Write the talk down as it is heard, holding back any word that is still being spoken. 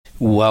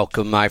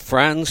Welcome, my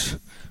friends.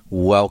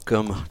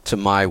 Welcome to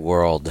my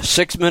world.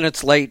 6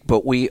 minutes late,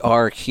 but we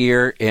are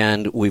here,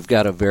 and we've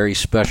got a very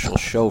special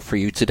show for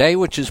you today,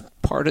 which is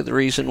part of the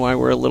reason why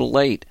we're a little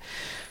late.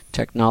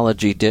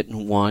 Technology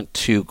didn't want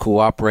to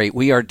cooperate.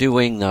 We are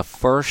doing the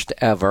first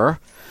ever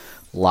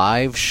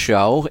live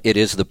show. It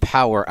is the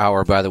Power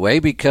Hour, by the way,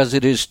 because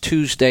it is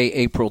Tuesday,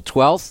 April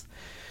 12th.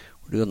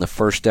 We're doing the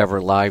first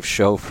ever live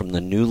show from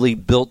the newly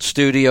built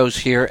studios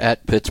here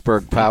at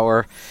Pittsburgh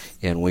Power,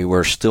 and we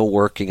were still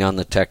working on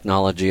the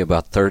technology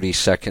about 30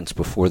 seconds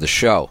before the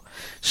show.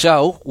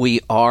 So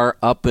we are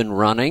up and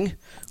running.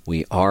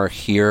 We are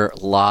here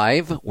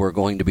live. We're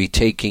going to be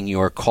taking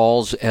your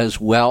calls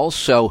as well.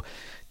 So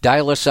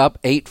dial us up,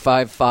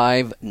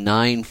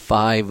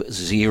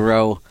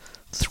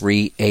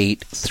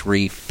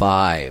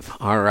 855-950-3835.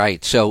 All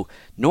right, so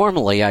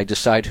normally I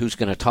decide who's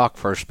going to talk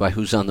first by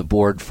who's on the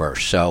board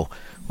first. So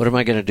what am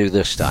I going to do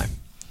this time?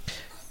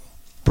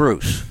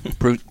 Bruce,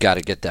 got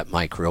to get that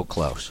mic real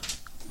close.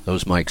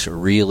 Those mics are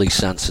really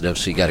sensitive,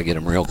 so you got to get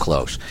them real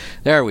close.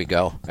 There we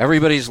go.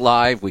 Everybody's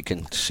live. We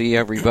can see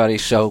everybody.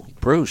 So,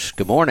 Bruce,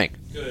 good morning.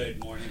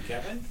 Good morning,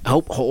 Kevin.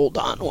 Oh, hold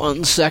on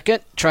one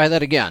second. Try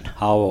that again.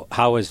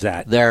 How is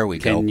that? There we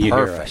go. Can you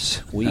Perfect. hear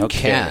us? We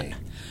can.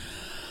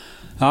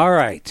 All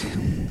right.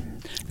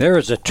 There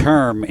is a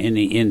term in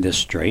the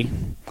industry.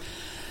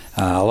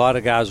 A lot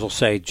of guys will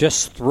say,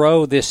 just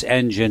throw this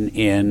engine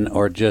in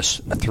or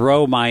just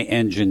throw my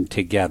engine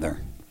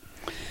together.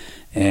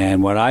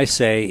 And what I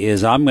say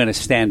is I'm going to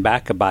stand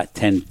back about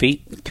 10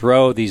 feet,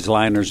 throw these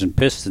liners and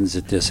pistons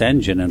at this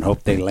engine and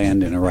hope they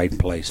land in the right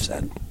place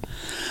then.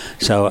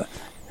 So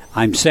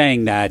I'm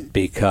saying that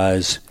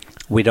because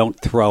we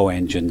don't throw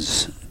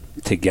engines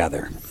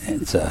together.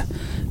 It's a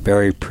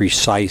very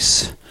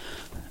precise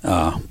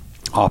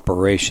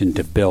operation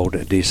to build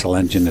a diesel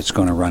engine that's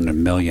going to run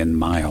 1 million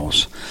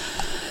miles.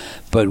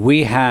 But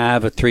we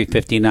have a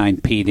 359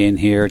 Pete in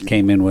here. It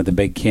came in with a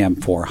Big Cam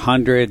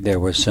 400. There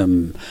was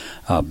some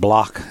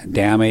block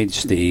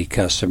damage. The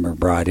customer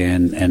brought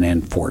in an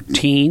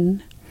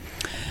N14.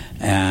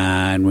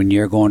 And when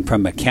you're going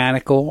from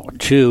mechanical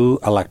to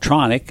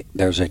electronic,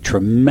 there's a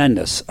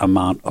tremendous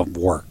amount of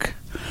work.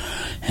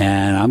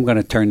 And I'm going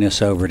to turn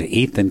this over to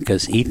Ethan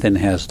because Ethan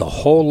has the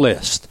whole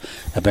list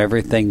of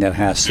everything that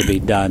has to be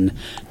done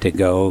to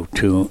go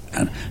to.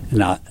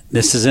 Now,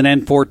 this is an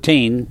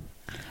N14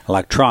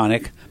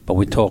 electronic, but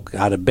we took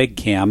out a Big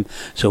Cam,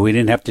 so we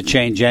didn't have to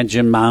change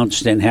engine mounts,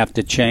 didn't have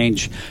to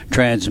change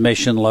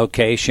transmission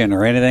location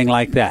or anything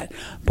like that.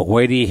 But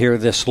wait till you hear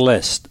this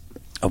list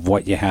of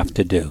what you have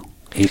to do.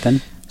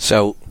 Ethan?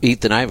 So,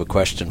 Ethan, I have a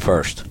question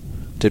first.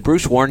 Did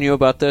Bruce warn you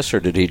about this, or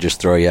did he just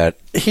throw you out?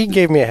 He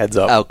gave me a heads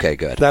up. Okay,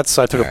 good. I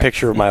took a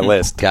picture of my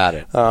list. Got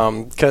it.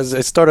 Because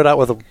it started out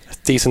with a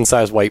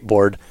decent-sized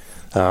whiteboard.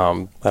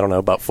 I don't know,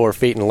 about 4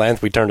 feet in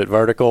length. We turned it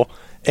vertical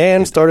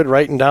and started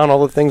writing down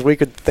all the things we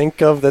could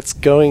think of that's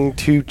going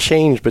to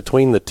change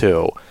between the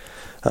two.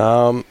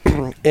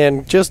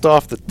 And just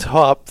off the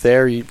top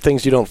there,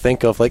 things you don't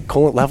think of, like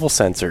coolant level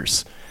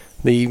sensors.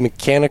 The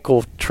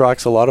mechanical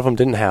trucks, a lot of them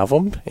didn't have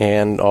them,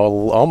 and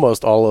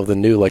almost all of the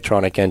new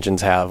electronic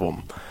engines have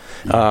them.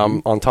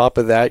 On top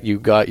of that, you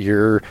got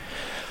your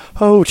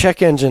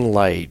check engine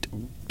light,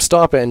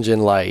 stop engine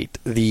light.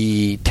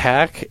 The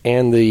TAC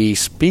and the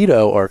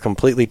Speedo are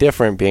completely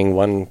different, being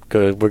one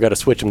we're going to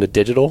switch them to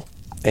digital,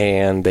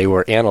 and they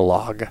were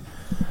analog.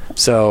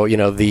 So,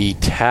 the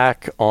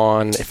TAC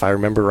on, if I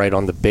remember right,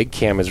 on the Big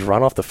Cam is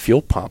run off the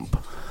fuel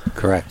pump.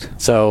 Correct.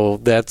 So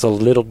that's a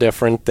little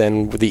different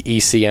than the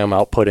ECM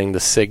outputting the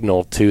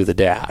signal to the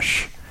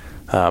dash.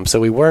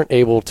 So we weren't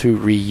able to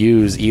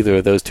reuse either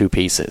of those two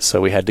pieces, so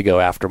we had to go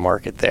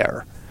aftermarket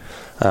there.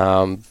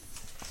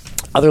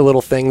 Other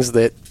little things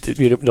that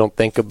you don't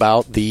think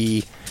about,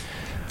 the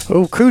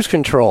cruise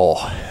control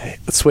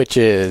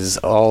switches,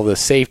 all the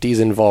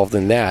safeties involved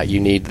in that. You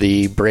need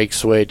the brake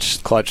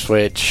switch, clutch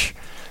switch,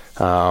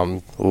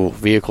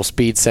 vehicle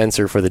speed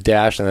sensor for the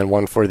dash, and then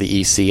one for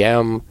the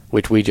ECM,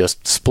 which we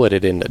just split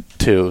it into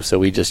two, so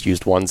we just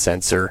used one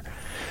sensor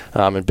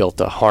and built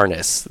a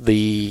harness.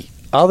 The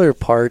other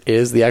part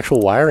is the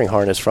actual wiring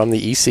harness from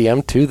the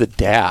ECM to the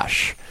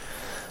dash,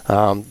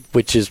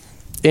 which is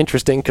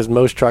interesting because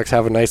most trucks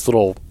have a nice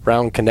little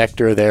round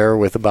connector there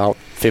with about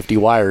 50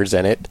 wires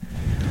in it.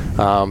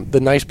 The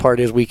nice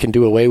part is we can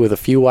do away with a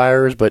few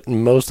wires, but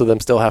most of them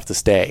still have to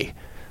stay.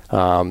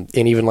 And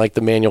even like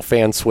the manual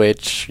fan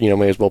switch,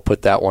 may as well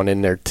put that one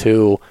in there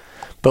too.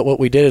 But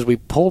what we did is we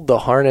pulled the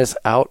harness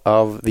out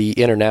of the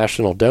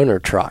International donor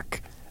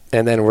truck,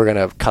 and then we're going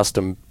to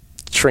custom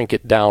shrink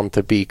it down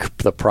to be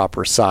the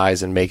proper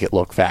size and make it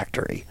look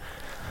factory.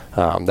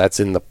 That's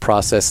in the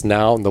process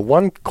now. And the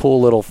one cool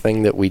little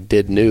thing that we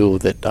did new,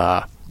 that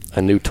a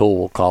new tool,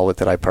 we'll call it,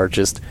 that I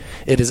purchased,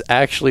 it is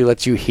actually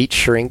lets you heat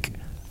shrink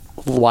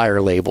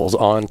wire labels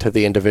onto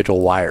the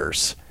individual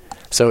wires.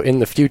 So in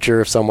the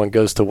future, if someone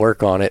goes to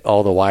work on it,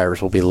 all the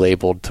wires will be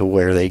labeled to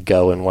where they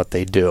go and what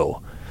they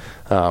do.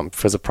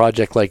 For a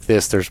project like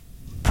this, there's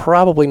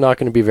probably not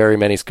going to be very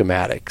many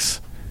schematics.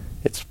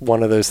 It's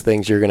one of those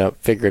things you're going to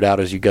figure it out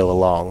as you go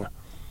along.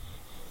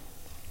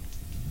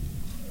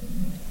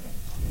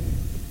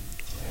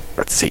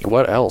 let's see,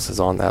 what else is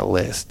on that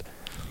list?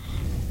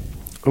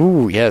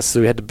 Ooh, yes,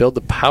 so we had to build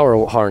the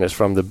power harness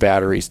from the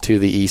batteries to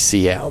the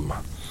ECM.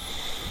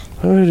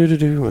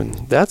 And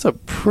that's a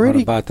pretty...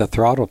 What about the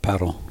throttle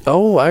pedal?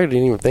 Oh, I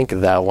didn't even think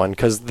of that one,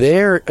 because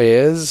there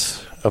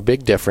is a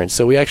big difference.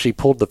 So we actually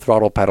pulled the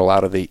throttle pedal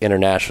out of the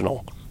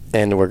International,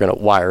 and we're going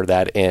to wire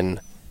that in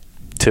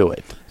to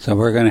it. So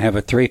we're going to have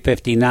a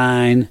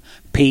 359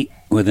 Pete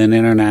with an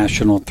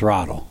International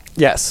throttle.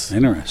 Yes.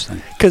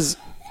 Interesting. Because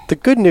the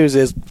good news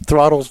is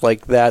throttles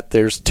like that,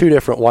 there's 2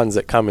 different ones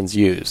that Cummins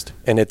used,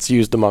 and it's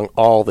used among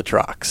all the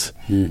trucks.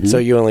 Mm-hmm. So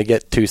you only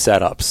get 2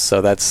 setups.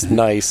 So that's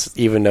nice,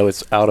 even though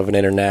it's out of an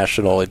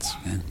International. It's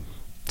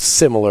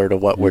similar to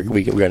what we're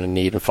going to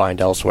need and find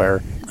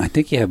elsewhere. I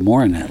think you have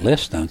more on that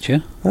list, don't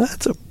you?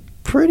 That's a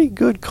pretty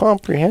good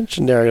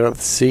comprehension there.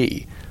 Let's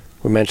see.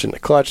 We mentioned the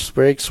clutch,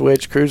 brake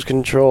switch, cruise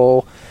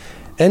control,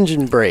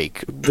 engine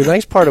brake. The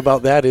nice part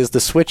about that is the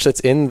switch that's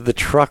in the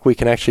truck we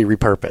can actually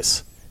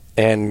repurpose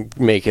and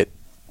make it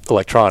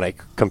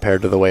electronic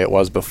compared to the way it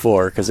was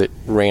before, because it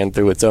ran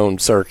through its own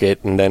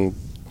circuit and then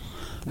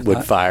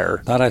would fire.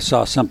 Thought I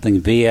saw something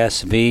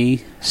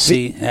VSV,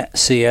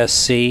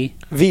 CSC.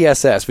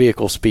 VSS,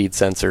 vehicle speed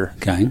sensor.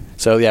 Okay.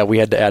 So yeah, we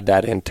had to add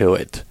that into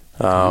it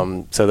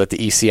so that the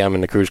ECM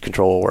and the cruise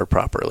control will work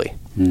properly.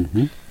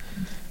 Mm-hmm.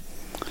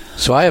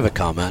 So I have a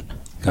comment.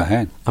 Go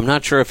ahead. I'm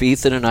not sure if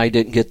Ethan and I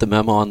didn't get the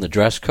memo on the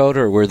dress code,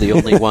 or we're the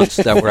only ones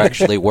that were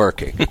actually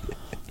working.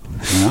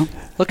 Well,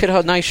 Look at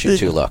how nice you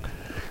 2 look.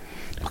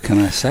 what can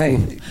I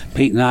say?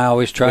 Pete and I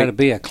always try to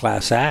be a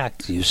class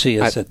act. You see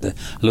us at the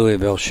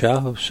Louisville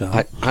show.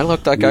 So I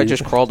looked like I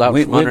just crawled out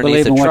we from underneath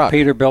believe the in truck. what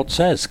Peterbilt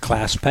says.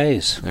 Class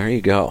pays. There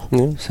you go.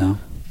 So,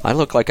 I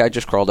look like I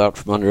just crawled out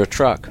from under a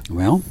truck.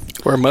 well,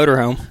 We're a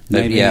motorhome.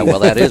 maybe. Yeah, well,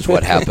 that is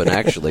what happened,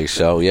 actually.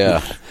 So,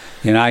 yeah.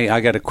 You know,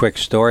 I got a quick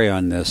story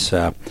on this.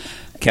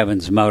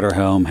 Kevin's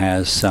motorhome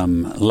has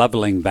some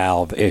leveling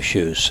valve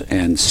issues,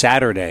 and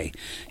Saturday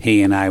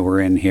he and I were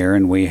in here,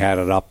 and we had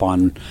it up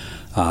on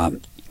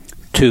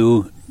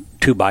 2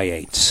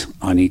 2x8s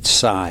on each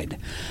side.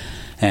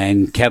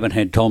 And Kevin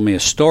had told me a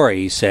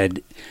story. He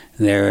said,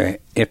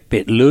 if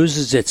it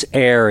loses its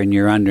air and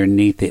you're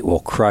underneath, it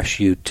will crush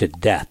you to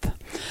death.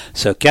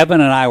 So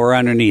Kevin and I were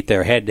underneath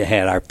there, head to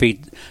head. Our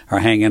feet are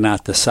hanging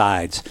out the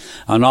sides.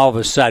 And all of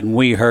a sudden,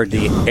 we heard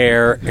the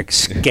air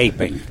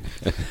escaping.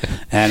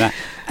 And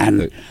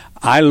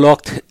I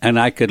looked, and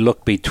I could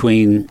look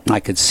I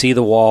could see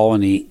the wall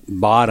in the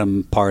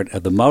bottom part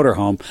of the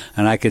motorhome,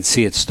 and I could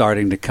see it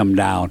starting to come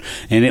down.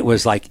 And it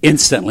was like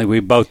instantly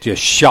we both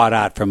just shot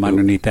out from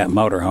underneath that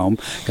motorhome,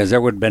 because there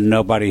would have been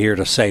nobody here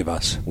to save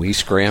us. We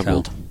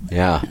scrambled.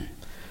 Yeah.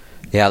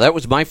 Yeah, that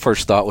was my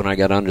first thought when I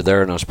got under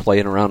there and I was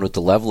playing around with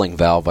the leveling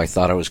valve. I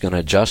thought I was going to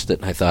adjust it,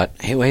 and I thought,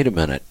 hey, wait a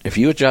minute. If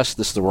you adjust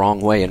this the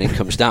wrong way and it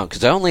comes down,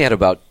 because I only had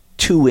about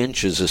 2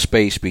 inches of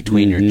space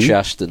between your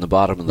chest and the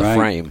bottom of the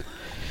frame.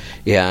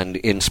 And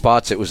in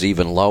spots it was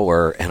even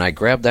lower, and I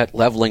grabbed that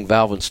leveling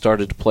valve and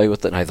started to play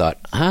with it, and I thought,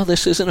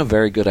 this isn't a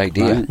very good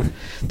idea. Right.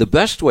 The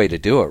best way to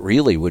do it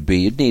really would be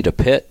you'd need a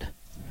pit.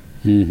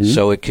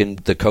 So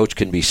the coach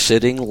can be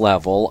sitting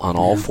level on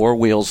all 4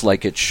 wheels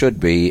like it should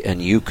be,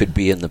 and you could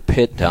be in the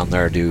pit down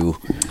there to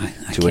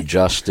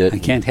adjust it. I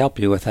can't help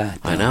you with that.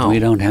 I know. We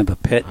don't have a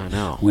pit. I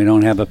know. We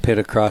don't have a pit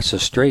across the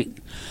street.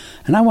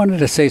 And I wanted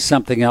to say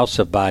something else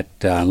about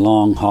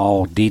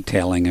long-haul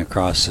detailing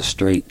across the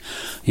street.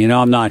 You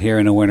know, I'm not here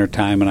in the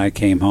wintertime, and I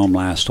came home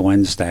last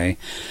Wednesday.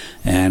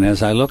 And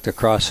as I looked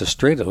across the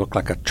street, it looked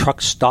like a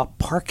truck stop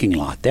parking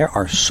lot. There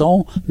are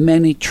so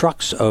many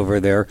trucks over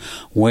there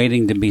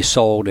waiting to be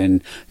sold.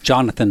 And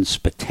Jonathan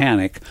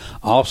Spitanik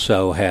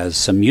also has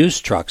some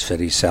used trucks that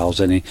he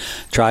sells, and he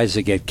tries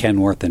to get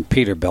Kenworth and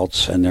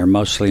Peterbilts, and they're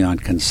mostly on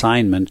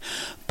consignment.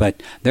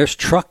 But there's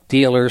truck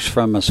dealers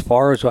from as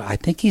far as, I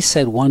think he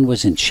said one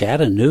was in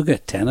Chattanooga,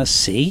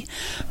 Tennessee,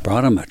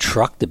 brought him a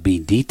truck to be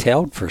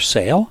detailed for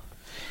sale.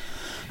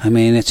 I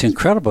mean, it's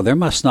incredible. There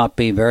must not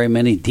be very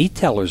many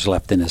detailers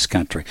left in this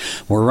country.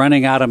 We're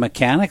running out of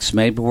mechanics.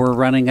 Maybe we're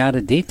running out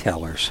of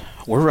detailers.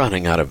 We're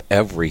running out of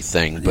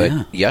everything.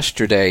 But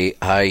yesterday,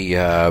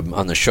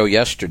 on the show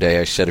yesterday,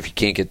 I said if you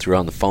can't get through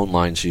on the phone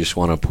lines, you just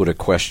want to put a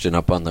question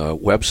up on the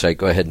website,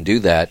 go ahead and do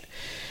that.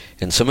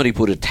 And somebody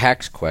put a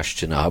tax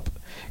question up.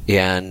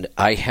 And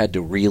I had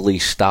to really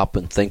stop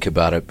and think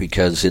about it,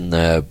 because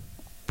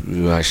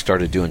I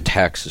started doing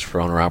taxes for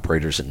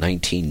owner-operators in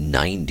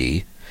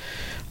 1990.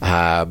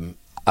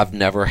 I've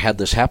never had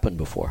this happen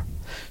before.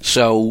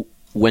 So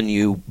when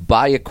you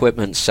buy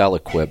equipment, sell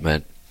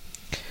equipment,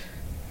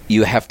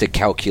 you have to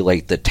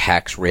calculate the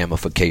tax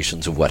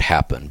ramifications of what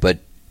happened. But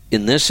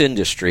in this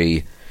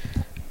industry,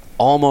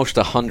 almost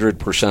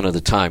 100% of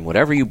the time,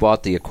 whatever you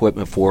bought the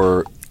equipment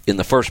for in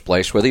the first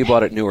place, whether you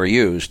bought it new or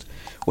used,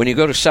 when you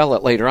go to sell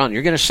it later on,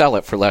 you're going to sell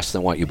it for less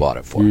than what you bought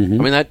it for. I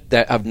mean,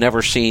 that I've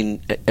never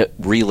seen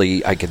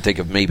really. I can think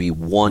of maybe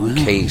one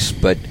case,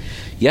 but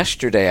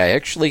yesterday I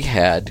actually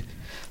had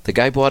the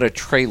guy bought a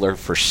trailer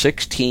for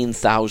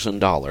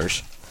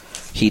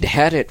 $16,000 He'd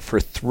had it for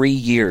 3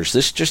 years.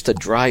 This is just a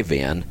dry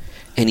van,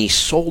 and he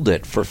sold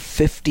it for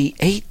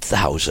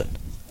 $58,000.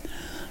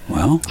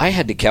 Well, I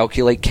had to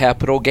calculate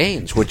capital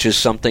gains, which is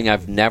something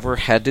I've never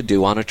had to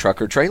do on a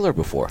truck or trailer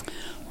before.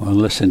 well,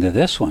 listen to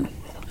this one.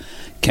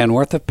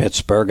 Kenworth of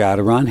Pittsburgh, out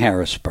around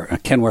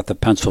Harrisburg. Kenworth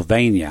of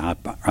Pennsylvania,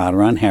 out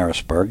around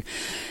Harrisburg,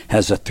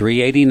 has a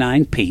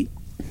 389 Pete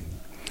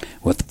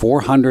with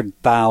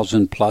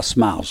 400,000 plus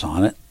miles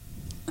on it,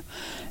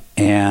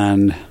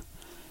 and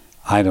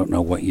I don't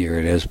know what year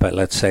it is, but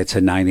let's say it's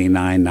a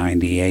 99,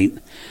 98.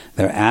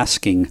 They're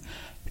asking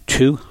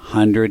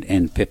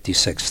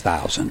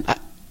 $256,000.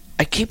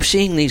 I keep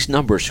seeing these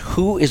numbers.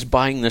 Who is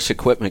buying this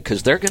equipment?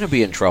 Because they're going to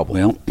be in trouble.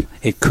 Well,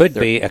 it could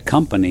be a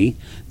company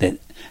that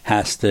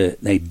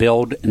they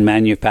build and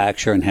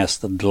manufacture and has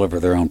to deliver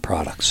their own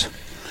products.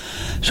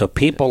 So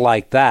people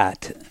like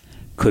that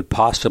could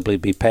possibly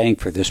be paying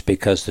for this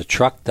because the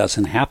truck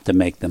doesn't have to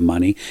make the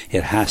money.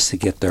 It has to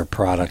get their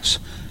products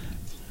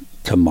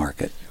to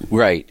market.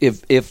 Right.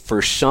 If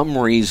for some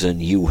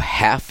reason you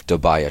have to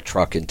buy a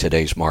truck in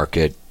today's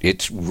market,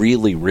 it's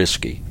really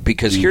risky.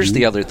 Because here's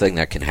the other thing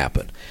that can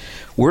happen.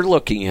 We're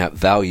looking at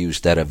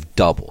values that have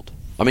doubled.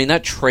 I mean,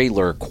 that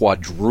trailer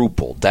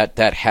quadrupled. That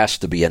has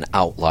to be an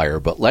outlier.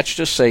 But let's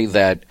just say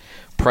that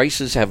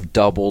prices have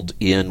doubled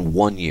in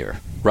 1 year,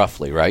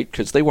 roughly, right?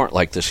 Because they weren't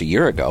like this a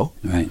year ago.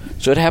 Right.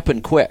 So it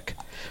happened quick.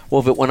 Well,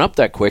 if it went up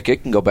that quick,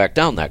 it can go back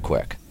down that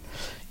quick.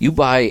 You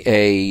buy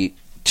a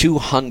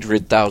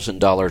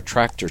 $200,000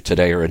 tractor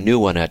today, or a new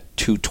one at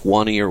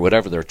 $220,000 or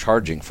whatever they're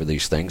charging for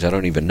these things. I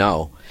don't even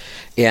know.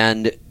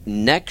 And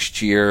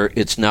next year,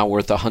 it's now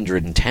worth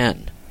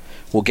 $110,000.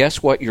 Well,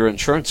 guess what? Your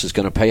insurance is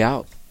going to pay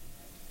out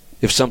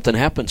if something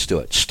happens to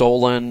it.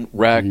 Stolen,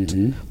 wrecked,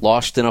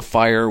 lost in a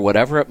fire,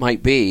 whatever it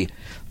might be.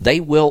 They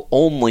will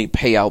only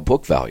pay out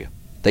book value.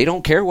 They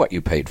don't care what you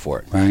paid for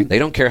it. Right. They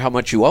don't care how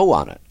much you owe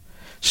on it.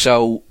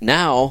 So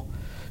now,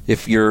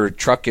 if your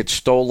truck gets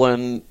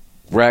stolen,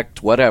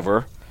 wrecked,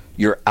 whatever,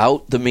 you're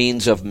out the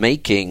means of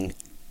making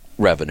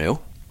revenue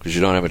because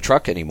you don't have a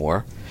truck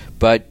anymore,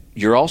 but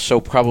you're also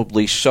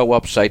probably so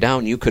upside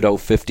down you could owe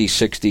 $50,000,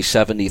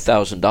 $60,000,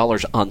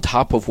 $70,000 on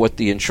top of what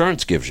the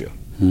insurance gives you.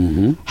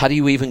 How do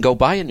you even go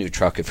buy a new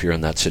truck if you're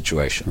in that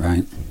situation?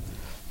 Right.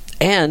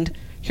 And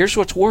here's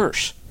what's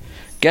worse.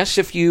 Guess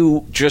if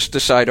you just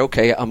decide,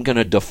 okay, I'm going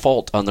to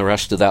default on the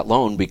rest of that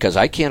loan because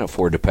I can't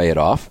afford to pay it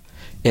off,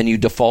 and you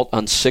default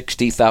on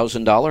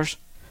 $60,000,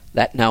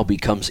 that now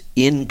becomes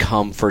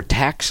income for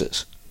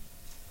taxes.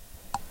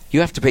 You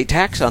have to pay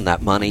tax on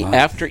that money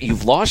after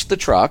you've lost the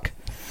truck.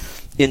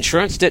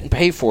 Insurance didn't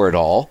pay for it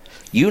all.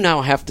 You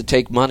now have to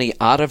take money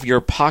out of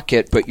your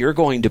pocket, but you're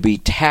going to be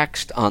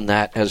taxed on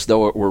that as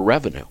though it were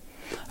revenue.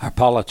 Our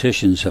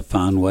politicians have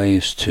found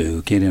ways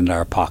to get into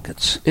our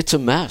pockets. It's a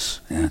mess.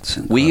 That's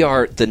We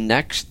are, the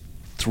next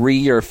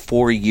 3 or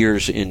 4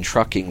 years in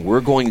trucking, we're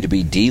going to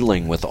be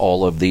dealing with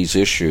all of these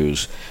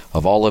issues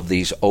of all of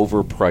these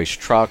overpriced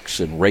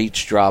trucks and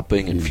rates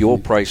dropping and fuel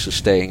prices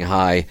staying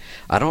high.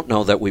 I don't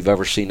know that we've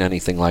ever seen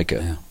anything like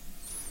it. Yeah.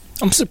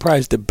 I'm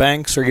surprised the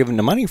banks are giving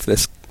the money for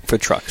this for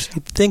trucks.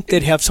 You'd think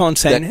they'd have someone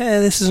saying, hey,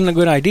 this isn't a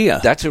good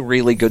idea. That's a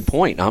really good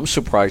point. I'm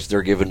surprised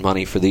they're giving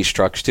money for these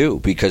trucks, too,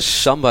 because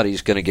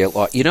somebody's going to get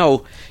lost. You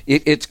know,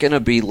 it's going to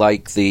be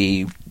like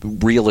the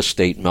real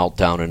estate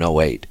meltdown in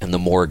 08 and the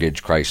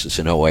mortgage crisis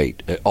in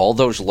 08. All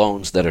those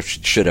loans that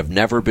should have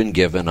never been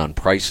given on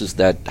houses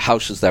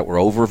that were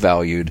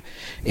overvalued,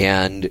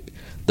 and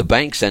the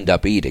banks end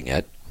up eating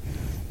it.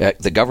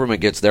 The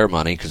government gets their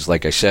money because,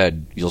 like I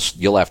said,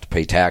 you'll have to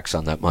pay tax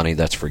on that money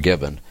that's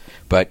forgiven.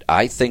 But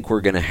I think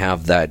we're going to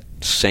have that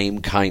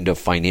same kind of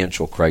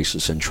financial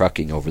crisis in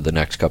trucking over the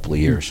next couple of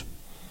years.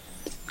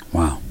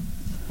 Wow.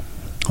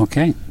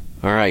 Okay.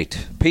 All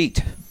right.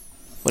 Pete,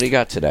 what do you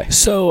got today?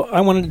 So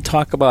I wanted to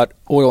talk about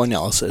oil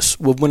analysis.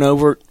 We've went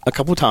over it a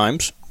couple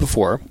times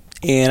before,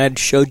 and I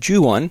showed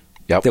you one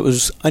that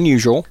was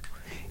unusual.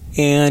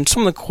 And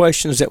some of the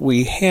questions that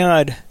we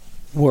had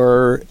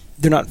were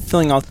they're not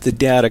filling out the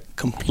data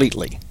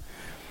completely,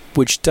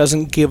 which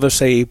doesn't give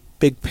us a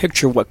big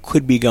picture of what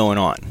could be going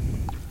on.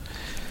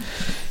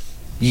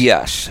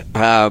 Yes.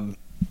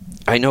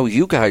 I know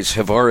you guys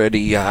have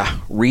already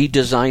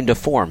redesigned a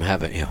form,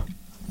 haven't you,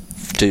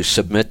 to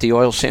submit the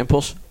oil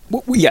samples?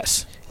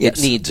 Yes.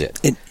 It needs it.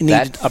 It needs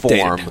that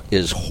updated. form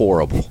is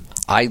horrible.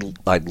 I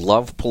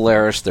love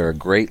Polaris. They're a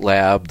great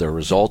lab. Their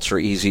results are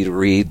easy to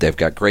read. They've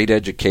got great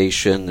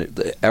education.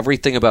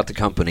 Everything about the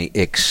company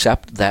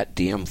except that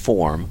damn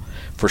form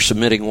for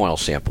submitting oil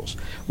samples.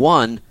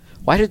 One,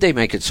 why did they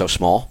make it so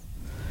small?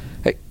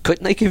 Hey,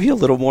 couldn't they give you a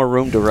little more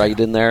room to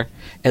write in there?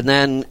 And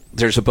then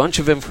there's a bunch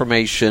of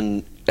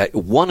information.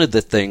 One of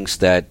the things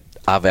that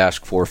I've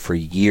asked for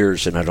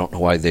years, and I don't know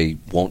why they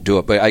won't do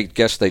it, but I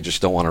guess they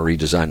just don't want to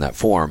redesign that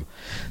form,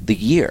 the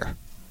year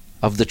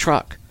of the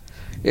truck.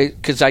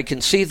 Because I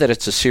can see that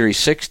it's a Series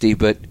 60,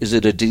 but is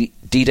it a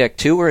DDEC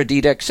 2 or a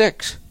DDEC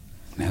 6?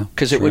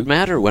 Because it would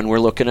matter when we're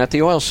looking at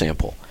the oil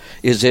sample.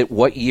 Is it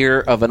what year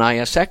of an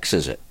ISX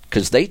is it?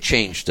 Because they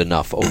changed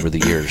enough over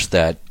the years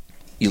that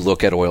you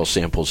look at oil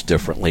samples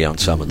differently on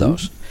some of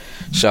those.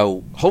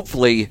 So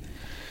hopefully,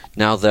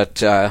 now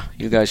that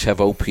you guys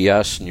have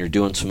OPS and you're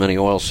doing so many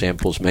oil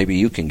samples, maybe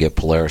you can get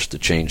Polaris to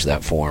change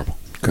that form.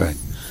 Good.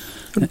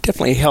 It would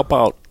definitely help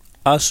out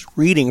us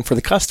reading for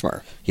the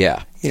customer.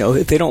 Yeah.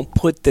 If they don't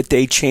put that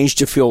they changed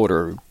the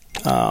filter,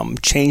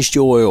 changed the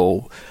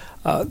oil,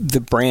 the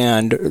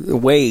brand, the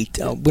weight,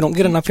 we don't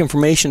get enough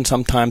information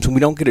sometimes, and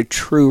we don't get a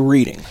true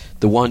reading.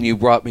 The one you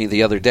brought me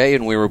the other day,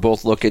 and we were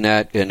both looking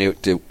at, and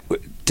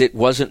it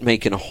wasn't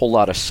making a whole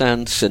lot of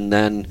sense, and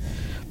then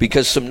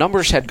because some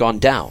numbers had gone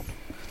down.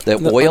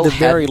 That oil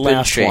had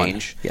been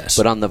changed, yes.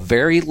 But on the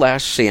very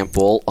last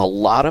sample, a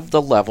lot of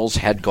the levels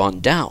had gone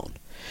down.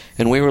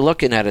 And we were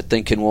looking at it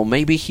thinking, well,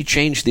 maybe he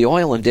changed the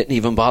oil and didn't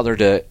even bother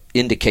to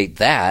indicate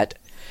that.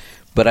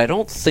 But I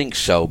don't think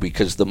so,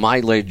 because the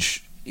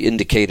mileage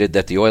indicated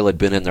that the oil had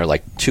been in there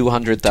like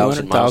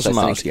 200,000 miles,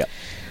 I think. Yeah.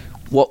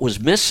 What was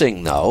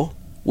missing, though,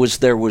 was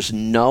there was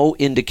no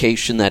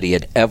indication that he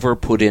had ever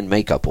put in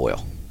makeup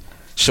oil.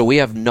 So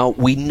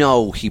we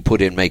know he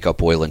put in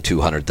makeup oil in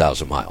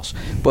 200,000 miles,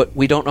 but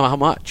we don't know how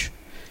much.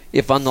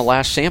 If on the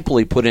last sample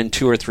he put in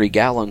 2 or 3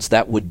 gallons,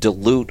 that would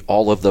dilute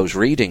all of those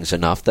readings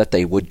enough that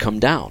they would come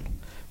down.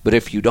 But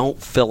if you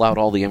don't fill out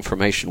all the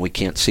information, we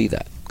can't see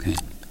that. Okay.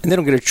 And they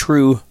don't get a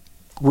true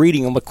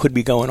reading on what could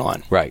be going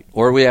on. Right.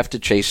 Or we have to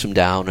chase them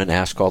down and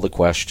ask all the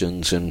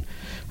questions. And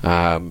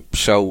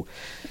so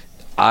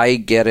I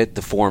get it,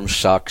 the form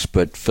sucks,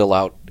 but fill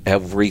out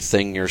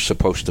everything you're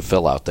supposed to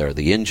fill out there.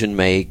 The engine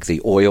make,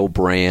 the oil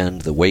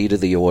brand, the weight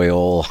of the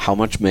oil, how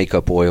much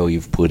makeup oil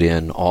you've put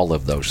in, all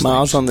of those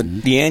miles things.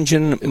 On the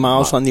engine,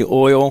 miles on the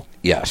oil.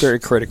 Yes. Very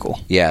critical.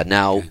 Yeah.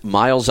 Now,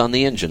 miles on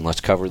the engine, let's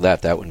cover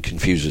that. That one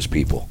confuses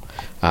people.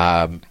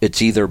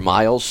 It's either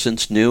miles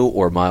since new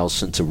or miles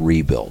since a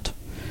rebuild.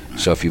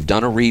 So if you've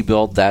done a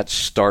rebuild, that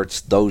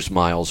starts those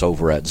miles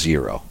over at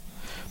 0.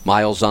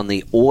 Miles on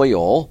the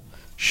oil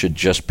should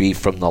just be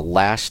from the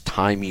last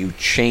time you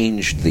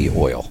changed the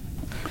oil.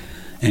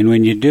 And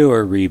when you do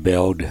a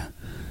rebuild,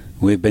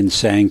 we've been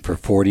saying for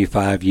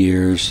 45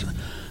 years,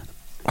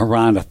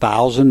 around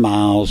 1,000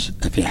 miles.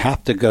 If you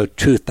have to go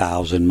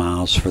 2,000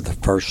 miles for the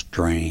first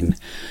drain,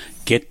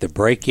 get the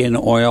break-in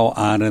oil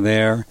out of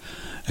there.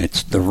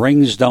 It's the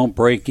rings don't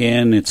break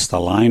in. It's the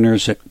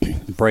liners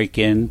that break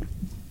in.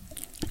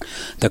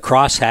 The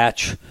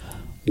crosshatch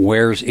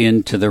wears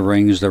into the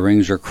rings. The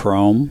rings are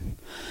chrome.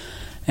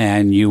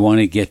 And you want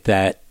to get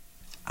that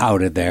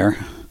out of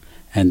there.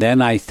 And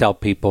then I tell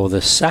people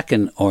the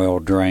second oil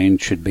drain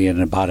should be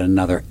in about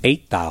another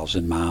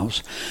 8,000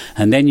 miles.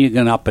 And then you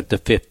can up it to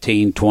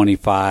 15,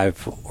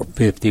 25, or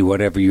 50,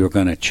 whatever you're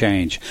going to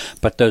change.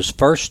 But those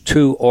first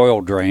 2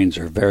 oil drains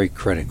are very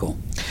critical.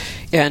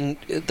 And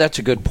that's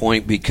a good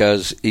point,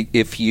 because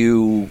if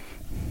you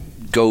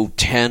go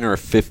 10 or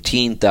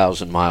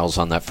 15,000 miles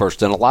on that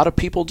first, and a lot of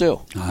people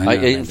do.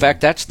 In fact,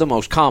 that's the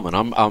most common.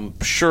 I'm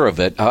sure of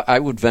it. I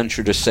would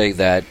venture to say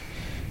that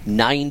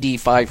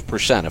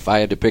 95%, if I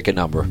had to pick a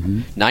number,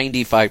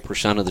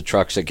 95% of the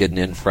trucks that get an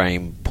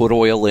in-frame put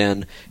oil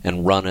in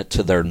and run it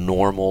to their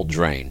normal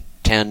drain.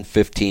 10,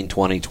 15,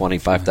 20,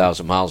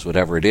 25,000 miles,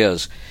 whatever it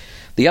is.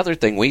 The other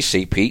thing we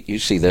see, Pete, you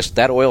see this,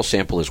 that oil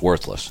sample is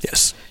worthless.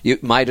 Yes. You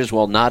might as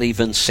well not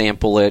even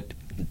sample it.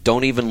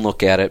 Don't even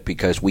look at it,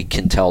 because we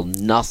can tell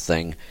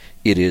nothing.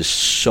 It is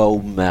so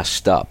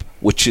messed up,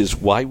 which is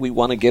why we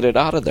want to get it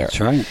out of there. That's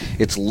right.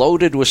 It's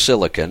loaded with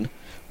silicon,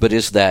 but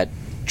is that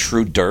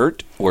true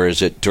dirt, or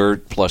is it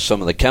dirt plus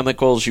some of the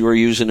chemicals you were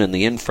using in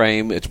the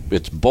in-frame?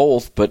 It's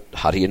both, but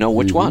how do you know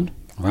which one?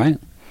 Right.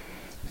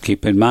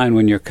 Keep in mind,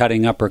 when you're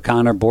cutting upper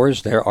counter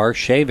bores, there are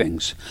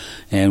shavings,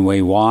 and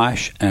we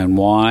wash and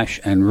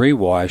wash and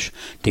rewash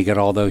to get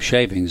all those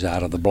shavings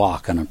out of the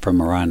block and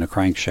from around the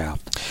crankshaft.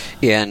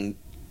 And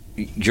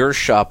your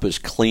shop is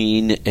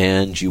clean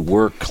and you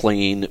work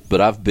clean,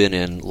 but I've been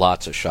in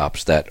lots of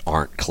shops that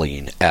aren't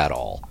clean at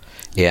all.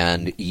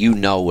 And you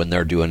know when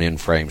they're doing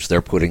in-frames,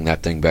 they're putting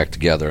that thing back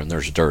together and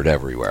there's dirt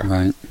everywhere.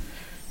 Right.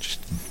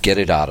 Just get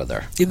it out of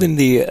there. Even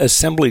the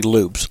assembly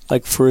loops,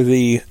 like for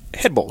the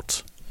head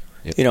bolts.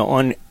 Yep.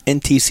 On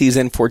NTC's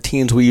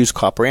N14s, we use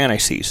copper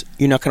anti-seize.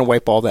 You're not going to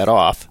wipe all that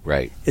off.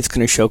 Right. It's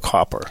going to show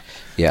copper.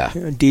 Yeah.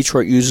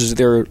 Detroit uses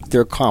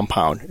their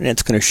compound, and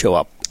it's going to show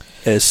up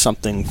as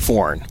something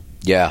foreign.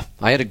 Yeah.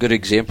 I had a good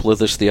example of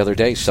this the other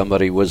day.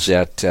 Somebody was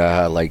at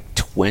like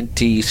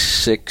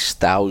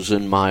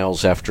 26,000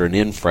 miles after an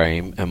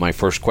in-frame, and my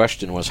first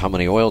question was, how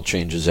many oil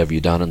changes have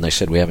you done? And they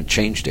said, we haven't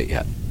changed it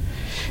yet.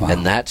 Wow.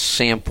 And that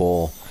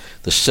sample,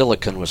 the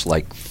silicon was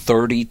like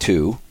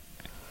 32,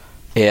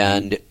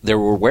 and there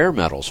were wear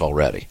metals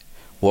already.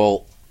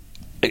 Well,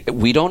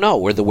 we don't know.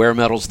 Were the wear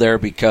metals there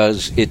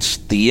because it's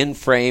the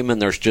in-frame and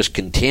there's just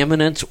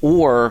contaminants,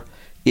 or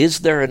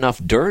is there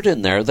enough dirt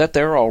in there that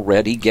they're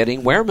already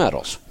getting wear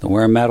metals? The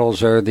wear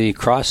metals are the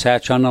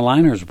crosshatch on the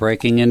liners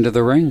breaking into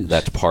the rings.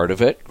 That's part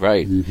of it,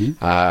 right.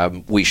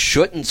 We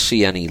shouldn't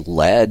see any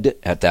lead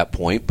at that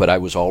point, but I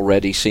was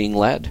already seeing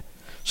lead.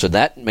 So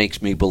that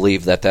makes me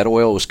believe that that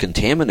oil was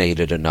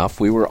contaminated enough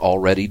we were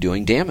already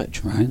doing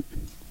damage. Right.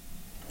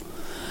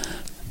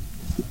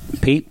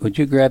 Pete, would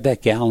you grab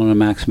that gallon of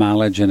max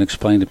mileage and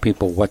explain to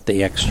people what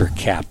the extra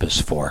cap is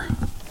for?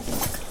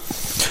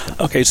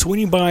 Okay, so when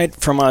you buy it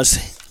from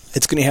us,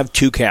 it's going to have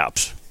 2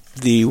 caps.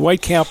 The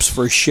white cap's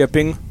for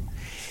shipping,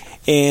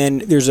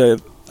 and there's a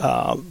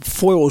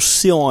foil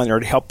seal on there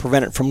to help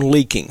prevent it from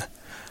leaking.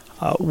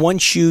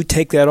 Once you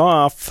take that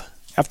off,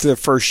 after the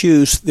first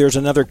use, there's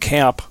another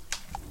cap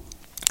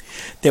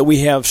that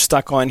we have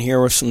stuck on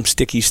here with some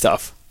sticky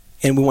stuff.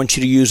 And we want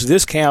you to use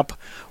this cap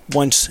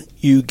once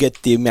you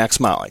get the max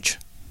mileage.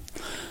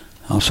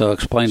 Also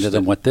explain to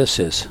them what this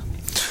is.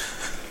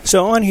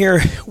 So on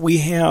here, we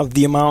have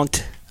the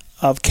amount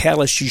of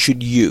catalyst you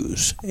should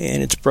use,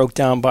 and it's broke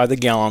down by the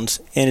gallons,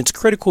 and it's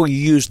critical you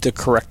use the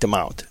correct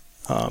amount.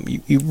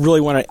 You really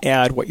want to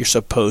add what you're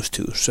supposed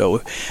to. So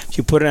if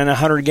you put it in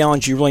 100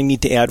 gallons, you really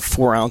need to add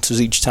 4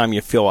 ounces each time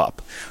you fill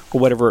up, or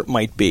whatever it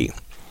might be.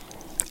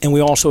 And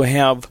we also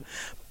have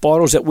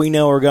bottles that we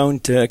know are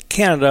going to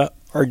Canada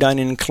are done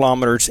in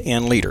kilometers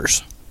and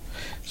liters.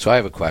 So I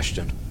have a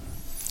question.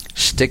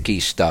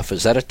 Sticky stuff,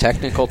 is that a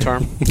technical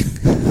term?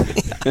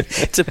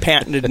 It's a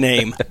patented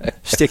name,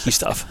 sticky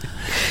stuff.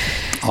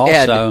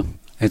 Also,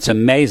 it's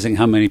amazing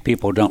how many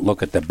people don't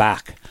look at the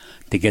back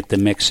to get the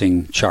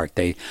mixing chart.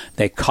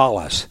 They call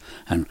us,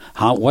 and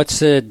what's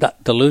the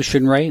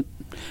dilution rate?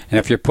 And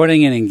if you're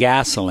putting it in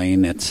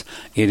gasoline, it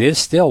is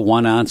still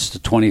 1 ounce to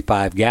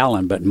 25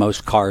 gallon, but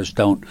most cars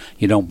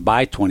you don't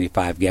buy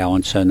 25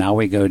 gallons. So now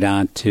we go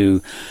down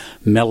to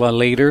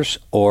milliliters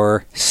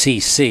or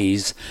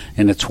cc's,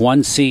 and it's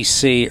 1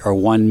 cc or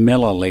 1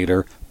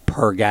 milliliter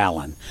per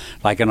gallon.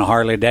 Like in a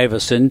Harley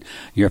Davidson,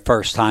 your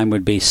first time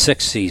would be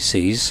 6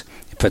 cc's.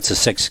 If it's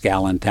a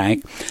 6-gallon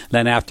tank.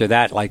 Then after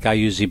that, like I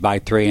usually buy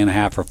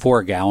 3.5 or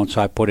 4 gallons,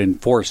 so I put in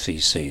 4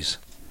 cc's.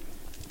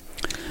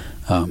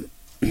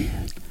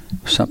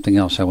 Something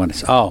else I want to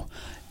say. Oh,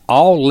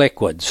 all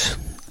liquids.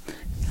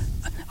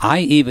 I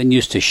even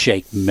used to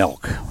shake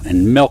milk,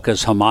 and milk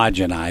is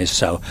homogenized,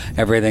 so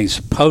everything's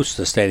supposed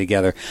to stay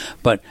together.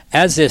 But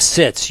as this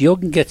sits, you'll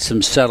get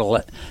some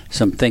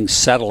things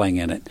settling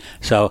in it.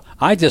 So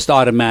I just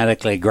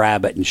automatically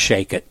grab it and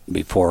shake it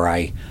before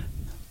I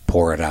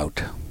pour it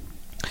out.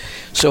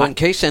 So in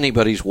case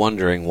anybody's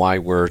wondering why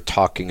we're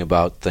talking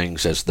about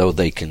things as though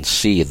they can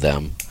see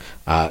them,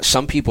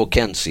 some people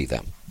can see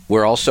them.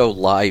 We're also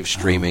live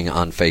streaming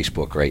on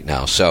Facebook right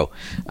now. So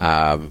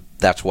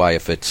that's why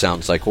if it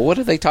sounds like, well, what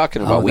are they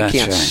talking about? We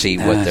can't see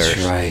what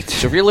they're... Right.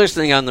 So if you're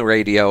listening on the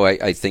radio,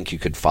 I think you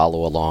could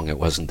follow along. It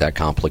wasn't that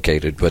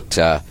complicated. But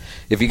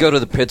if you go to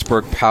the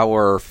Pittsburgh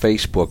Power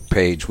Facebook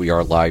page, we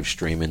are live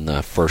streaming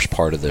the first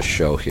part of this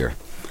show here.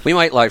 We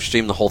might live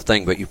stream the whole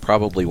thing, but you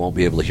probably won't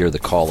be able to hear the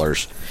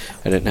callers.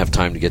 I didn't have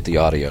time to get the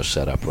audio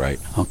set up right.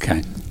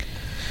 Okay.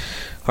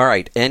 All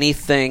right.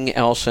 Anything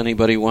else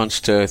anybody wants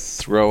to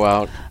throw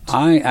out?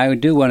 I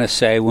do want to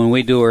say, when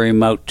we do a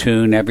remote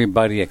tune,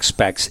 everybody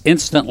expects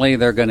instantly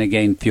they're going to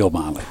gain fuel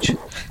mileage.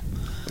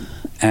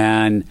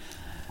 And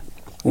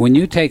when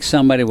you take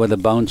somebody with a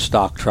bone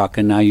stock truck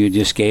and now you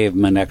just gave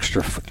them an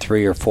extra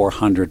 300 or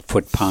 400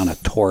 foot-pound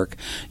of torque,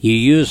 you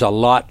use a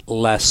lot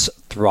less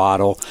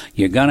throttle.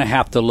 You're going to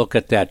have to look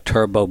at that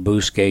turbo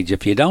boost gauge.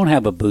 If you don't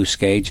have a boost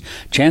gauge,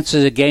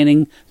 chances of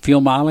gaining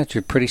fuel mileage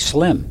are pretty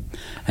slim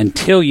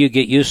until you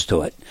get used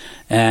to it.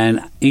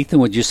 And Ethan,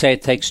 would you say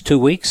it takes 2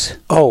 weeks?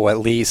 Oh, at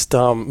least.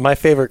 My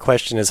favorite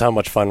question is, how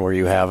much fun were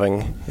you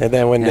having? And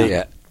then when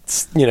they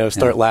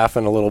start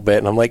laughing a little bit,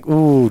 and I'm like,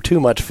 ooh,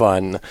 too much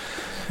fun.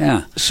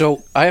 Yeah.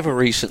 So I have a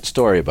recent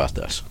story about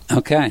this.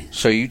 Okay.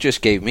 So you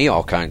just gave me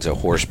all kinds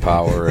of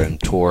horsepower and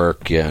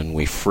torque, and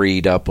we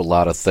freed up a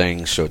lot of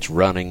things, so it's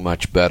running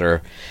much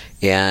better.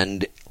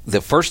 And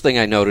the first thing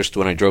I noticed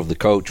when I drove the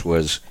coach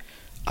was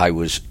I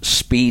was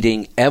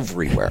speeding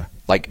everywhere,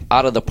 like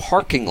out of the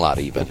parking lot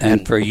even.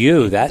 And for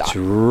you, that's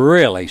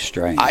really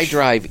strange. I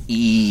drive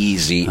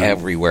easy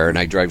everywhere, and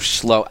I drive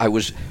slow. I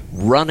was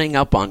running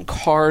up on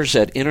cars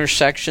at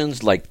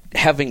intersections, like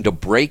having to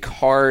brake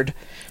hard.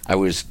 I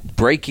was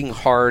braking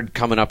hard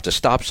coming up to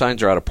stop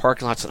signs or out of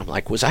parking lots, and I'm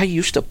like, was I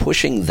used to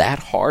pushing that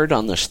hard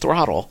on this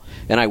throttle?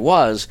 And I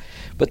was.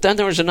 But then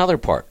there was another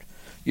part.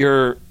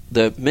 The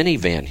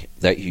minivan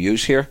that you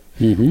use here,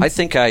 I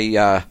think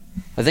I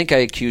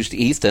accused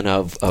Ethan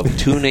of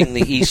tuning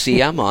the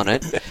ECM on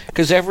it,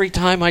 because every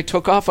time I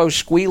took off, I was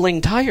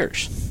squealing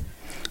tires.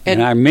 In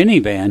our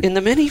minivan. In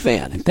the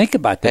minivan. And think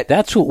about that.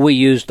 That's what we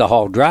use to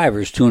haul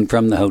drivers to and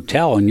from the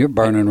hotel, and you're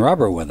burning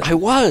rubber with it. I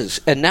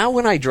was. And now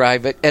when I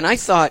drive it, and I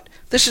thought,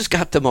 this has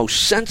got the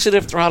most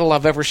sensitive throttle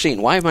I've ever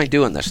seen. Why am I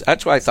doing this?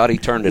 That's why I thought he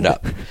turned it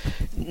up.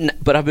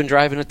 But I've been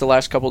driving it the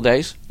last couple of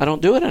days. I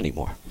don't do it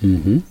anymore.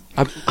 Mm-hmm.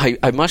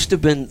 I must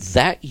have been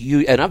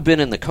and I've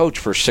been in the coach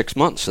for 6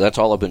 months, so that's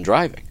all I've been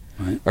driving.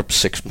 Right. Or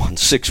 6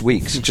 months, 6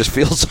 weeks. It just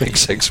feels like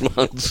 6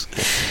 months.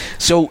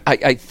 So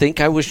I think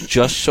I was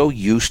just so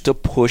used to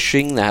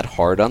pushing that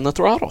hard on the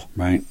throttle.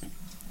 Right.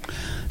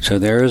 So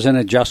there is an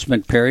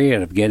adjustment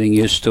period of getting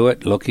used to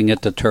it, looking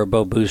at the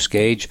turbo boost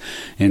gauge,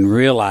 and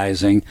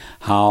realizing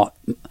how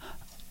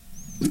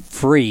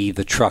free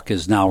the truck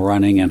is now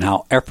running and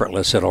how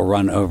effortless it'll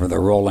run over the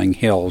rolling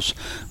hills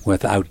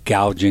without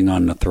gouging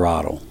on the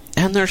throttle.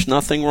 And there's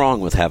nothing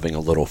wrong with having a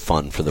little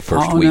fun for the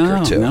first week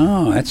or two.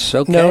 No, that's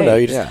okay. No,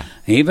 you just,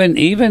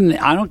 Even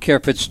I don't care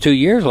if it's 2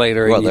 years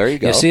later. Well, there you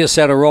go. You see a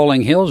set of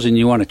rolling hills and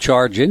you want to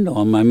charge into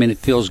them. I mean, it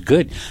feels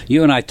good.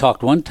 You and I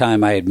talked one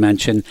time. I had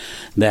mentioned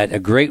that a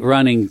great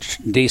running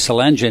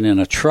diesel engine in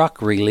a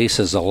truck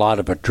releases a lot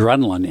of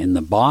adrenaline in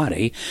the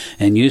body,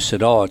 and you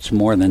said, "Oh, it's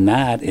more than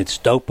that. It's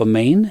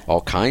dopamine,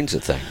 all kinds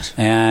of things."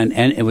 And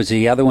it was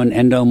the other one,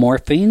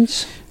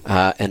 endomorphines.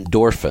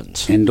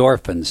 Endorphins.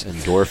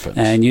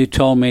 And you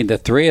told me the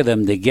three of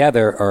them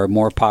together are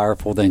more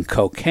powerful than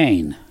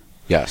cocaine.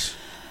 Yes.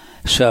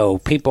 So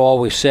people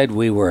always said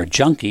we were a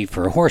junkie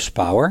for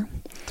horsepower.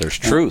 There's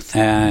truth.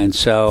 And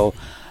so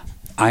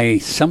I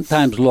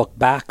sometimes look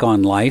back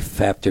on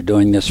life after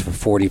doing this for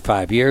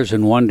 45 years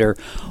and wonder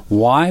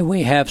why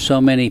we have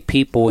so many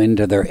people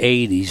into their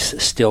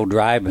 80s still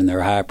driving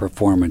their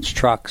high-performance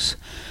trucks.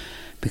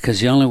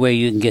 Because the only way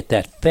you can get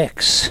that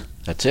fix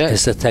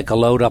is to take a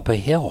load up a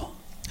hill.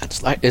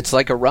 It's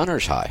like a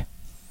runner's high,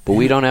 but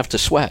we don't have to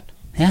sweat.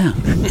 Yeah.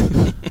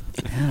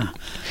 Yeah.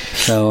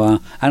 So,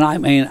 and I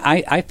mean,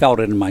 I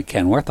felt it in my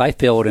Kenworth. I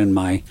feel it in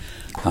my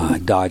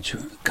Dodge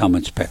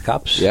Cummins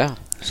pickups. Yeah.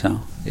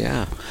 So.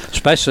 Yeah.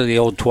 Especially the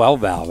old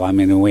 12-valve. I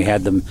mean, when we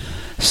had them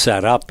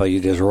set up,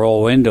 you just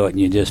roll into it and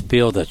you just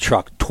feel the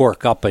truck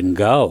torque up and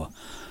go.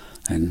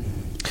 And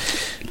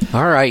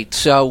all right.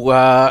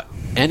 So,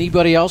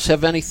 anybody else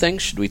have anything?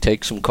 Should we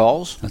take some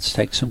calls? Let's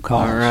take some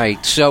calls. All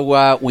right.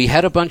 So we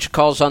had a bunch of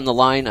calls on the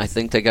line. I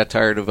think they got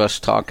tired of us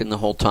talking the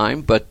whole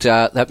time, but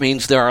that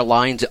means there are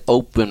lines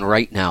open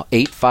right now.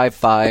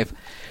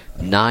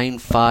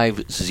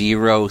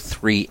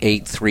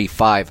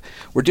 855-950-3835.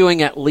 We're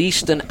doing at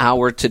least an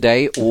hour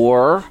today,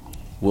 or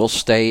we'll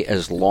stay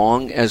as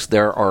long as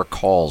there are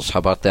calls. How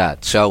about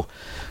that? So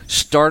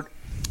start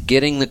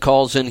getting the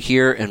calls in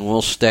here, and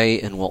we'll stay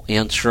and we'll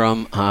answer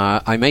them.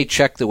 I may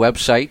check the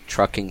website,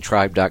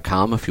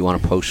 truckingtribe.com, if you want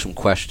to post some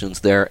questions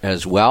there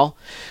as well.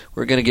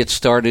 We're going to get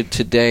started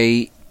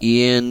today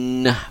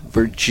in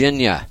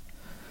Virginia.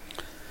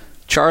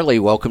 Charlie,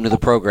 welcome to the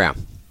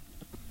program.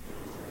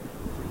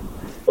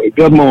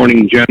 Good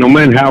morning,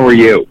 gentlemen. How are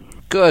you?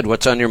 Good.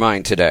 What's on your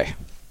mind today?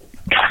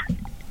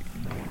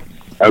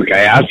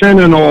 Okay, I sent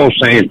an oil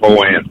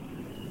sample in.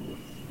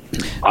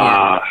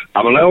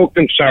 I'm a little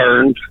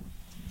concerned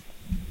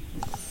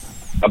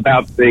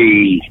about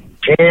the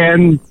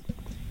tin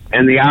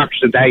and the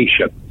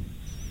oxidation.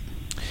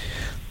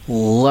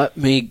 Let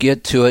me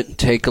get to it and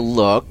take a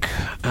look.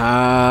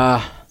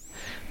 The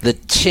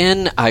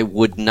tin I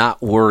would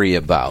not worry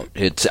about.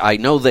 I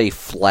know they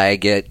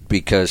flag it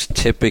because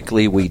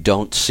typically we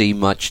don't see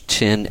much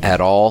tin at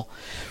all.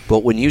 But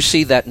when you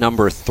see that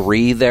number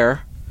 3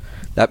 there,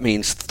 that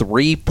means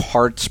 3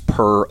 parts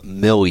per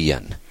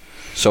million.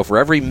 So for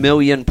every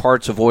million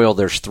parts of oil,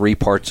 there's 3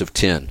 parts of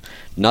tin.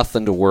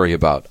 Nothing to worry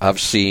about. I've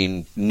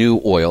seen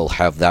new oil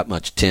have that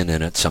much tin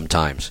in it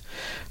sometimes.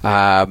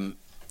 The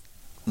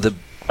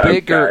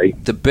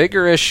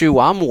bigger issue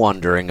I'm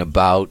wondering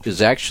about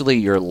is actually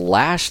your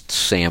last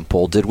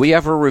sample. Did we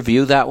ever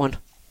review that one?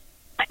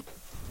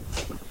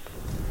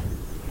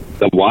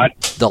 The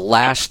what? The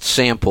last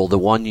sample, the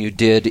one you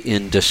did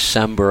in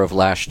December of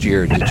last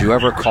year. Did you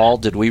ever call?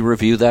 Did we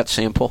review that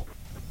sample?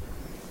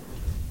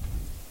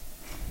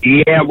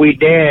 Yeah, we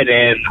did,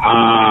 and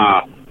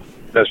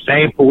the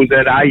sample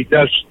that I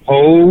just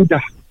pulled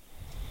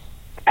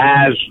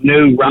has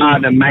new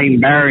rod and main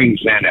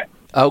bearings in it.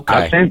 Okay.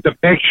 I sent the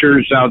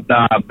pictures of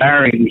the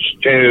bearings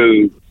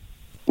to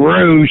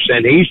Bruce,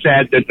 and he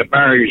said that the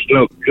bearings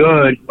look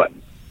good, but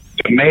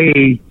to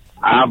me,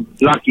 I'm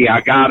lucky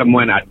I got them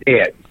when I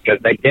did,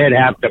 because they did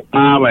have to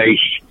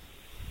polish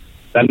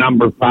the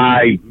number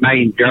 5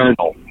 main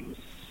journal.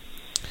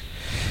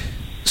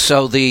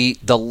 So the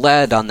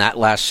lead on that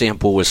last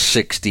sample was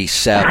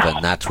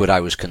 67. That's what I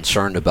was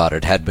concerned about.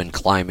 It had been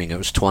climbing. It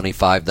was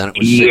 25, then it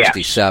was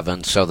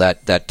 67. So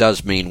that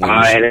does mean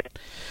I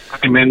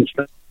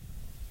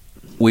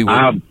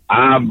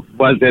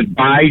was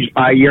advised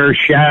by your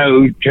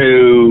show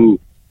to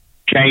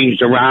change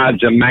the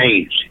rods and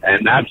mains,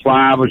 and that's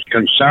why I was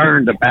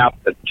concerned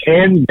about the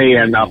tin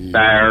being up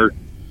there,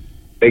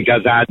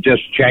 because I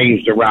just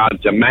changed the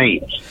rods and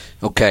mains.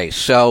 Okay,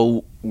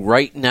 so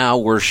right now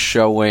we're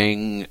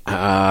showing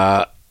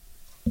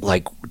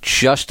like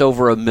just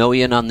over 1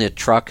 million on the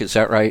truck. Is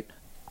that right?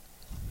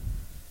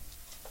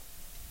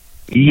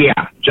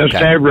 Yeah, just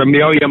over 1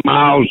 million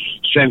miles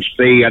since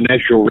the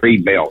initial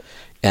rebuild.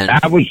 And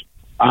that was,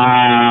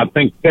 I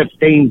think,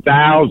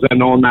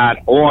 15,000 on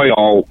that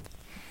oil,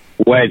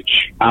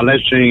 which,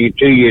 listening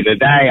to you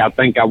today, I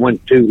think I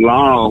went too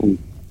long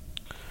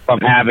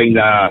from having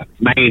the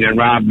main and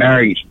rod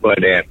bearings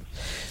put in.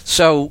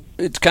 So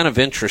it's kind of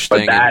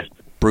interesting,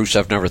 Bruce,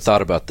 I've never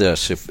thought about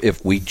this.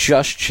 If we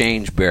just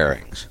change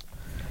bearings,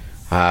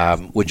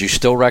 would you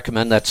still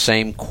recommend that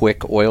same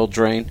quick oil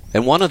drain?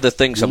 And one of the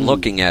things I'm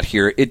looking at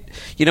here,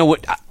 you know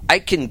what,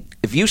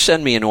 if you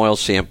send me an oil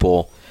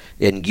sample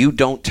and you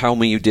don't tell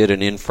me you did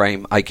an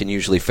in-frame, I can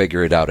usually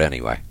figure it out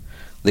anyway.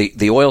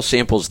 The oil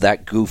sample's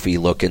that goofy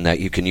looking that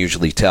you can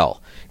usually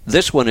tell.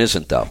 This one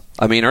isn't, though.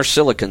 I mean, our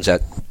silicon's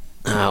at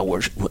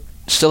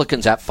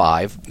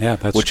 5,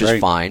 which great. is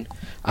fine.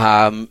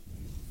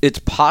 It's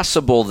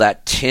possible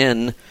that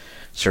tin,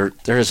 sir,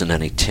 there isn't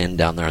any tin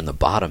down there on the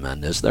bottom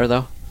end, is there,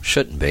 though?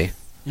 Shouldn't be.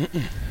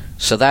 Mm-mm.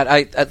 So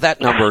that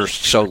number's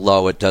so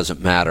low it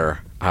doesn't matter.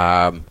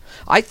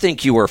 I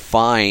think you were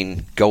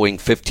fine going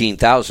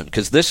 15,000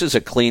 because this is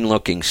a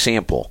clean-looking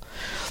sample.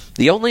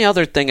 The only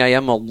other thing I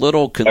am a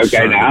little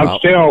concerned about...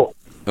 Still...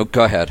 Oh,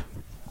 go ahead.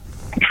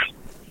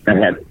 Go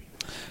ahead.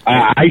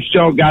 I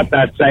still got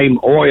that same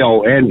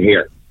oil in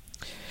here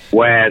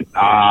with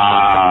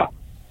about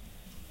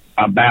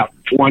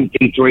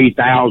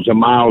 23,000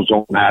 miles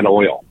on that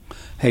oil.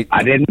 Hey,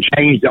 I didn't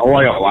change the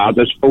oil. I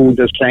just pulled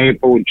the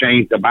sample and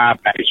changed the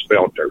bypass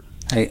filter.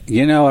 Hey,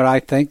 you know what I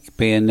think?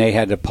 Being they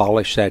had to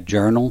polish that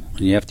journal,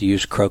 and you have to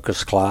use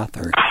crocus cloth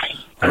or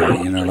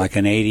like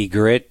an 80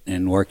 grit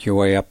and work your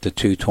way up to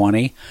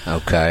 220.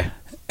 Okay.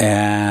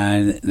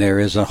 And there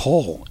is a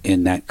hole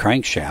in that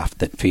crankshaft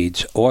that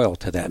feeds oil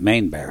to that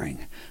main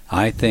bearing.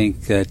 I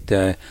think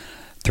that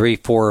 3,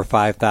 4, or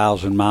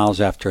 5,000 miles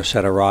after a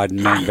set of rod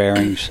and main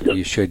bearings,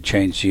 you should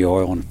change the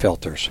oil and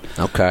filters.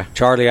 Okay.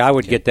 Charlie, I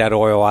would get that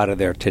oil out of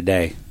there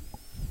today.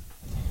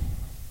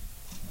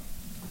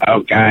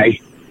 Okay.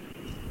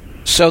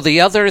 So the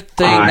other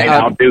thing... All right,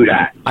 I'll do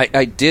that.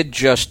 I did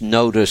just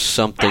notice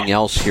something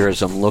else here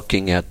as I'm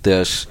looking at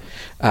this.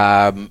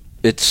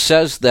 It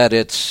says that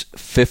it's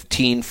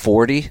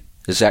 1540.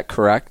 Is that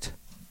correct?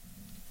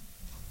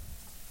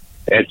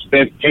 It's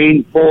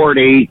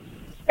 1540,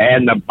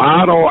 and the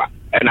bottle,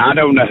 and I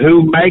don't know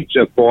who makes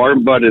it for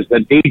them, but it's the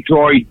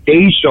Detroit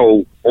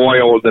diesel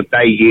oil that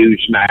they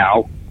use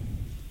now.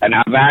 And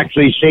I've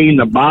actually seen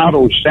the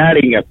bottle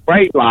setting at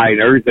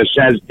Freightliner that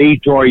says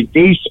Detroit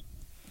diesel.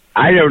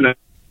 I don't know.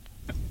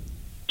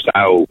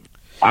 So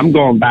I'm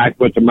going back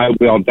with the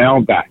Mobile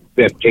Delta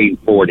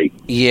 1540.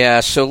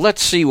 Yeah, so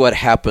let's see what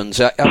happens.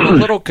 I'm a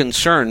little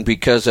concerned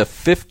because a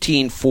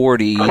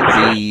 1540,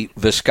 the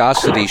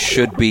viscosity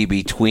should be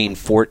between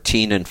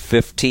 14 and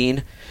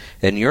 15,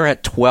 and you're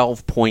at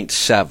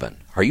 12.7.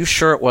 Are you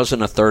sure it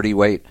wasn't a 30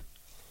 weight?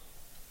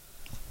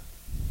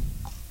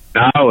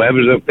 No, it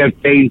was a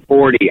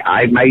 1540.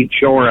 I made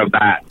sure of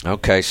that.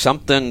 Okay,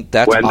 that's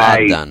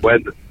odd then.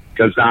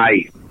 Because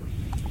I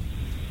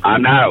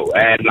know,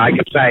 and like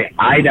I say,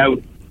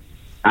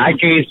 I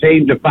can't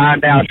seem to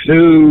find out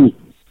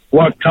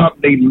what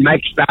company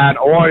makes that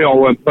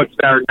oil and puts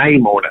their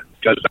name on it,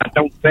 because I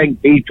don't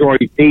think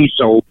Detroit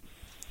Diesel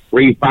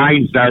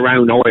refines their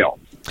own oil.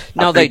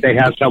 No, I think they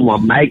have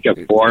someone make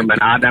it for them,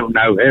 and I don't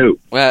know who.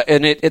 Well,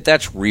 and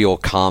that's real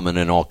common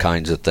in all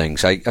kinds of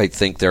things. I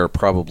think there are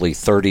probably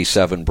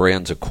 37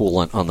 brands of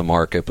coolant on the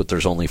market, but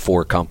there's only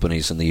 4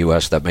 companies in the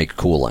U.S. that make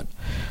coolant.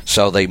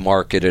 So they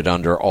market it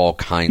under all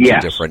kinds of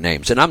different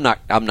names. And I'm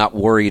not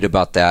worried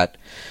about that.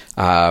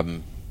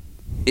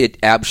 It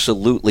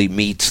absolutely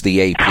meets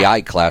the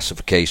API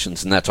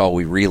classifications, and that's all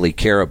we really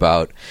care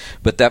about.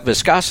 But that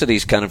viscosity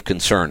is kind of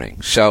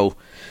concerning. So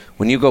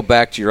when you go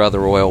back to your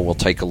other oil, we'll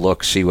take a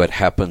look, see what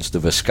happens to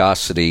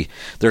viscosity.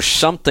 There's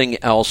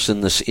something else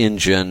in this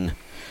engine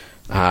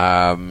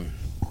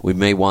we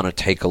may want to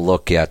take a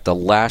look at. The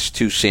last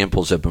 2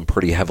 samples have been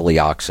pretty heavily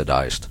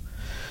oxidized,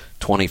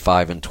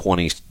 25 and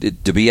 20.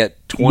 To be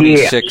at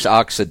 26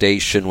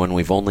 oxidation when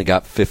we've only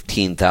got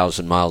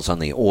 15,000 miles on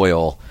the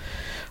oil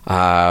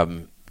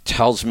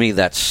tells me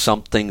that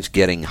something's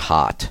getting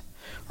hot.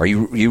 Are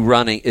you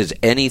running? Is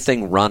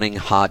anything running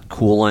hot?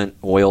 Coolant,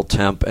 oil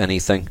temp,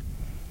 anything?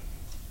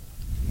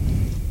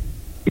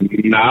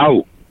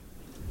 No.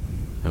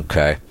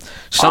 Okay.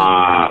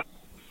 The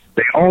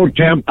oil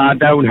temp I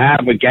don't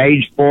have a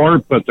gauge for,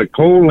 but the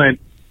coolant,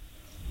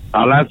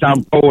 unless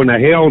I'm pulling a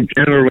hill,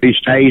 generally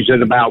stays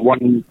at about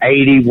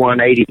 180,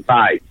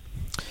 185.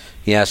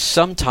 Yeah,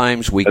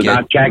 sometimes we get...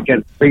 I check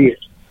it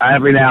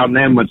every now and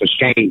then with the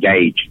scan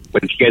gauge,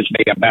 which gives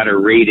me a better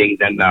reading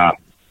than the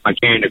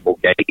mechanical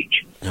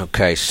gauge.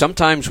 Okay,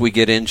 sometimes we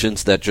get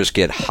engines that just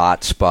get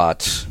hot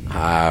spots,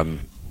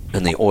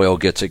 and the oil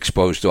gets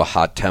exposed to a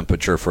hot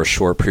temperature for a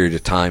short period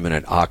of time and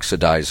it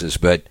oxidizes.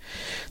 But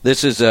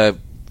this is a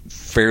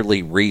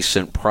fairly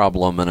recent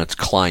problem, and it's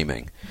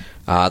climbing.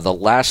 The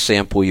last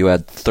sample you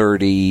had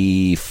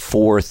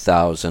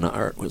 34,000,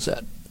 or was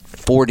that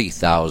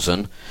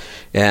 40,000,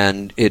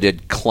 and it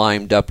had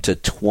climbed up to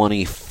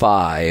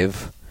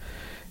 25,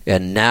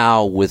 and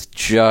now with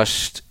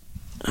just...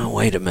 Oh,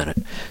 wait a minute.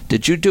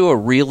 Did you do a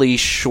really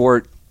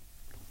short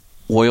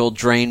oil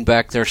drain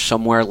back there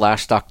somewhere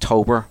last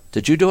October?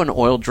 Did you do an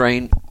oil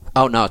drain?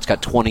 Oh, no, it's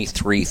got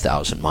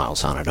 23,000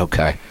 miles on it.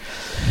 Okay.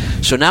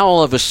 So now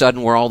all of a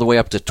sudden we're all the way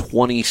up to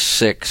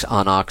 26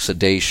 on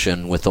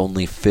oxidation with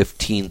only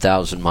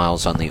 15,000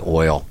 miles on the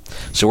oil.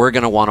 So we're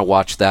going to want to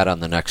watch that on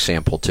the next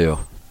sample too.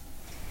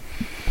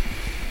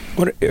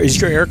 What is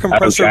your air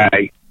compressor?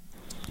 Okay.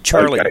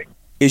 Charlie,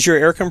 is your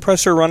air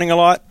compressor running a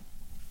lot?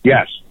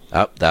 Yes.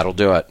 Oh, that'll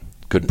do it.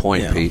 Good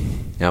point, Pete.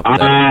 Yep,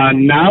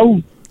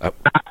 no,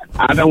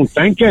 I don't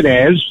think it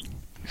is.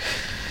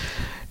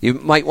 You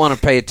might want to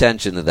pay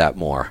attention to that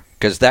more,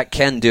 because that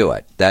can do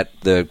it. That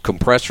the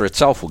compressor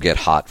itself will get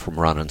hot from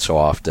running so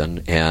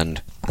often,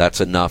 and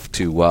that's enough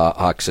to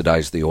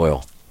oxidize the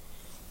oil.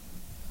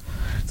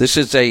 This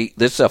is a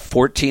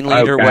 14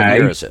 liter. Okay. What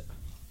year is it?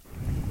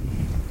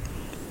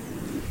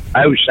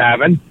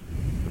 07.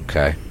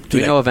 Okay. Do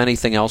you know of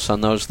anything else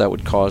on those that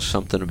would cause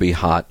something to be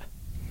hot?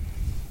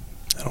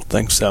 I don't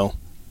think so.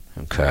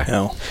 Okay.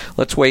 No.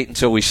 Let's wait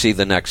until we see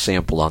the next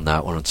sample on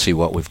that one and see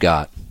what we've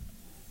got.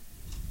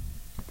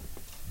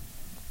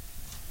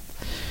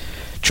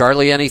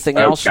 Charlie, anything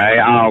else? Okay,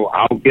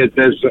 I'll get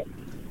this.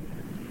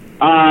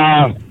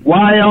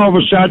 Why all of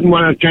a sudden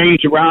when I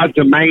changed the rods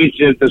and mains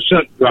did the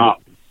soot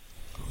drop?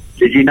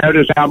 Did you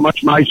notice how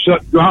much my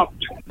soot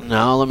dropped?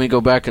 No, let me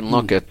go back and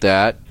look at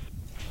that.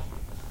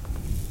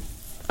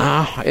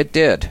 It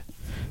did.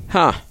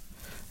 Huh.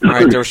 All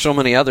right, there were so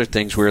many other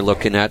things we were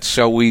looking at.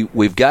 So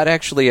we've got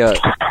actually a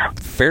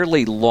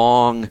fairly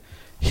long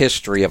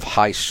history of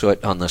high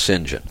soot on this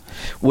engine,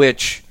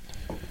 which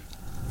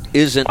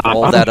isn't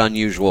all that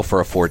unusual for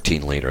a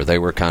 14-liter. They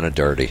were kind of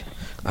dirty.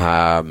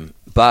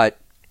 But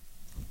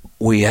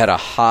we had a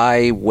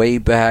high way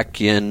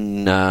back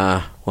in,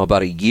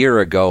 about a year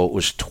ago. It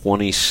was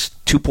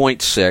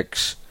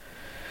 2.6.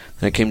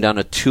 Then it came down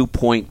to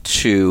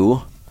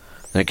 2.2.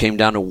 Then it came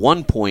down to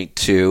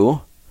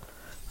 1.2.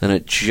 Then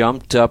it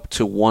jumped up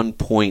to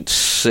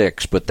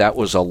 1.6, but that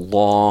was a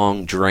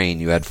long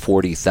drain. You had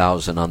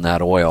 40,000 on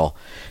that oil,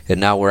 and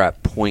now we're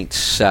at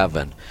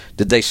 0.7.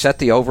 Did they set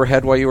the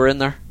overhead while you were in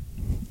there?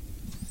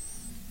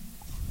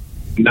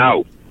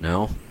 No.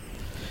 No?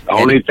 The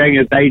only thing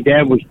that they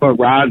did was put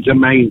rods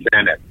and mains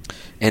in it.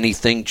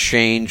 Anything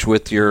change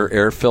with your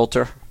air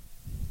filter?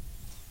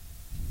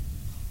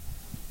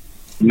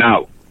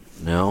 No.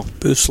 No?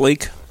 Boost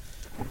leak?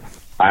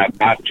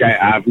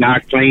 I've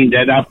not cleaned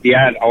it up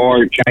yet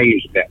or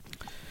changed it.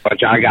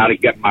 But I got to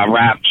get my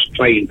wraps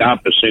cleaned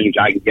up as soon as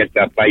I can get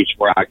to a place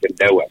where I can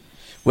do it.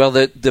 Well,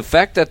 the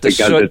fact that the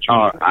soot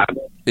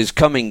is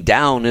coming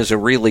down is a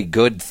really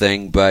good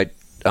thing, but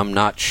I'm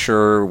not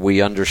sure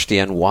we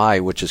understand why,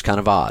 which is kind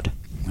of odd.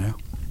 Yeah.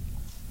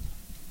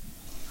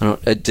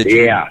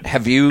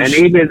 Have you? And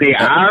even the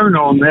iron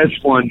on this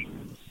one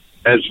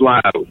is low.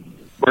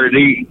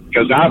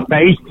 Because I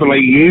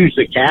basically use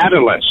the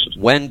catalyst.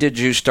 When did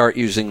you start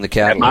using the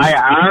catalyst? And my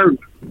iron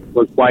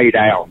was way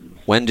down.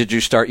 When did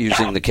you start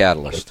using the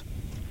catalyst?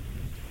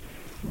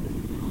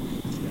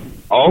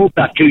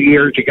 About 2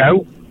 years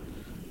ago.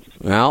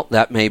 Well,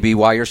 that may be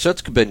why your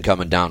soot's been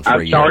coming down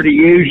for a year. I started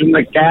using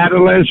the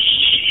catalyst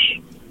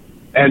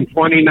in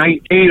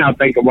 2019, I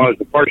think it was,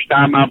 the first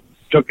time I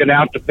took it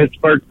out to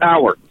Pittsburgh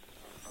Power.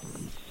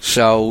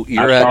 So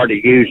I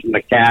started using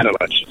the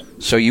catalyst.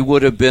 So you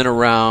would have been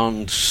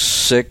around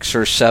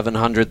 600,000 or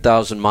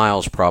 700,000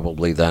 miles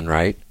probably then,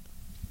 right?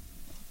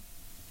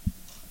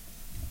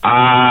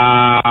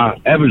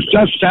 It was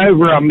just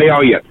over 1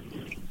 million.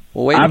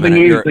 Well, wait a minute. I've been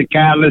using the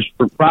catalyst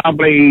for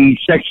probably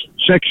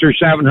 600,000 or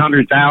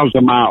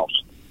 700,000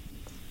 miles.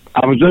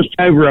 I was just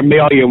over 1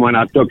 million when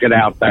I took it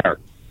out there,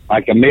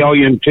 like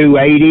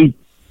 1,280,000.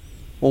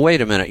 Well,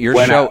 wait a minute.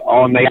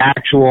 On the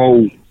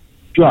actual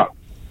truck.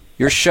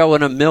 You're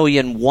showing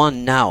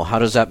 1,000,001 now. How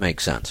does that make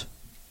sense?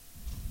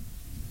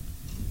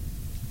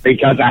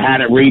 Because I had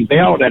it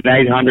rebuilt at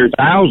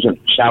 800,000,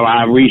 so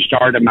I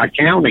restarted my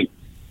counting.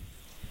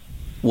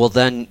 Well,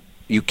 then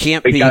you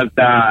can't because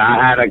I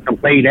had a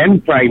complete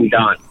end frame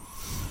done.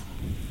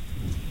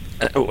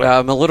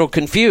 I'm a little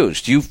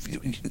confused.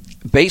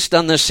 Based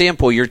on this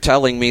sample, you're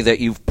telling me that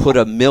you've put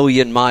 1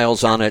 million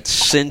miles on it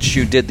since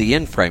you did the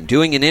in-frame.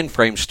 Doing an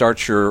in-frame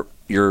starts your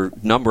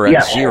number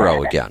at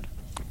zero again.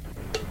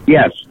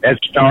 Yes, it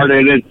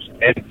started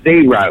at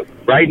zero.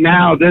 Right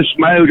now, this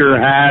motor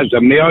has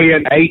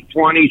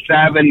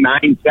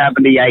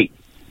 1,827,978.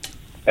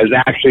 Is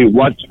actually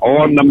what's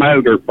on the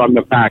motor from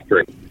the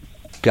factory.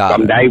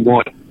 From day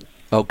one.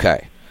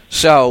 Okay,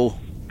 so.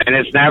 And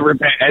it's never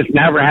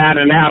had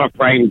an out of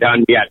frame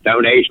done yet.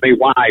 Don't ask me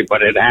why,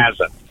 but it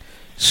hasn't.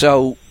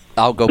 So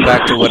I'll go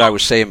back to what I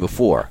was saying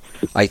before.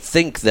 I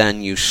think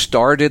then you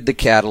started the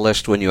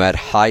catalyst when you had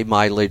high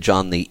mileage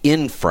on the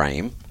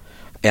in-frame,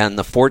 and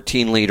the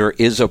 14-liter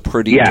is a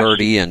pretty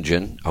dirty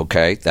engine.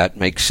 Okay, that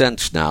makes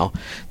sense now.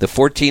 The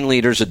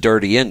 14-liter is a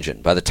dirty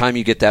engine. By the time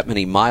you get that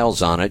many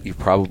miles on it, you've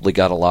probably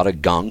got a lot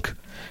of gunk.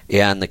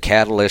 And the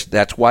catalyst,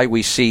 that's why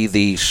we see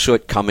the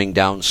soot coming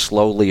down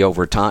slowly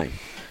over time.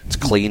 It's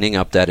cleaning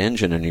up that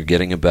engine, and you're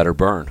getting a better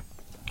burn.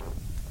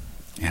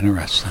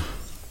 Interesting.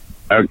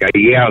 Okay,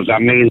 yes. I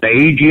mean, the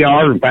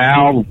EGR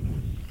valve,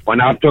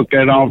 when I took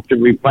it off to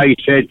replace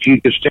it,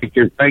 you could stick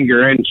your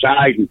finger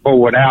inside and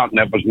pull it out, and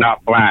it was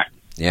not black.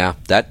 Yeah,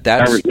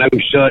 there was no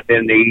soot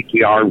in the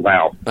EGR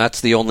valve. That's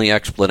the only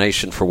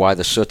explanation for why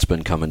the soot's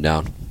been coming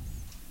down.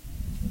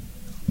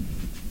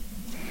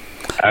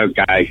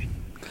 Okay.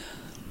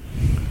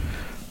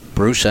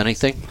 Bruce,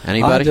 anything?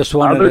 Anybody? I just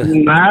wanted Other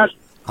than that,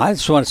 I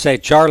just want to say,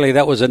 Charlie,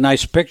 that was a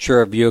nice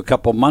picture of you a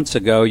couple months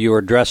ago. You were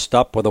dressed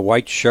up with a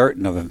white shirt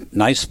and a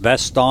nice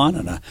vest on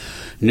and a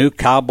new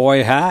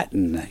cowboy hat,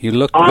 and you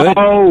looked good.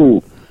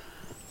 Oh,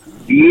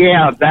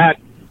 yeah, that,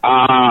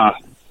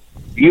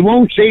 you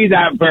won't see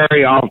that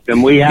very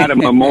often. We had a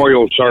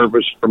memorial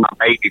service for my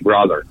baby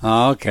brother.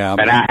 Oh, okay.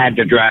 And I had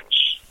to dress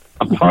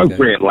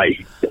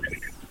appropriately.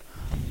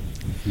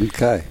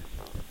 Okay.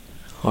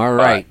 All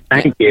right.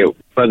 Thank you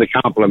for the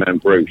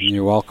compliment, Bruce.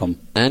 You're welcome.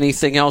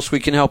 Anything else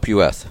we can help you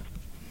with?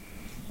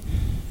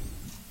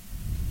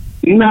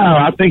 No,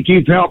 I think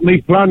you've helped me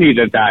plenty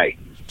today.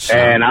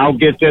 And I'll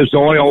get this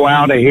oil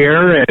out of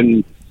here,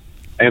 and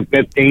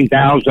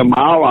 15,000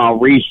 mile, I'll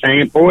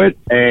resample it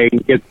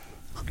and get.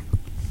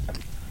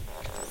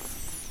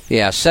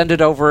 Yeah, send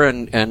it over,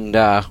 and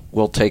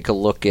we'll take a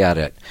look at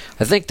it.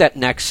 I think that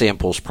next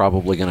sample is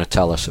probably going to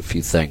tell us a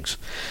few things.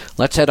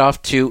 Let's head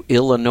off to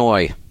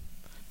Illinois.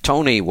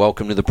 Tony,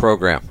 welcome to the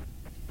program.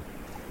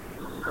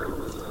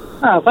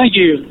 Thank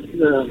you.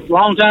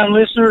 Long-time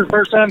listener,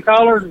 first-time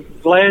caller.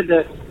 Glad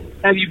to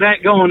have you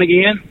back going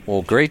again.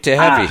 Well, great to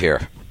have you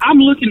here. I'm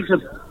looking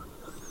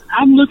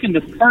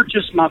to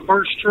purchase my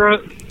first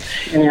truck,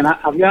 and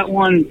I've got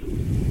one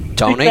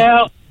Tony? picked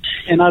out,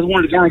 and I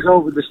wanted to kind of go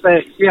over the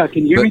specs. Yeah,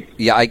 can you hear me?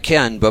 Yeah, I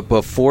can, but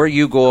before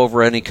you go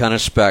over any kind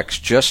of specs,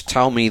 just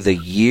tell me the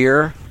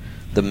year,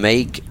 the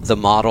make, the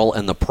model,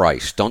 and the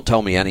price. Don't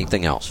tell me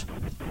anything else.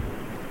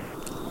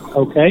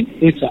 Okay,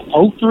 it's a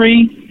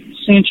 03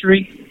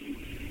 Century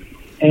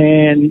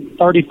and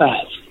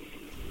 35.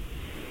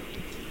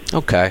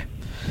 Okay.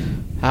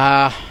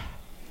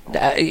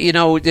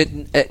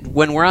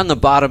 When we're on the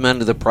bottom end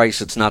of the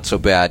price, it's not so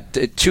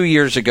bad. 2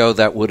 years ago,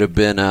 that would have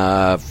been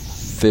a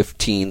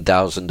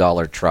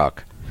 $15,000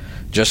 truck.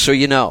 Just so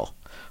you know.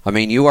 I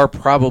mean, you are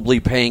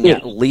probably paying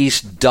at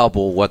least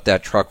double what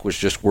that truck was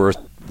just worth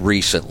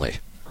recently.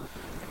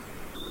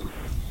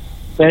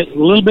 A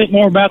little bit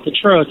more about the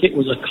truck. It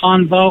was a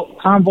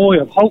Convoy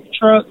of Hope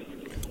truck.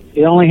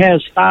 It only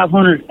has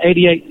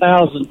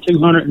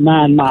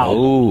 588,209 miles.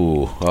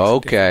 Ooh,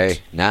 okay.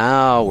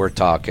 Now we're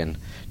talking.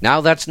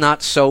 Now that's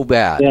not so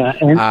bad. Yeah.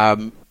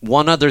 And,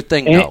 one other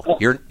thing, though.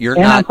 You're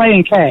and not. I'm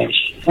paying cash.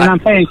 So I'm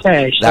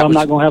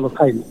not going to have a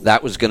payment.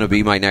 That was going to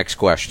be my next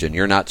question.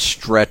 You're not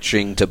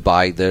stretching to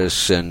buy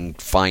this and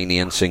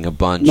financing a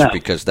bunch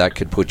because that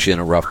could put you in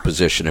a rough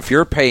position. If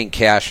you're paying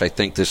cash, I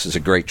think this is a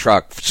great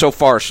truck so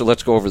far. So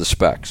let's go over the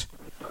specs.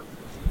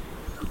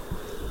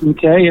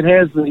 Okay, it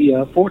has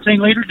the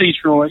 14-liter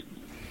Detroit.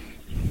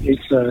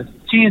 It's a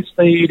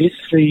 10-speed.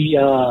 It's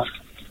the...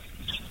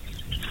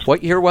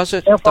 what year was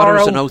it? FRO. I thought it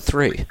was an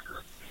 03.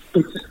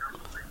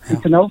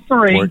 It's an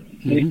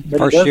 03. But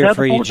First it does year have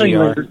for the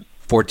 14-liter.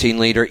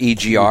 14-liter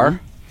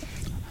EGR?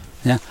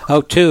 Yeah.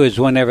 02 is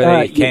whenever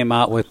they came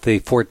out with the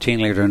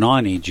 14-liter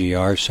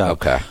non-EGR. So,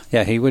 okay.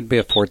 Yeah, he would be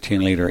a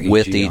 14-liter EGR.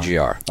 With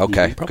EGR.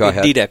 Okay, go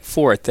ahead. DDEC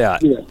 4 at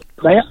that. Yeah.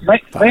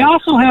 They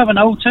also have an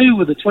 02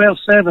 with a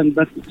 12.7,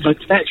 but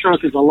that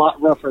truck is a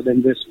lot rougher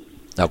than this one.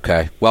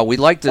 Okay. Well, we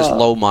like this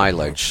low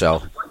mileage,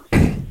 so.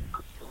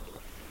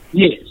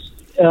 Yes.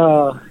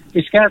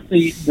 It's got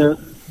the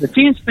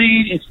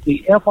 10-speed. It's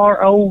the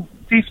FRO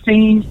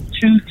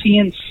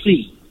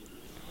 15210C.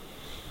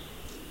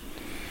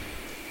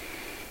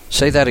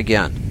 Say that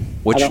again.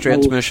 Which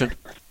transmission?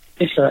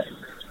 It's a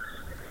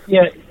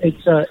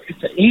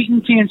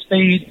Eaton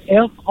 10-speed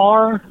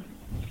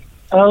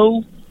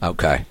FRO.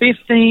 Okay.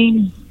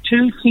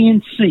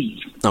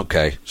 15210C.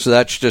 Okay, so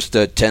that's just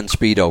a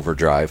 10-speed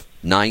overdrive.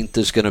 9th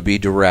is going to be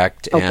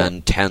direct,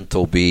 and 10th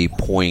will be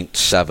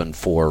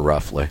 0.74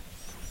 roughly.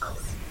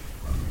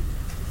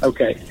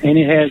 Okay, and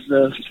it has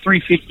the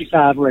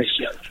 355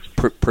 ratio.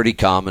 Pretty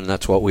common.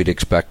 That's what we'd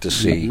expect to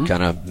see. Mm-hmm.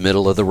 Kind of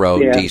middle of the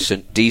road,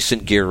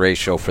 decent gear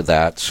ratio for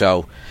that.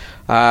 So,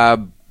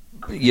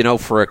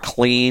 for a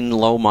clean,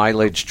 low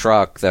mileage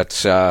truck,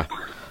 that's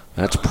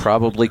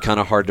probably kind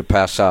of hard to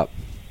pass up.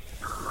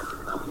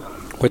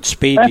 What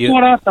speed? That's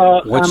what I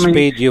thought.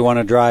 Speed do you want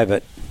to drive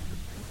it?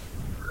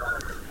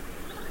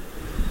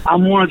 I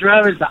want to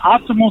drive it the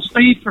optimal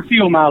speed for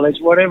fuel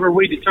mileage, whatever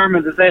we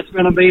determine that's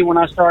going to be when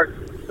I start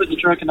putting the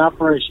truck in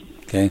operation.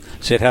 Okay.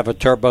 Does it have a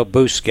turbo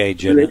boost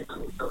gauge in it?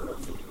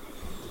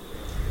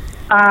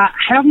 I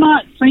have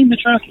not seen the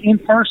truck in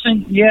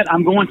person yet.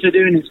 I'm going to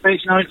do an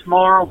inspection on it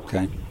tomorrow.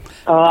 Okay.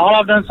 All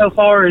I've done so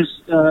far is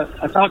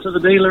I talked to the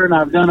dealer and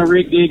I've done a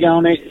rig dig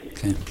on it.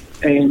 Okay.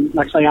 And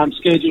like I say, I'm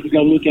scheduled to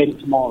go look at it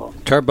tomorrow.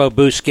 Turbo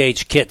boost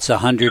gauge kit's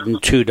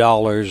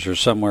 $102 or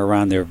somewhere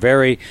around there.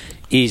 Very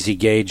easy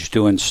gauge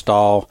to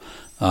install.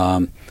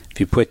 If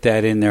you put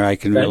that in there, I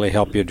can really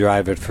help you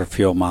drive it for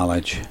fuel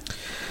mileage.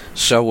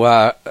 So,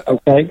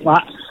 okay.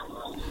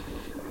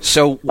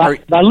 So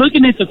by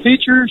looking at the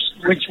pictures,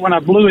 which when I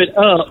blew it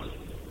up,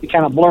 it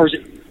kind of blurs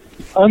it.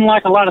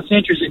 Unlike a lot of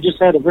Centuries, it just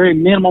had a very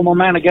minimum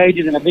amount of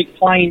gauges and a big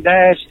plain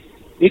dash.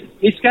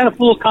 It's got a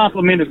full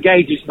complement of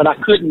gauges, but I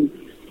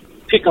couldn't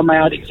pick them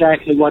out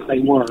exactly what they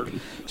were.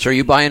 So are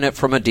you buying it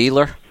from a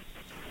dealer?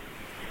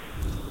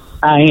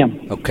 I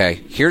am. Okay.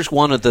 Here's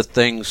one of the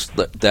things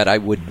that I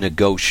would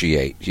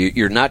negotiate.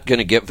 You're not going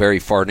to get very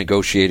far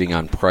negotiating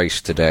on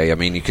price today. I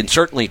mean, you can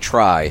certainly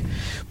try,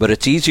 but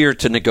it's easier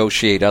to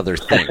negotiate other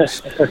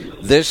things.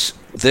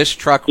 This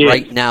truck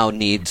right now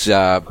needs,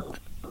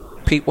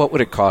 Pete, what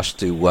would it cost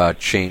to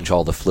change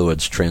all the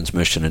fluids,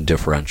 transmission, and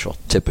differential,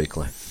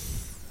 typically?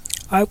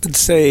 I would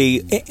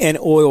say, and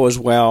oil as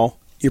well,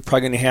 you're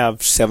probably going to have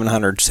 $700,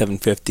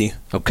 $750.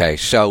 Okay,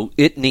 so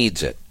it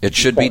needs it. It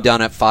should be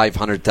done at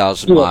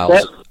 500,000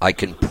 miles. I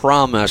can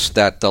promise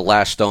that the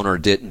last owner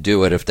didn't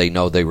do it if they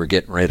know they were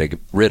getting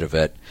rid of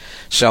it.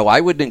 So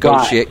I would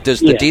negotiate. Right. Does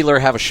the dealer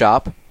have a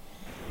shop?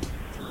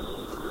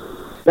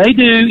 They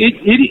do.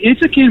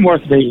 It's a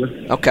Kenworth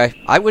dealer. Okay,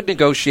 I would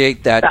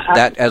negotiate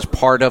that as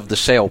part of the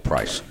sale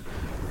price.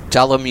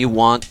 Tell them you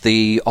want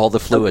all the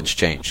fluids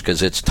changed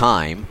because it's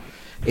time,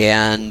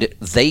 and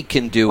they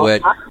can do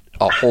it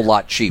a whole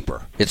lot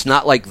cheaper. It's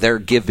not like they're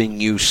giving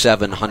you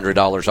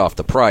 $700 off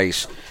the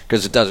price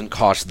because it doesn't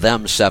cost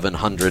them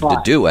 $700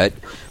 to do it,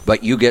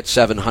 but you get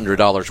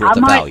 $700 worth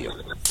of value.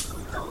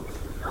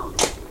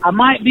 I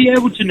might be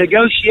able to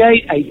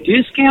negotiate a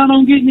discount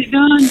on getting it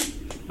done,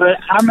 but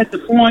I'm at the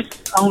point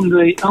on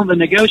the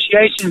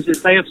negotiations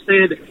that they have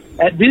said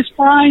at this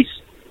price,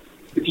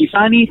 if you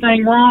find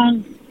anything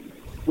wrong,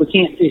 we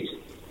can't fix it.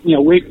 You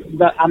know,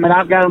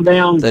 I've got them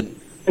down.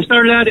 They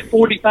started out at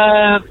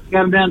 45,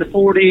 got them down to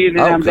 40, and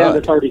then I'm down to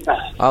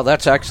 35. Oh,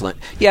 that's excellent.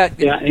 Yeah.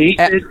 He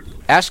said,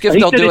 ask if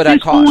they'll do it at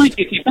cost. Point,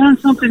 if you find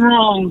something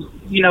wrong,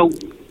 you know,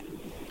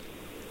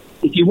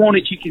 if you want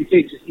it, you can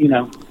fix it, you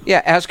know.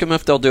 Yeah, ask them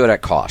if they'll do it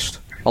at cost.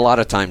 A lot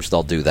of times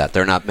they'll do that.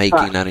 They're not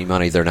making any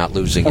money. They're not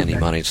losing any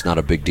money. It's not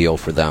a big deal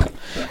for them.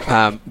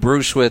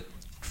 Bruce, with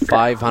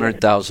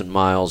 500,000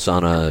 miles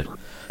on a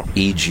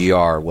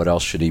EGR, what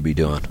else should he be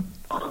doing?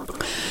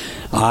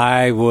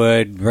 I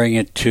would bring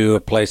it to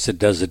a place that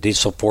does a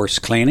diesel force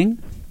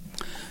cleaning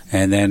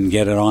and then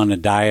get it on a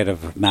diet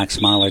of max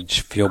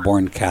mileage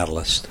fuel-borne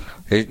catalyst.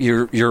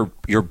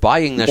 You're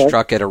buying this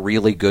truck at a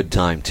really good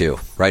time, too,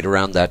 right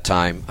around that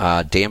time.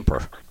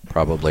 Damper,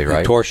 probably,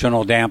 right? A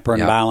torsional damper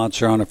and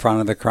balancer on the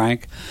front of the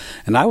crank.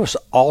 And I was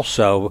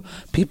also,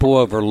 people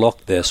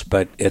overlook this,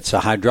 but it's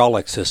a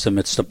hydraulic system.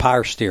 It's the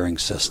power steering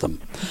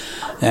system.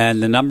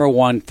 And the number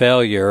one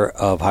failure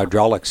of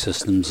hydraulic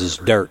systems is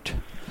dirt.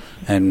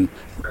 And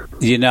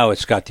you know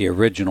it's got the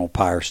original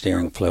power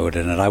steering fluid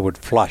in it. I would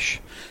flush.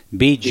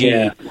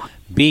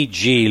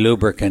 BG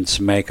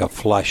lubricants make a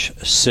flush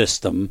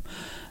system,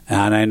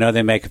 and I know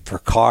they make it for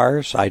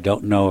cars. I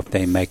don't know if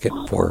they make it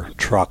for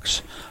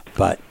trucks,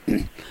 but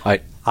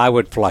I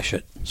would flush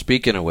it.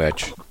 Speaking of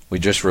which, we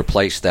just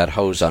replaced that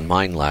hose on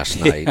mine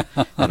last night,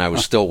 and I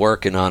was still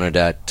working on it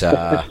at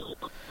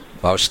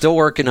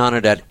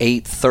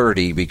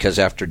 8:30 because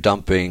after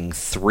dumping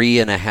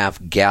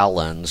 3.5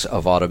 gallons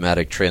of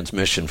automatic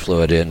transmission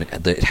fluid in,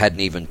 it hadn't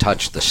even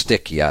touched the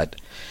stick yet.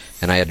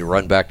 And I had to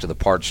run back to the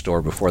parts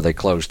store before they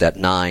closed at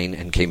 9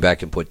 and came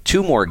back and put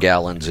 2 more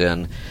gallons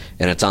in,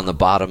 and it's on the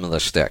bottom of the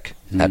stick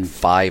at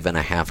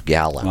 5.5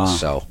 gallons. Wow.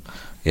 So,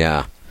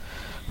 yeah.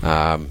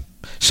 I'm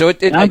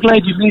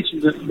glad you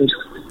mentioned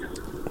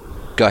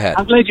Go ahead.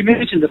 I'm glad you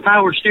mentioned the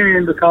power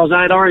steering because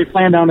I had already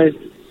planned on it.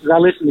 I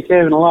listened to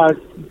Kevin a lot.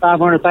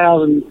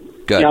 500,000.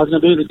 Good. I was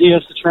going to do the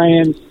diffs, the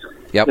trans,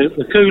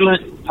 the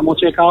coolant. I'm going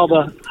to check all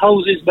the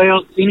hoses,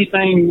 belts,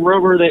 anything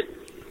rubber that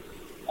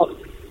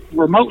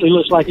remotely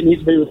looks like it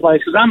needs to be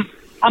replaced. Because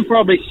I'm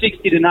probably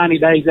 60 to 90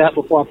 days out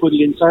before I put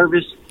it in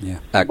service. Yeah,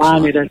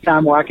 excellent. At a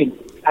time where I can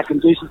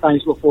do some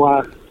things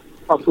before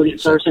I put it in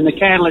service. And the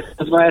catalyst,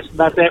 I was asked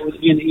about that, was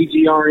again the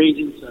EGR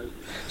engine. So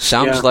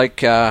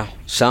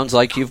sounds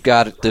like you've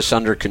got this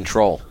under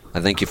control. I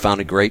think you found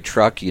a great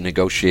truck. You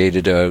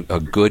negotiated a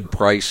good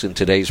price in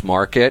today's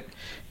market,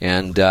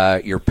 and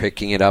you're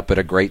picking it up at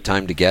a great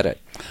time to get it.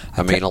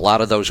 I mean, a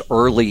lot of those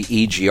early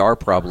EGR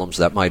problems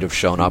that might have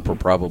shown up are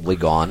probably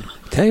gone.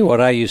 Tell you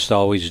what I used to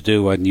always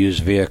do on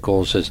used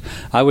vehicles is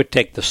I would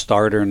take the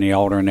starter and the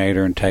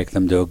alternator and take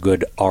them to a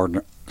good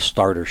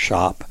starter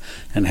shop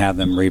and have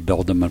them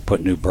rebuild them and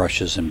put new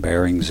brushes and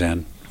bearings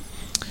in.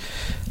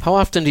 How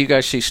often do you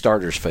guys see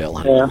starters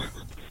failing? Yeah.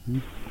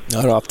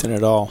 Not often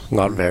at all.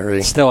 Not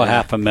very. Still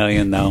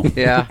 $500,000 though.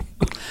 Yeah.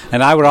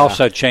 And I would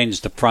also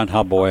change the front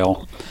hub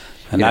oil,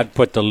 and I'd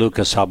put the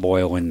Lucas hub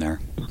oil in there.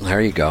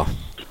 There you go.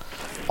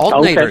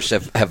 Alternators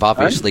have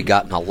obviously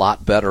gotten a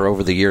lot better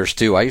over the years,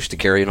 too. I used to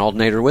carry an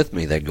alternator with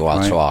me. They'd go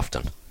out so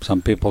often.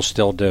 Some people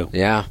still do.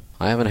 Yeah.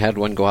 I haven't had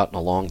one go out in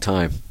a long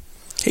time.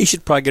 He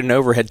should probably get an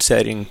overhead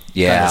setting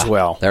as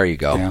well. There you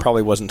go. Yeah.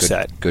 Probably wasn't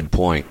set. Good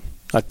point.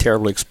 Not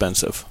terribly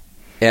expensive.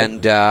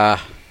 And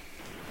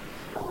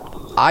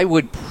I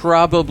would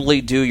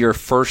probably do your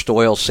first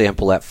oil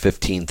sample at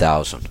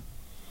 $15,000.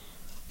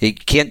 You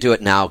can't do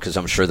it now because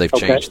I'm sure they've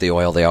changed the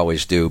oil. They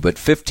always do. But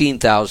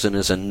 $15,000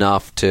 is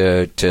enough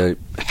to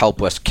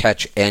help us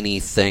catch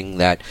anything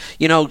that,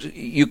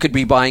 you could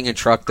be buying a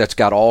truck that's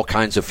got all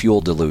kinds of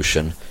fuel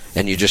dilution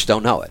and you just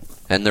don't know it.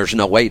 And there's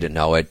no way to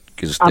know it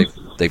because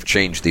they've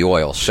changed the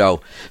oil.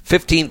 So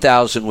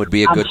 $15,000 would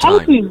be a good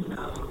time.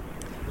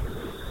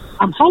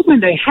 I'm hoping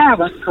they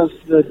haven't, because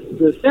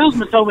the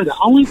salesman told me the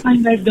only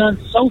thing they've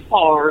done so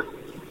far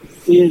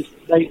is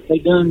they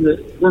done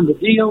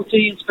the DOT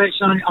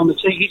inspection on the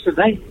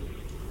thing.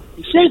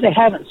 He said they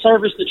haven't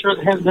serviced the truck,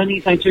 they haven't done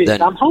anything to it.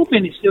 So I'm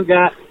hoping it's still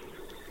got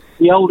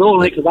the old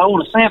oil, because I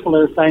want to sample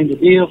everything, the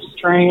diffs,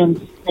 trans.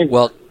 Everything.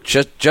 Well,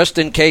 just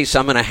in case,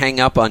 I'm going to hang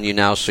up on you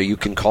now, so you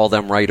can call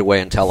them right away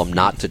and tell them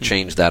not to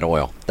change that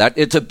oil.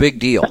 It's a big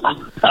deal.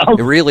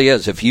 It really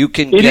is. If you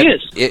can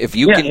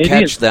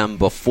catch them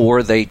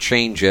before they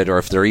change it, or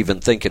if they're even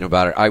thinking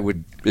about it, I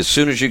would, as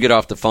soon as you get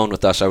off the phone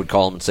with us, I would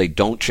call them and say,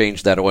 don't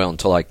change that oil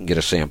until I can get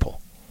a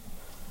sample.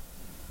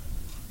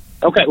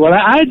 Okay. Well,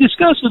 I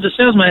discussed with the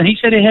salesman. He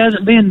said it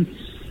hasn't been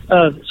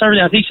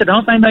serviced. He said the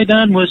only thing they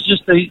done was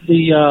just the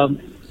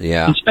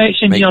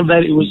inspection.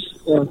 That it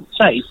was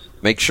safe.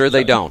 Make sure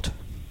they don't.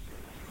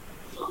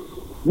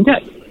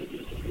 Okay.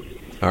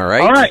 All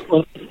right. All right.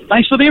 Well,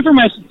 thanks for the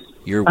information.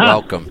 You're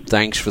welcome.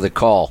 Thanks for the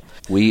call.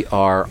 We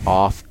are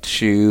off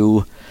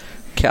to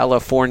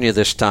California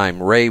this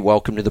time. Ray,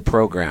 welcome to the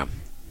program.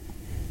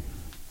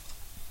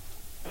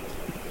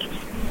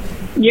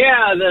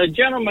 Yeah, the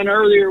gentleman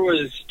earlier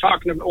was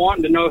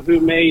wanting to know who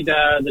made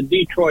the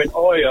Detroit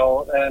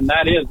oil, and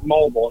that is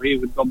Mobil. He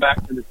would go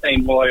back to the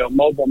same oil.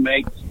 Mobil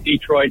makes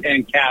Detroit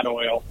and Cat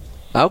oil.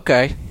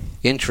 Okay.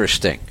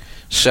 Interesting.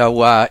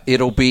 So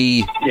it'll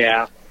be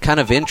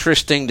kind of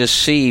interesting to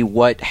see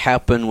what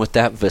happened with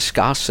that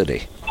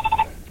viscosity.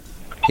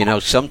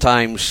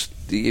 Sometimes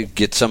you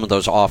get some of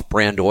those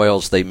off-brand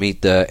oils, they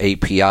meet the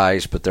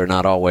APIs, but they're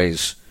not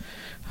always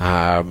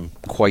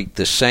quite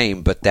the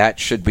same. But that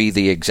should be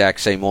the exact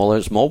same oil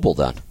as Mobil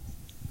then.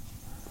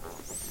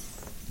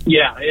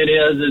 Yeah, it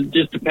is. It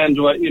just depends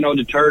what,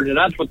 detergent.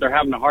 That's what they're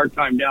having a hard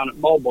time down at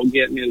Mobil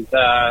getting is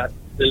the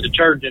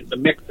detergent to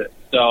mix it.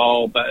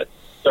 So, but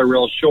they're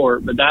real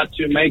short, but that's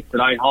who makes it.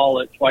 I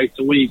haul it twice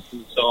a week,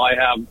 and so I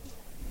have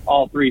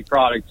all three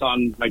products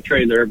on my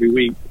trailer every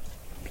week.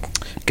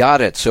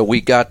 Got it. So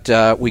we got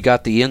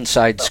the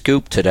inside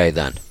scoop today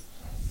then.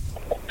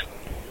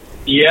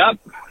 Yep,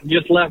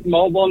 just left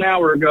Mobil an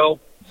hour ago.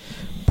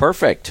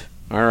 Perfect.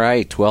 All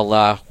right.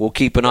 Well, we'll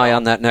keep an eye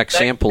on that next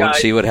sample and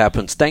see what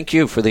happens. Thank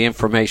you for the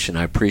information.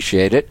 I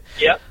appreciate it.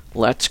 Yep.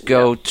 Let's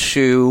go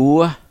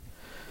to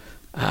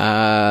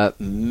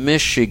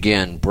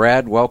Michigan.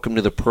 Brad, welcome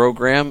to the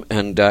program.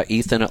 And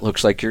Ethan, it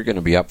looks like you're going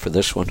to be up for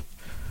this one.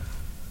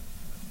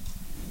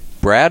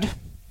 Brad?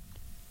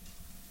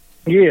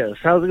 Yes,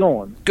 how's it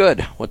going?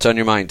 Good. What's on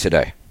your mind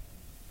today?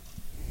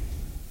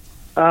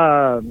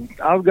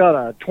 I've got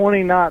a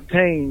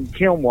 2019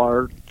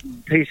 Kenworth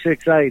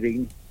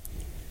T680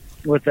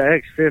 with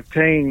the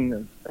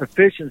X15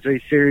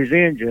 Efficiency Series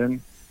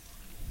engine,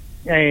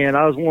 and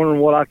I was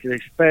wondering what I could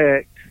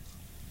expect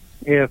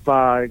if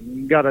I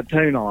got a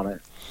tune on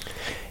it.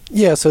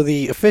 Yeah, so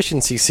the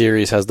Efficiency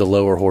Series has the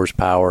lower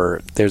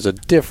horsepower. There's a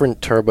different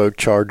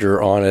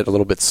turbocharger on it, a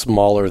little bit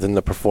smaller than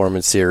the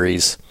Performance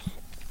Series.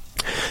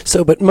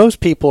 So, but most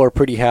people are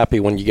pretty happy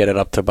when you get it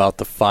up to about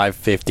the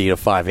 550 to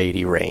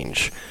 580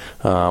 range.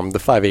 The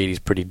 580 is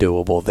pretty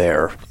doable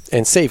there.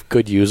 And safe,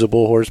 good,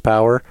 usable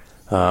horsepower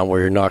where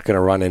you're not going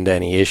to run into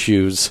any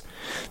issues.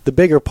 The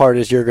bigger part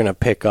is you're going to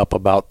pick up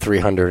about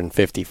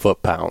 350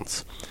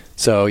 foot-pounds.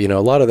 So, a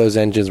lot of those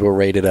engines were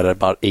rated at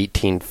about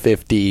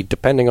 1850,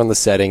 depending on the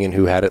setting and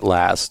who had it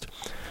last.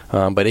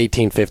 But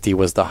 1850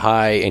 was the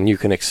high, and you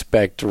can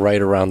expect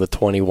right around the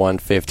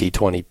 2150,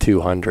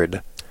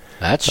 2200.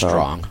 That's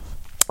strong.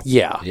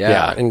 Yeah.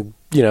 And,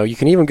 you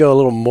can even go a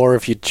little more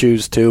if you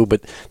choose to,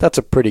 but that's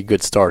a pretty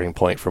good starting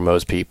point for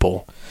most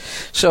people.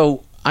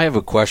 So I have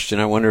a question.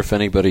 I wonder if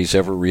anybody's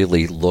ever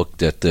really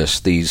looked at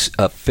these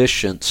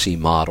efficiency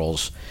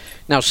models.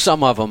 Now,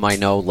 some of them I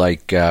know,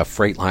 like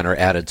Freightliner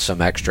added some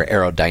extra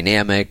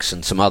aerodynamics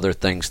and some other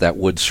things that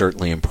would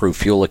certainly improve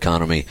fuel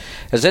economy.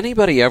 Has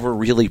anybody ever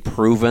really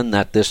proven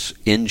that this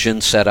engine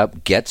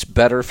setup gets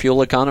better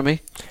fuel economy?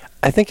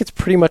 I think it's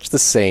pretty much the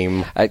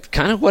same.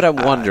 Kind of what I'm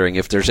wondering,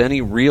 if there's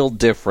any real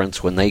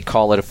difference when they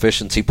call it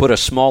efficiency. Put a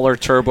smaller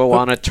turbo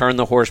on it, turn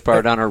the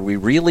horsepower down. Are we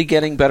really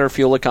getting better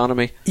fuel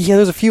economy? Yeah,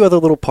 there's a few other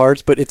little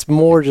parts, but it's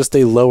more just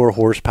a lower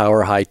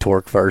horsepower, high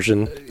torque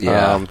version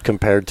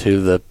compared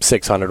to the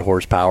 600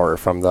 horsepower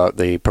from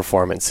the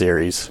Performance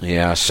Series.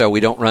 Yeah, so we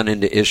don't run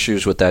into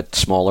issues with that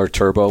smaller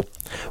turbo?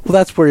 Well,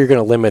 that's where you're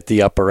going to limit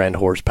the upper end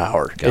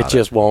horsepower. It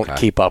just won't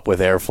keep up with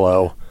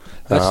airflow.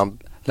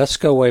 Let's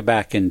go way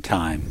back in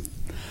time.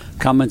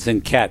 Cummins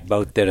and Cat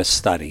both did a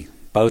study.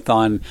 Both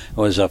it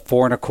was a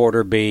 4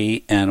 1/4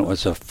 B and it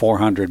was a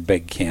 400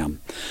 big cam.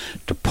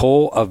 To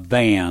pull a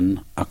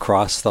van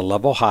across the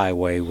level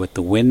highway with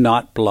the wind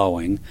not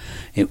blowing,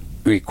 it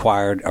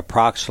required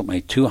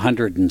approximately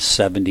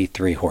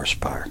 273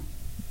 horsepower.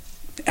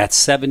 At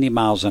 70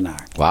 miles an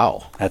hour.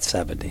 Wow. At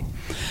 70.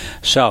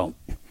 So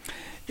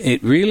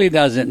it really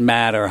doesn't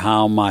matter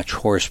how much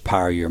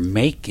horsepower you're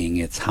making.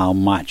 It's how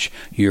much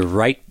your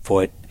right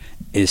foot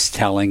is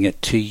telling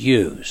it to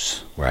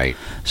use. Right.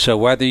 So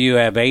whether you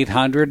have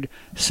 800,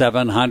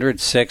 700,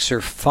 6,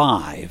 or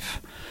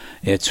 5,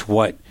 it's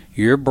what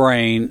your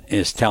brain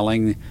is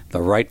telling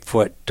the right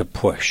foot to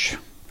push.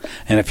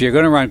 And if you're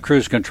going to run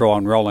cruise control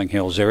on rolling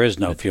hills, there is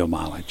no fuel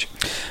mileage.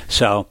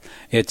 So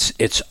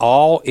it's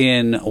all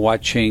in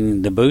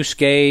watching the boost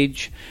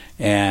gauge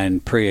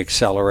and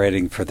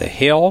pre-accelerating for the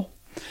hill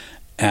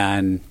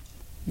and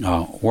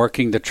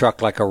working the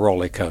truck like a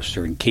roller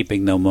coaster and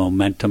keeping the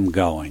momentum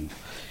going.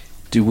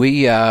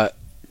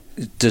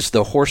 Does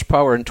the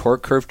horsepower and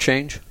torque curve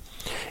change?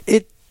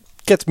 It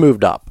gets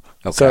moved up.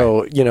 Okay.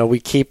 So, we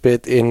keep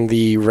it in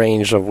the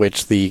range of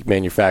which the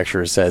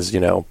manufacturer says,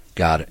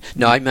 Got it.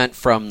 No, I meant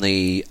on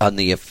the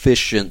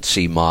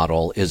efficiency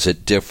model, is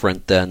it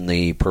different than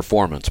the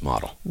performance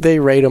model? They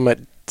rate them at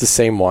the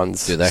same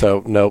ones. Do they?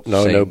 So,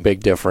 no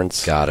big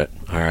difference. Got it.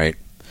 All right.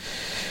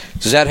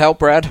 Does that help,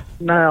 Brad?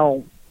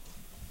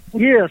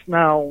 Yes.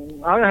 Now,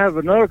 I have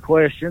another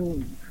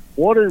question.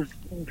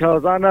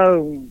 Because I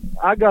know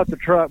I got the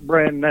truck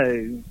brand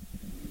new,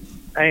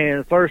 and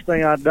the first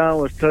thing I done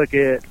was took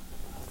it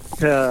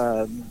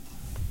to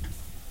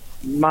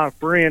my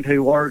friend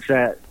who works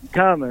at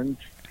Cummins,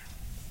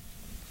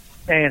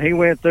 and he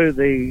went through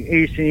the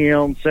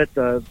ECM, set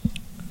the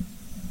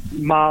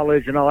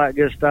mileage and all that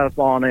good stuff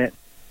on it,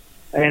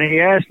 and he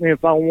asked me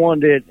if I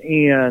wanted it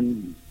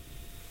in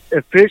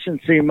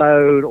efficiency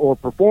mode or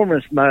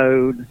performance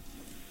mode,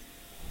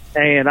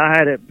 and I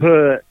had it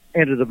put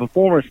into the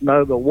performance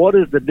mode. But what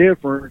is the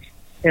difference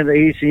in the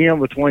ECM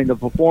between the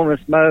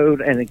performance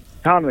mode and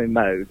economy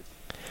mode?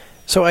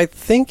 So I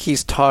think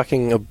he's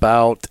talking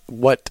about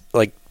what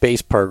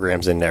base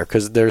programs in there,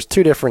 because there's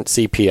two different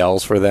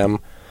CPLs for them.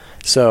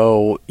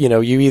 So,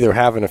 you either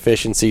have an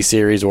efficiency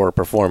series or a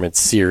performance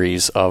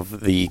series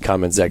of the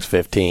Cummins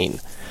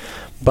X15.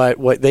 But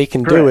what they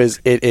can do is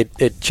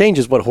it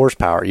changes what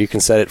horsepower. You can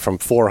set it from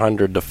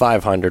 400 to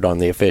 500 on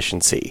the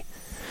efficiency.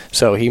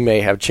 So he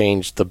may have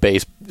changed the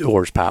base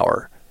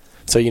horsepower.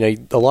 So, a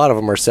lot of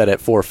them are set at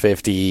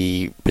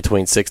 450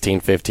 between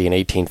 1650 and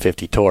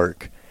 1850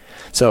 torque.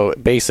 So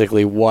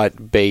basically,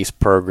 what base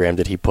program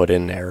did he put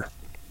in there?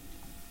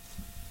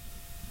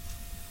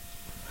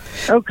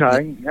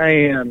 Okay,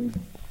 and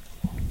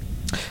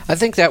I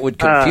think that would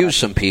confuse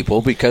some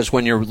people, because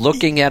when you're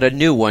looking at a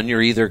new one,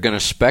 you're either going to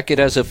spec it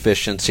as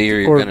efficiency or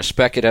you're going to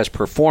spec it as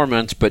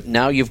performance, but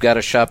now you've got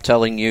a shop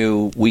telling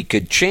you we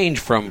could change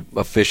from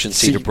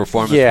efficiency to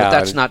performance, but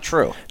that's not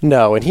true.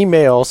 No, and he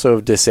may also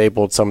have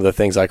disabled some of the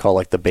things I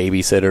call the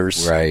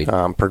babysitters. Right.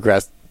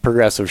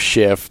 Progressive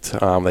shift,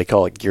 they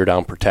call it gear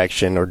down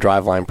protection or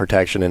driveline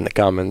protection in the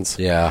Cummins.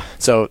 Yeah.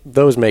 So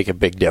those make a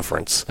big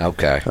difference.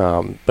 Okay.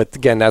 But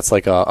again, that's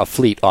like a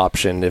fleet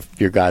option if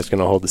your guy's going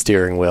to hold the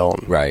steering wheel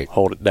and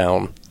hold it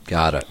down.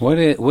 Got it. What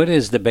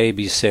is the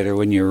babysitter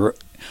when you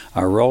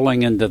are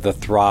rolling into the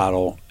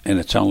throttle and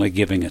it's only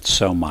giving it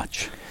so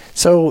much?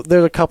 So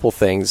there's a couple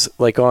things.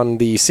 Like on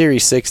the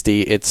Series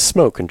 60, it's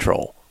smoke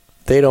control.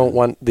 They don't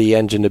want the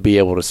engine to be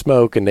able to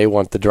smoke, and they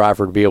want the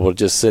driver to be able to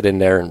just sit in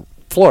there and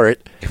floor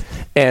it,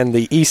 and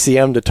the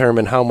ECM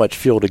determine how much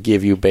fuel to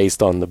give you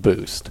based on the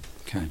boost.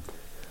 Okay.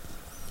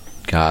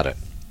 Got it.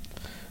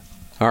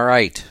 All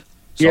right.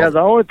 So, the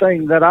only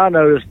thing that I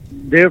noticed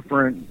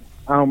different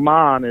on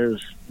mine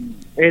is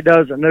it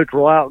doesn't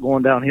neutral out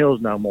going down hills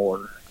no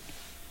more.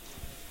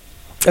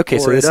 Okay,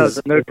 so this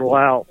doesn't neutral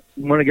out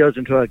when it goes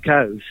into a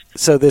coast.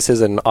 So this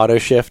is an auto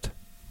shift?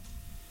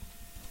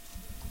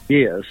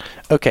 Yes.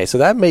 Okay, so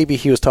that maybe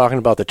he was talking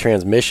about the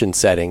transmission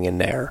setting in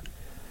there.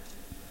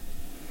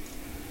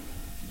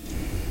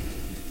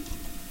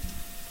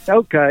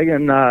 Okay,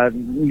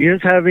 and you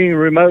just have any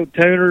remote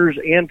tuners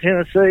in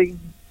Tennessee?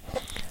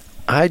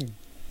 I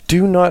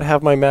do not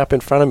have my map in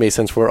front of me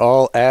since we're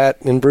all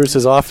in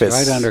Bruce's office.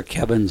 Right under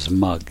Kevin's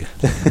mug.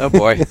 Oh,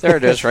 boy. There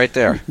it is right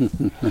there.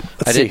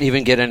 I didn't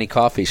even get any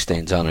coffee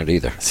stains on it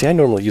either. See, I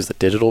normally use the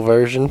digital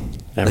version.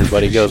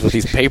 Everybody goes with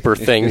these paper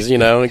things,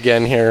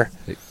 again here.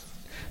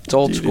 It's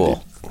old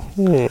school.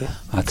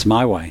 That's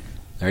my way.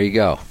 There you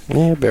go.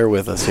 Yeah, bear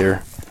with us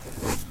here.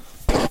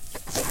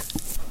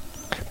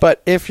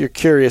 But if you're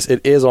curious,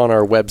 it is on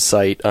our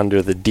website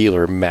under the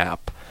dealer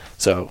map.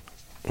 So,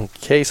 in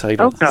case I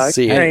don't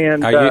see it.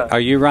 And, are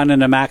you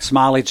running a max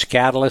mileage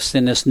catalyst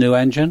in this new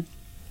engine?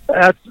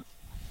 That's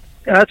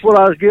what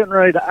I was getting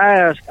ready to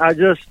ask. I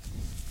just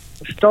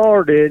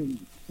started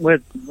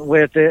with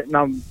it, and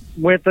I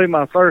went through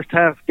my first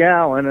half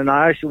gallon, and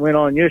I actually went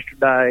on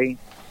yesterday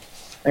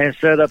and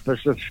set up a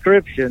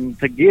subscription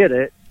to get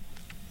it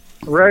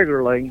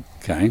regularly.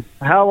 Okay.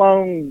 How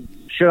long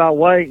should I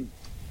wait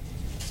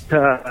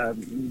to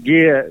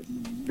get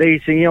the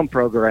ECM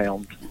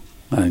programmed?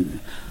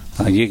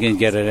 You can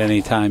get it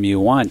any time you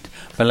want.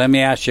 But let me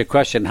ask you a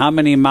question. How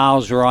many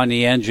miles were on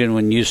the engine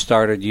when you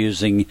started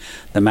using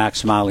the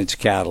max mileage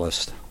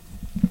catalyst?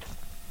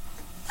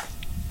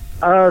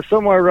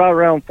 Somewhere right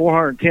around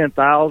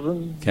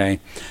 410,000. Okay.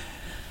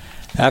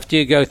 After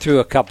you go through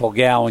a couple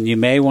gallon, you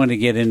may want to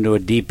get into a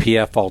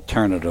DPF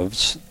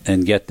alternatives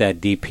and get that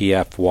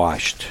DPF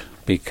washed,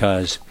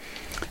 because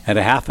at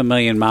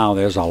 500,000 miles,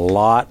 there's a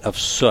lot of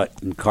soot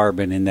and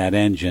carbon in that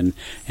engine,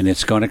 and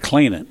it's going to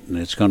clean it, and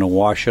it's going to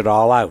wash it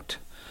all out.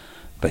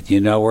 but you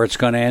know where it's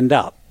going to end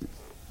up,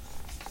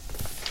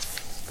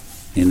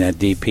 in that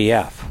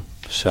DPF.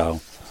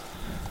 So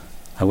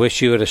I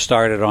wish you would have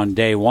started on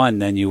day one,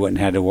 then you wouldn't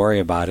have to worry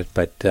about it,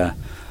 but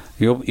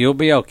you'll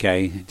be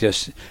okay.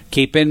 Just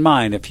keep in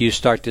mind, if you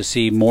start to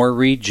see more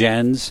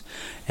regens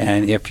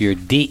and if your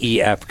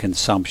DEF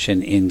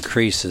consumption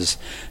increases,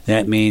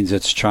 that means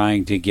it's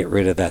trying to get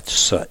rid of that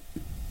soot.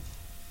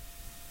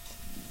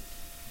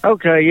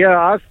 Okay,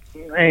 yeah,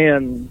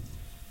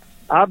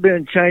 I've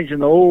been changing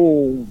the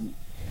oil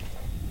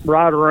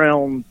right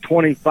around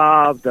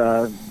 25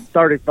 to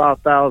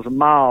 35,000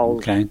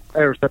 miles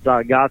ever since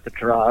I got the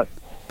truck.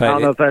 But I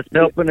don't know if that's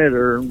helping it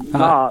or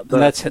not.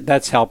 But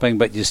that's helping,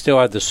 but you still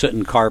have the soot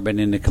and carbon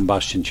in the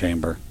combustion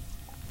chamber.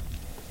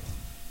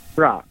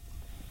 Right.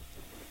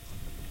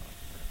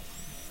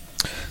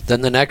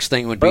 Then the next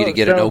thing would be to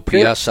get an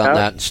OPS on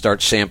that and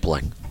start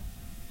sampling.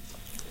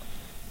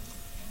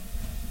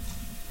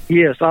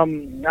 Yes,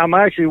 I'm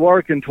actually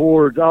working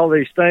towards all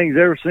these things.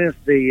 Ever since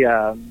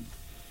the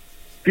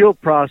fuel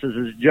prices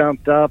has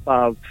jumped up,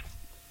 I've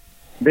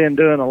been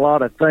doing a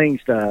lot of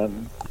things to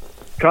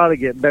try to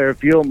get better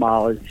fuel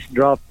mileage,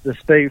 drop the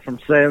speed from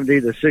 70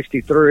 to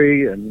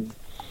 63, and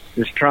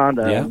just trying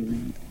to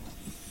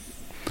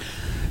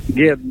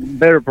get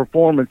better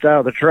performance out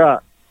of the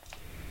truck.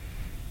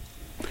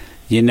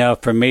 You know,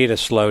 for me to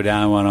slow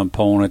down when I'm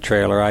pulling a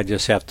trailer, I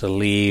just have to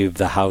leave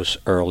the house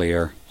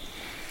earlier.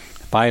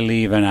 If I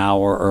leave an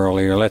hour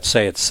earlier, let's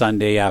say it's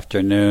Sunday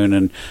afternoon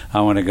and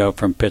I want to go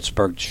from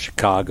Pittsburgh to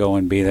Chicago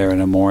and be there in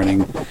the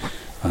morning,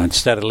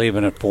 instead of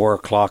leaving at 4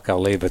 o'clock, I'll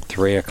leave at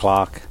 3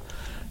 o'clock.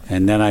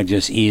 And then I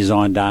just ease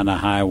on down the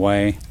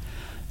highway.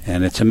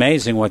 And it's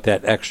amazing what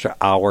that extra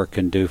hour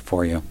can do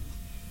for you.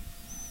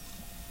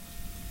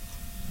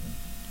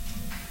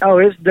 Oh,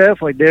 it's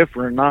definitely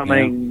different. I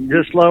mean,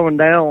 just slowing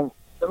down.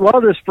 A lot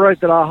of this freight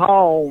that I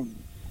haul,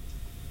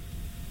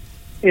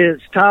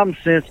 it's time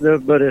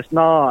sensitive, but it's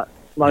not.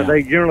 Like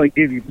they generally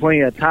give you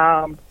plenty of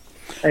time.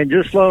 And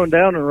just slowing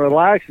down and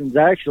relaxing is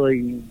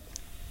actually...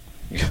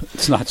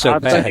 It's not so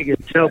bad. I think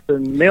it's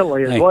helping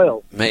mentally as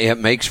well. It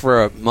makes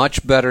for a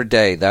much better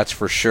day, that's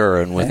for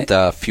sure. And with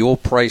fuel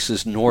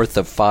prices north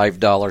of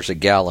 $5 a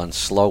gallon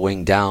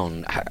slowing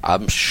down,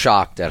 I'm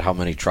shocked at how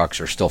many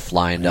trucks are still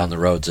flying down the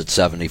roads at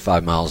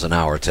 75 miles an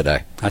hour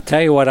today. I'll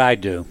tell you what I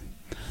do.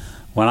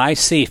 When I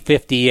see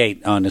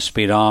 58 on the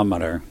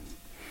speedometer,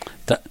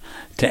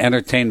 to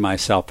entertain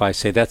myself, I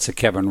say that's a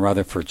Kevin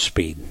Rutherford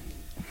speed.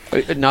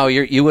 No,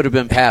 you would have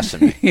been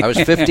passing me. I was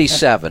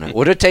 57. It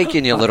would have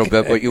taken you a little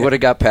bit, but you would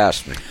have got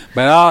past me.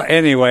 But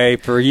anyway,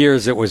 for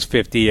years it was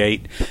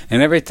 58.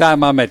 And every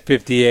time I'm at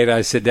 58,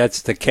 I said,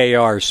 that's the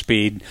KR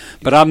speed.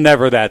 But I'm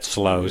never that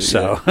slow,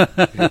 so.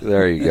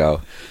 There you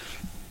go.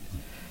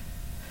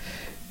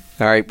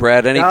 All right,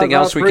 Brad, anything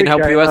else we can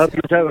help you with?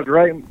 That was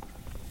great.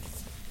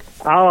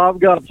 I've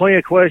got plenty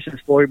of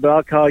questions for you, but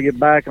I'll call you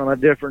back on a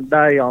different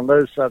day on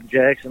those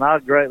subjects, and I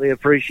greatly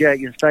appreciate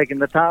you taking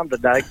the time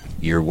today.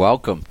 You're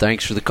welcome.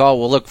 Thanks for the call.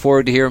 We'll look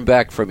forward to hearing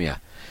back from you.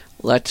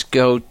 Let's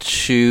go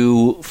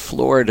to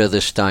Florida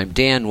this time.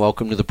 Dan,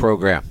 welcome to the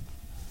program.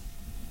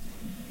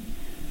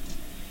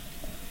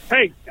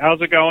 Hey,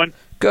 how's it going?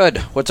 Good.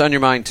 What's on your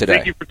mind today?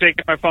 Thank you for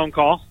taking my phone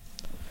call.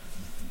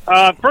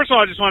 First of all,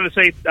 I just wanted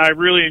to say I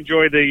really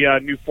enjoy the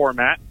new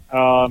format.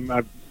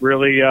 I've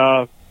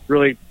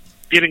really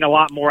getting a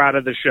lot more out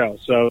of the show.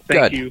 So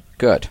thank you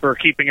for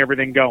keeping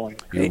everything going.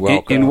 You're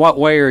welcome. In what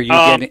way are you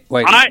getting...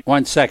 Wait,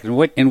 1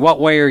 second. In what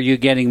way are you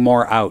getting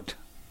more out?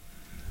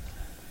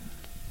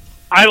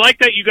 I like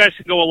that you guys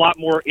can go a lot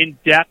more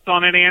in-depth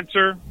on an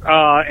answer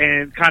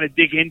and kind of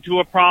dig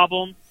into a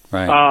problem.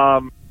 Right.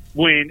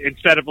 When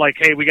instead of like,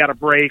 hey, we got to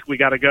break, we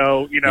got to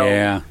go,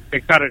 and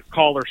kind of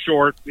call her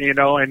short,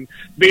 and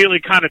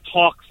really kind of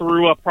talk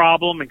through a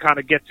problem and kind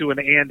of get to an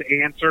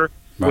answer.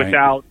 Right.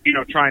 Without,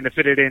 trying to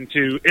fit it in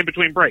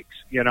between breaks,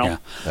 Yeah.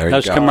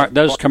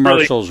 Those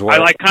commercials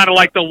really, I kind of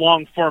like the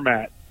long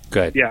format.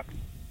 Good. Yeah.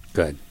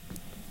 Good.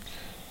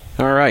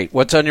 All right.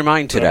 What's on your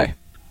mind today?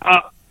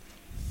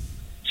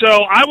 So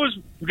I was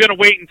going to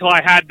wait until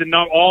I had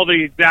all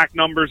the exact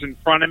numbers in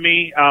front of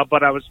me,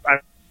 but I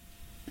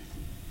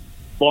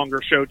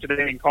longer show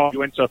today and call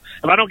you in. So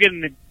if I don't get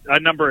a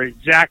number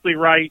exactly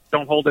right,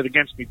 don't hold it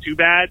against me too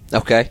bad.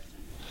 Okay.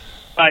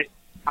 But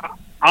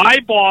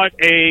I bought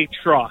a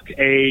truck,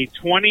 a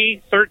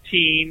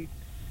 2013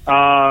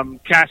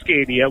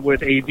 Cascadia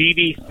with a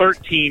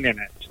DD13 in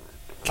it.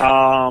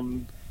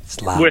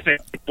 With a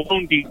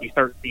blown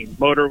DD13.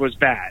 Motor was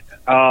bad.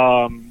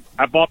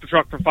 I bought the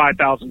truck for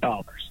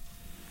 $5,000.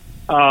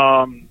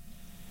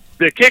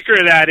 The kicker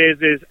of that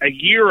is a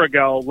year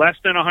ago, less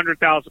than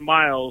 100,000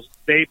 miles,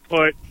 they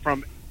put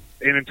from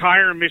an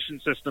entire emission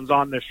systems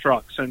on this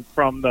truck, and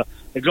from the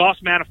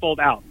exhaust manifold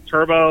out,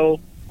 turbo,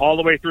 all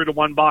the way through to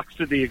one box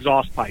to the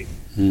exhaust pipe.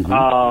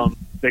 Mm-hmm.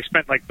 They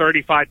spent like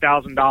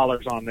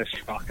 $35,000 on this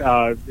truck.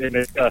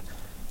 And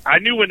I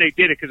knew when they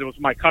did it because it was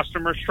my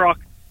customer's truck,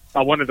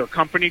 one of their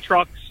company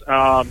trucks.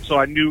 So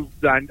I knew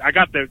that I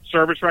got the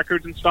service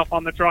records and stuff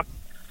on the truck.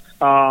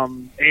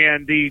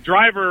 And the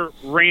driver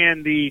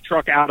ran the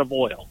truck out of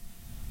oil.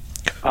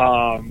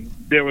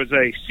 there was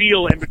a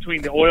seal in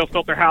between the oil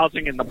filter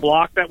housing and the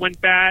block that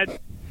went bad,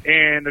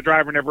 and the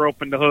driver never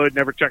opened the hood,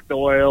 never checked the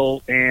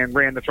oil, and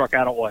ran the truck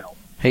out of oil.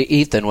 Hey,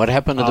 Ethan, what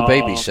happened to the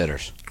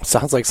babysitters?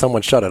 Sounds like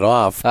someone shut it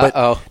off.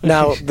 Uh-oh. But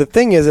now, the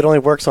thing is, it only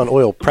works on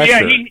oil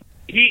pressure. Yeah,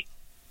 he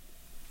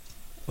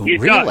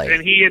really? does,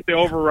 and he hit the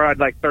override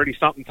like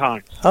 30-something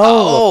times.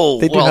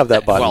 They do have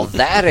that button. Well,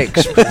 that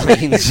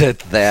explains it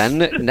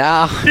then.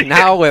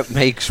 Now it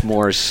makes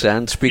more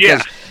sense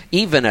because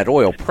even at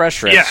oil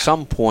pressure, at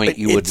some point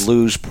you would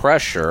lose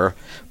pressure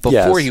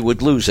before you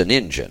would lose an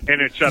engine.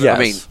 And it shut I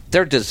mean,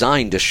 they're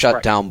designed to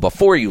shut down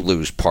before you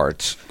lose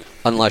parts.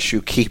 Unless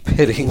you keep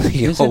hitting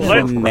the Isn't it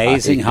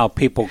amazing how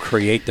people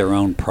create their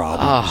own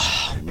problems?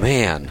 Oh,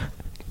 man.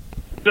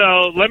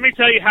 So let me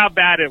tell you how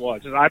bad it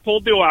was. I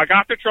pulled the oil. I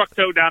got the truck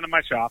towed down to my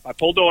shop. I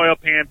pulled the oil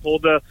pan,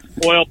 pulled the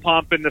oil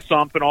pump and the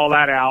sump and all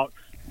that out.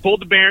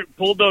 Pulled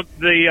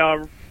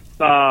the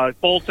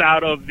bolts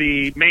out of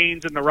the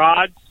mains and the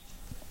rods,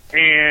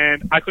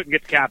 and I couldn't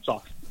get the caps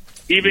off.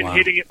 Even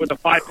hitting it with a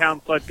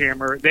 5-pound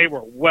sledgehammer, they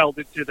were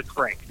welded to the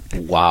crank.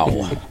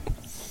 Wow.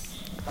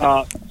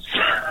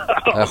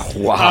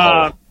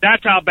 Wow.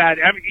 That's how bad.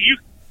 I mean,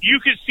 you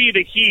could see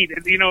the heat.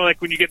 You know, like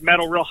when you get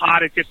metal real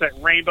hot, it gets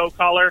that rainbow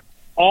color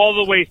all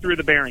the way through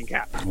the bearing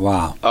cap.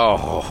 Wow.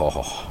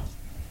 Oh.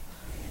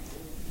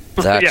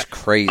 That's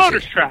crazy.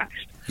 Motor's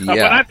trashed.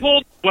 Yeah.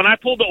 When I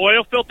pulled the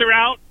oil filter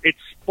out, it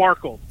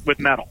sparkled with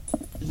metal.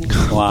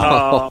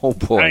 Wow. Oh,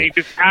 boy. I mean,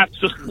 just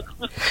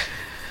absolutely.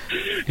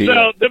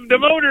 So the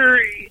motor,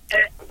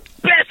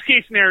 best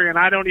case scenario, and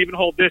I don't even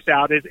hold this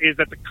out, is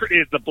that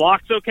the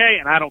block's okay,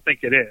 and I don't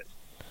think it is.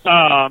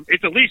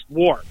 It's at least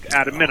warped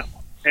at a minimum.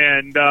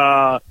 And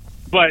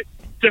but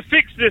to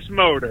fix this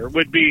motor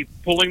would be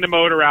pulling the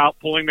motor out,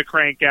 pulling the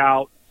crank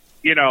out,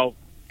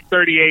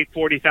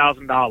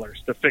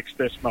 $40,000 to fix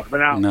this motor. But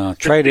now, no,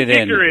 trade it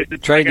in.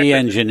 Trade the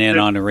engine in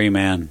on a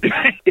reman.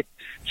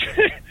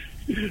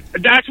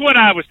 That's what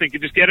I was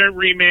thinking. Just get a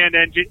reman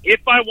engine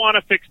if I want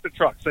to fix the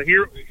truck. So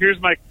here's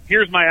my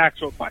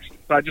actual question.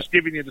 So I'm just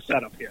giving you the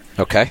setup here.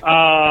 Okay.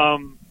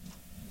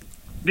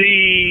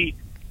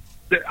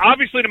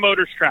 Obviously the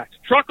motor's tracked.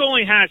 Truck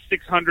only has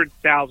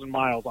 600,000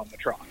 miles on the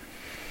truck,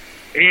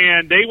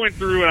 and they went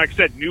through, and like I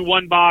said, new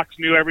one box,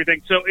 new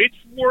everything. So it's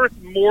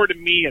worth more to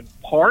me in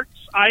parts,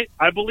 I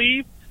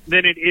believe,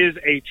 than it is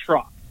a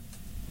truck.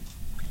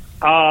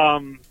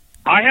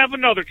 I have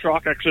another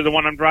truck, actually the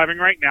one I'm driving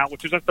right now,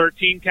 which is a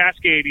 13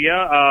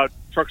 Cascadia.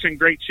 Truck's in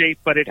great shape,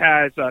 but it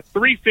has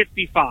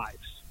 355s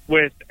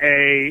with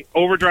a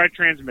overdrive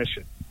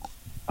transmission.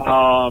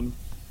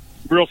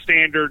 Real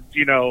standard,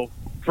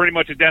 pretty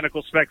much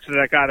identical specs to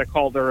that guy that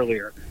called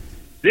earlier.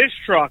 This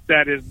truck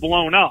that is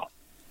blown up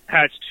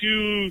has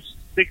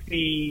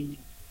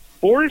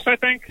 264s, I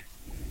think,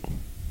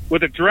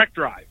 with a direct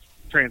drive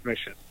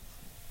transmission.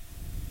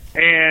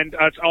 And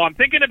so I'm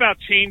thinking about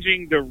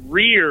changing the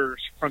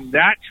rears from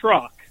that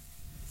truck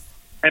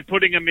and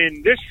putting them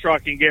in this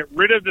truck and get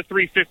rid of the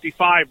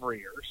 355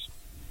 rears.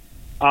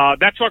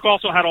 That truck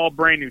also had all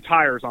brand new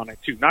tires on it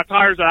too. Not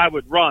tires that I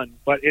would run,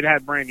 but it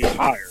had brand new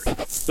tires.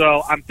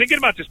 So I'm thinking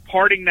about just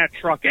parting that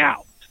truck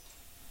out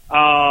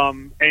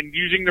and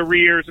using the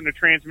rears and the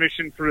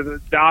transmission for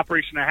the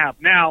operation I have.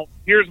 Now,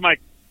 here's my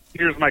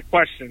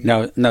question.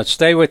 No,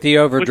 stay with the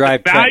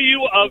overdrive. With the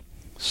value of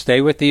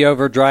stay with the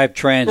overdrive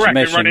transmission.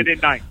 Correct, and run it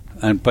at night.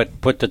 And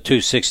put the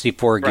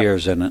 264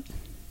 gears in it.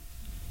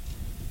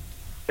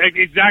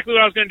 Exactly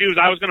what I was going to do is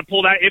I was going to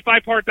pull that. If I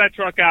part that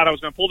truck out, I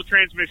was going to pull the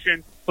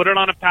transmission, put it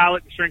on a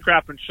pallet, shrink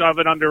wrap, and shove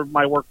it under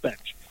my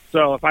workbench.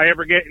 So if I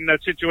ever get in a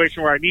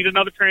situation where I need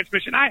another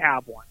transmission, I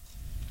have one.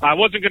 I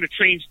wasn't going to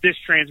change this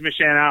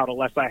transmission out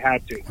unless I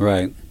had to.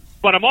 Right.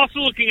 But I'm also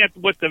looking at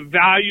what the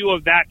value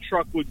of that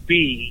truck would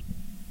be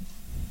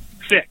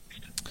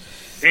fixed.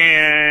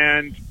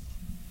 And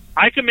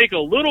I can make a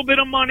little bit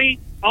of money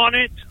on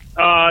it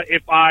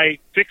if I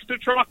fix the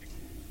truck.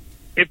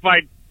 If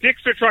I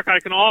fix the truck, I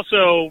can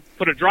also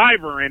put a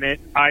driver in it.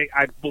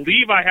 I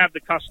believe I have the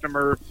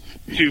customer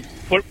to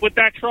put with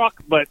that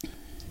truck, but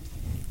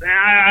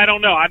I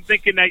don't know. I'm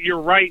thinking that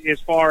you're right as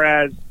far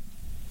as,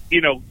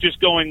 just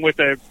going with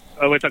a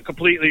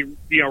completely,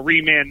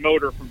 reman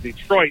motor from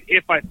Detroit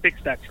if I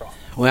fix that truck.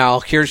 Well,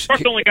 the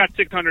truck only got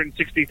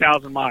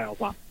 660,000 miles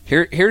on it.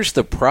 Here's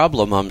the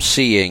problem I'm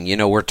seeing.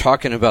 We're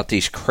talking about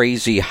these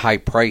crazy high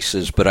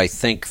prices, but I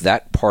think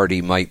that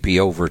party might be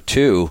over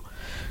too.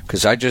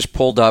 Because I just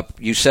pulled up,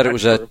 you said it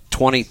was a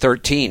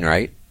 2013,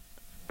 right?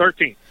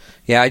 13.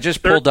 Yeah, I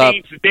just pulled up.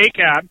 13's a day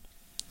cab.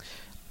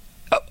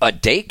 A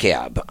day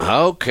cab.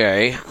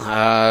 Okay.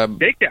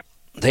 Day cab.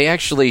 They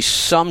actually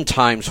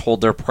sometimes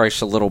hold their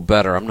price a little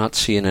better. I'm not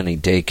seeing any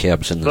day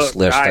cabs in this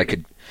list. I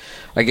could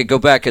go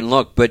back and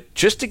look, but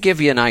just to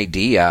give you an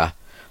idea,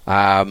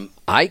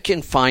 I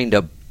can find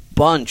a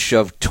bunch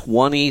of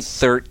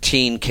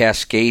 2013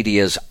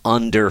 Cascadias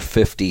under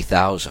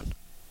 $50,000.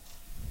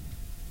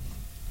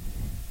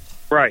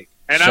 Right.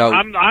 And so,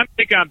 I'm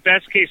thinking on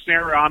best case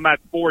scenario, I'm at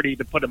 40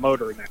 to put a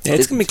motor in it.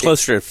 It's going to be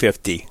closer to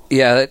 50.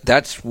 Yeah,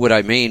 that's what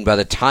I mean. By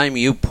the time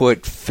you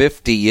put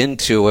 50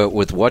 into it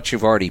with what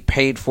you've already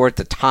paid for it,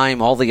 the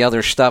time, all the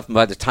other stuff, and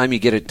by the time you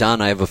get it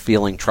done, I have a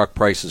feeling truck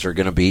prices are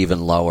going to be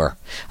even lower.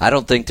 I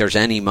don't think there's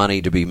any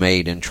money to be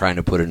made in trying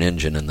to put an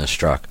engine in this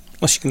truck.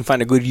 Unless you can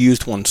find a good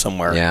used one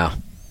somewhere. Yeah.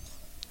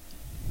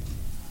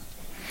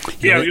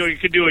 Yeah, you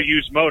could do a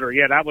used motor.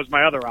 Yeah, that was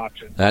my other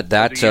option.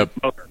 That's a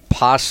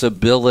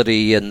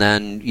possibility, and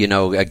then,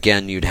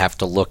 again, you'd have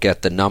to look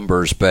at the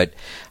numbers. But,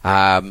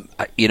 I'm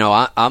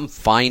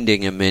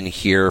finding them in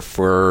here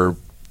for,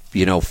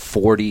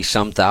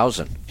 40-some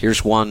thousand.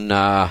 Here's one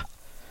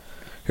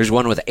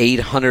with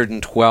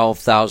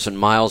 812,000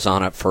 miles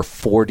on it for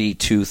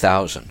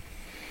 $42,000.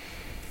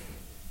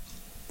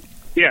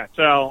 Yeah,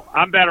 so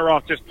I'm better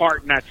off just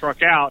parting that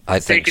truck out,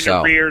 taking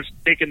the rears,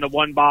 taking the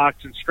one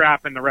box, and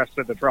strapping the rest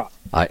of the truck.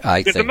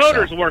 I think the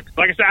motor's worth,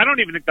 like I said, I don't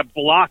even think the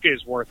block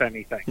is worth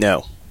anything.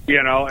 No.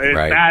 As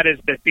bad as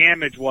the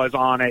damage was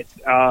on it,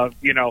 I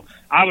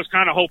was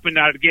kind of hoping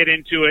that I'd get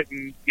into it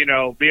and,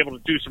 be able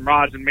to do some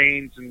rods and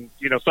mains and,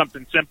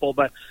 something simple.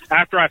 But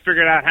after I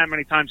figured out how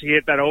many times he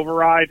hit that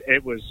override,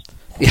 it was...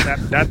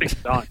 That thing's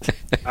done.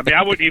 I mean,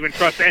 I wouldn't even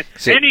trust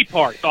any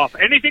parts off.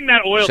 Anything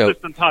that oil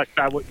system touched,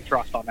 I wouldn't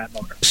trust on that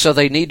motor. So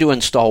they need to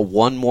install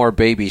one more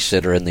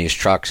babysitter in these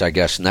trucks, I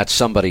guess, and that's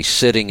somebody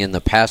sitting in the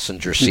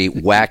passenger seat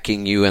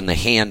whacking you in the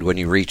hand when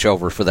you reach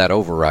over for that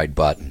override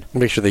button.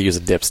 Make sure they use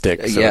a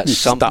dipstick. So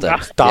something.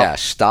 Stop. Yeah,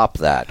 stop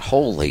that.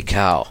 Holy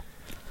cow.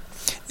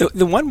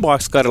 The one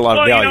box got a lot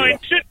of value.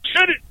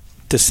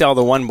 To sell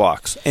the one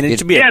box, and it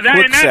should be a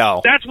quick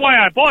sell. That's why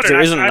I bought it. There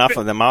isn't enough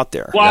of them out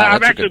there. Well, I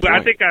got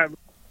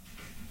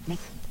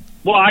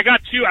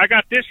two. I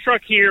got this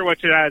truck here,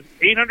 which has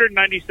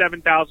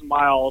 897,000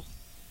 miles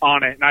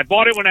on it, and I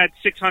bought it when it had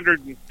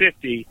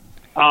 650,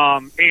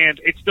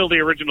 and it's still the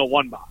original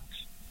one box.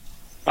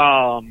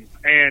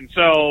 And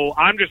so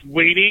I'm just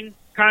waiting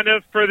kind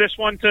of for this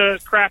one to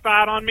crap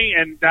out on me,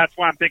 and that's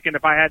why I'm thinking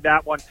if I had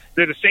that one,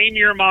 they're the same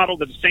year model,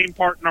 they're the same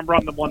part number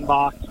on the one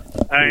box,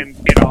 and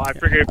I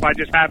figured if I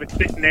just have it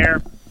sitting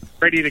there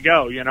ready to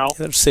go,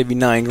 that'll save you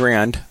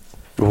 $9,000.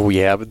 Oh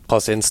yeah,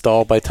 plus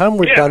install. By the time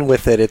we're done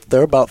with it,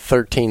 they're about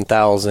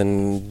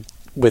 $13,000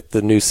 with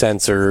the new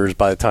sensors.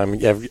 By the time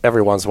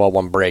every once in a while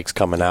one break's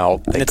coming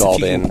out, they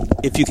called in.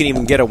 If you can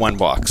even get a one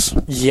box,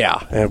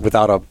 and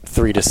without a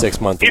 3 to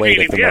 6 month wait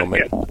at the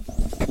moment.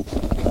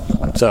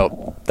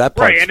 So that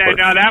right, and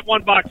now that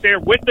one box there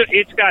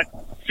it's got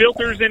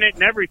filters in it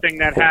and everything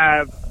that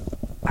have.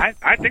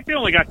 I think they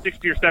only got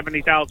 60 or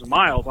 70,000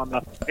 miles on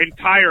the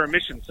entire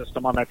emission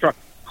system on that truck,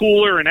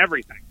 cooler and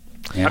everything.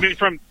 Yeah. I mean,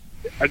 from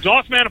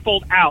exhaust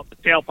manifold out, the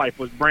tailpipe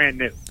was brand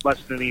new,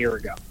 less than a year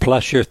ago.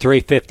 Plus your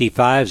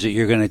 355s that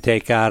you're going to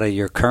take out of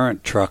your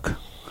current truck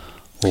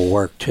will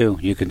work too.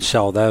 You can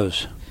sell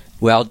those.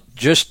 Well,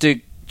 just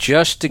to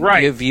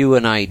give you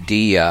an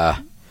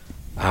idea,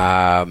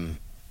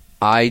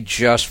 I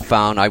just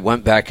found, I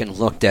went back and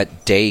looked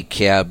at day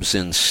cabs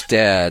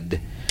instead.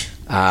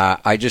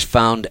 I just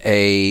found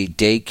a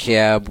day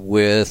cab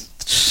with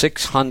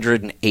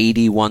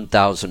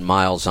 681,000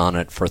 miles on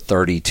it for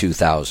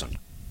 $32,000.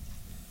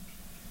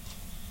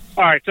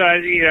 All right, so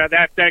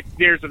that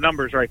there's the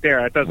numbers right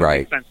there. It doesn't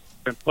make sense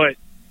to put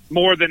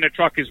more than the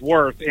truck is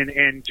worth, and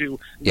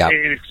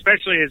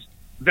especially as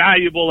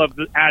valuable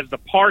as the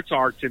parts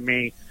are to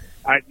me.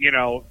 I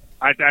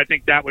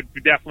think that would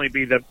definitely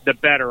be the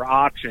better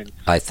option.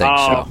 I think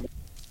so.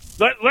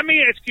 Let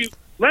me ask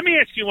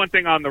you one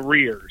thing on the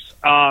rears.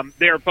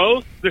 They're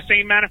both the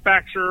same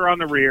manufacturer on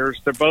the rears.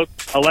 They're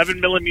both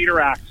 11 millimeter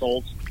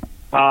axles.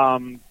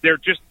 They're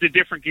just the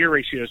different gear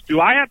ratios.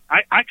 I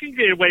can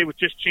get away with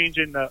just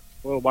changing the.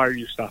 Well, why are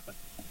you stopping?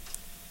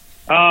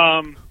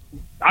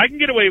 I can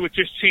get away with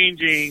just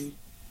changing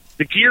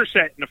the gear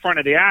set in the front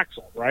of the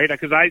axle, right?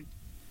 Because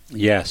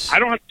Yes. I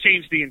don't have to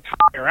change the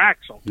entire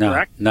axle,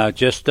 correct? No,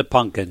 just the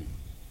pumpkin.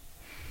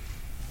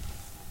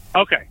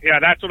 Okay, yeah,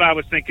 that's what I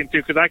was thinking too,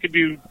 because I could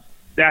do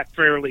that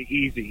fairly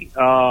easy.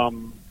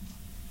 And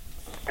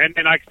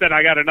then, like I said,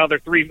 I got another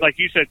a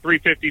set of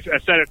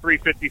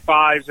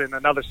 355s and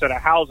another set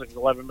of housings,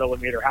 11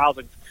 millimeter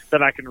housings,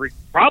 that I can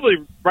probably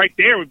right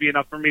there would be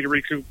enough for me to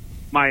recoup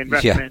my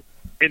investment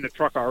in the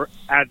truck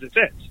as it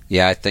is.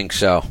 Yeah, I think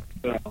so.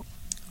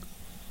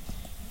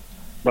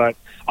 But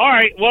all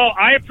right, well,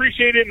 I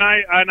appreciate it,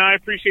 and I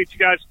appreciate you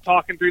guys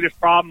talking through this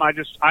problem. I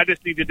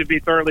just needed to be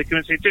thoroughly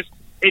convinced.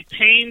 It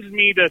pains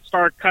me to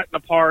start cutting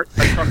apart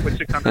a truck with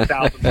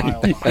 600,000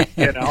 miles on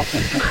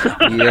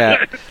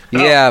it,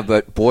 Yeah,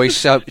 but boy,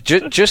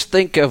 just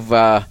think of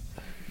what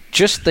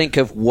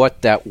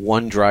that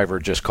one driver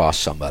just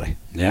cost somebody.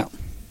 Yeah.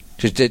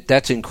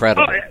 That's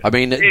incredible. Oh, I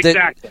mean,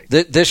 exactly.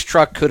 This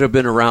truck could have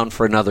been around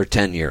for another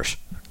 10 years.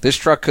 This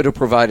truck could have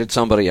provided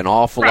somebody an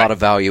awful lot of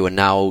value, and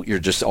now you're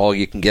just all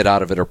you can get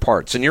out of it are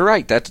parts. And you're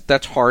right,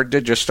 that's hard to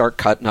just start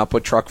cutting up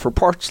a truck for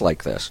parts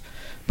like this.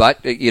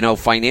 But,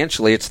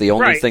 financially, it's the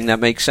only thing that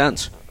makes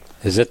sense.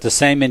 Is it the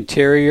same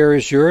interior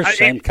as yours,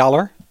 same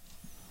color?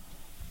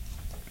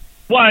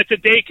 Well, it's a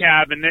day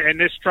cab, and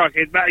this truck,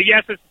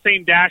 yes, it's the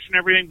same dash and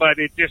everything, but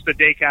it's just a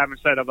day cab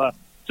instead of a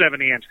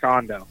 70-inch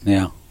condo.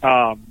 Yeah.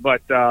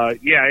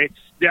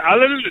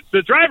 It's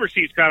the driver's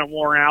seat's kind of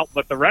worn out,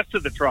 but the rest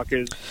of the truck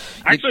is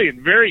actually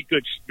in very,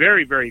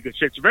 very good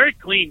shape. It's a very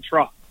clean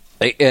truck.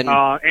 And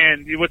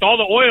with all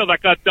the oil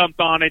that got dumped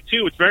on it,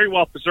 too, it's very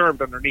well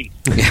preserved underneath.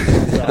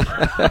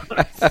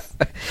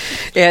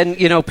 And,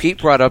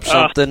 Pete brought up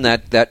something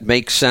that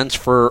makes sense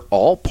for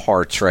all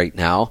parts right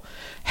now.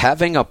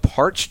 Having a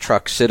parts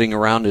truck sitting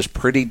around is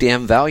pretty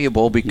damn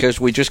valuable because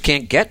we just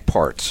can't get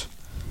parts.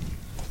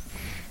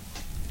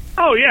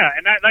 Oh, yeah,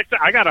 and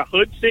I got a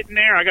hood sitting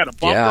there. I got a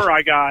bumper. Yeah.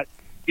 I got,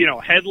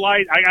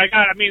 headlight.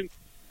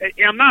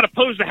 I'm not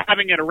opposed to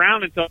having it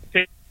around until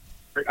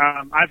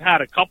I've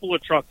had a couple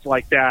of trucks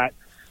like that.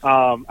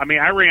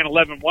 I ran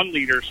 11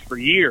 1-liters for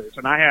years,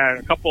 and I had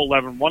a couple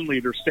 11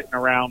 1-liters sitting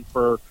around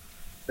for,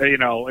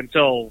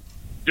 until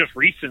just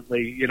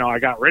recently, I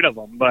got rid of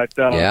them. But,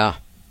 I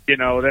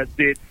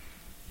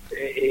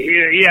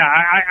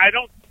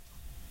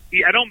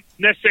don't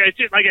necessarily. It's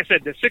just, like I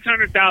said, the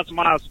 600,000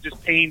 miles is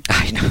just painful.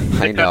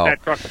 I know.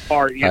 That truck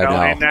apart,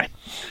 and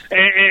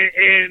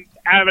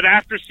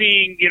after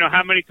seeing,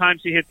 how many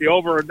times he hit the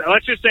over.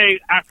 Let's just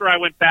say after I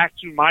went back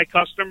to my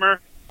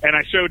customer and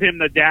I showed him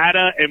the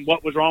data and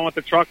what was wrong with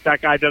the truck, that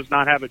guy does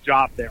not have a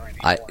job there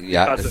anymore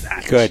because of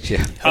that. Good.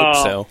 Yeah. Hope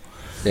so.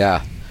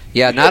 Yeah.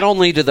 Yeah, not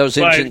only do those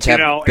engines have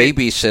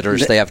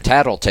babysitters, they have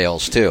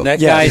tattletales, too.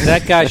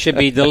 That guy should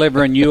be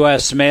delivering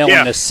U.S. mail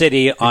in the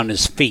city on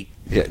his feet.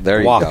 Yeah,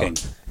 there you walking.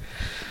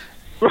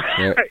 Go.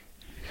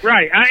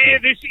 Right.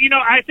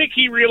 I think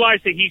he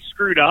realized that he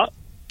screwed up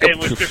and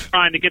was just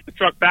trying to get the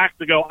truck back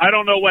to go, I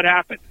don't know what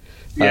happened,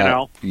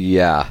 Yeah.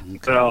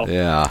 So,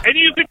 yeah. And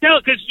you could tell,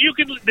 because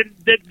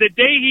the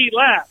day he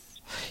left,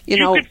 you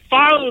could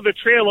follow the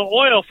trail of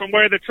oil from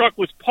where the truck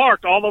was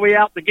parked all the way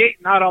out the gate,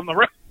 not on the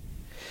road.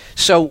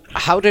 So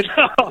how did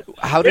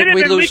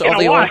we lose all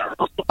the oil?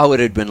 Oh, it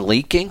had been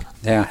leaking?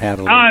 Yeah, had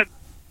a leak.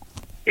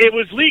 It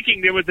was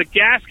leaking. There was a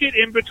gasket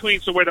in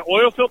between, so where the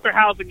oil filter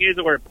housing is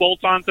and where it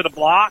bolts onto the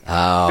block,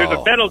 there's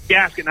a metal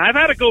gasket. And I've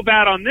had to go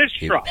bad on this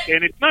truck,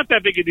 and it's not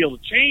that big a deal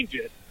to change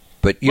it.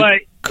 But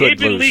it'd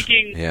been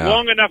leaking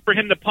long enough for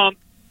him to pump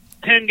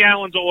 10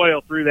 gallons of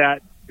oil through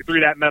that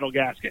metal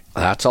gasket.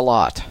 That's a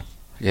lot.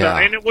 Yeah. So,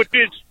 and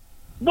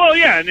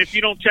if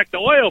you don't check the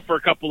oil for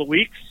a couple of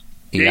weeks,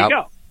 there you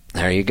go.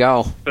 There you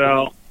go.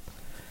 So,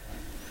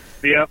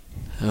 yep.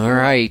 All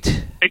right.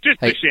 It's just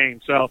a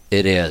shame. So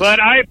it is. But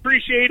I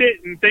appreciate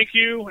it, and thank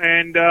you,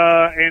 and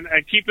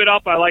keep it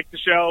up. I like the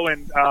show,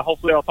 and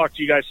hopefully I'll talk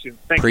to you guys soon.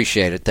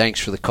 Appreciate it.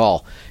 Thanks for the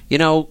call.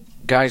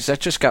 Guys,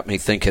 that just got me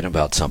thinking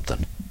about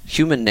something.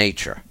 Human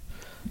nature.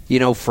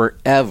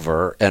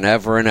 Forever and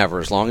ever and ever,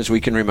 as long as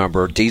we can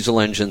remember, diesel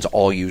engines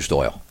all used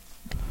oil.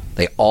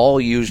 They all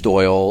used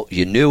oil.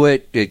 You knew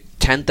it.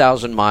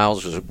 10,000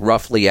 miles was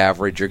roughly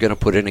average. You're going to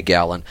put in a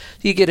gallon.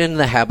 You get into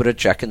the habit of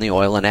checking the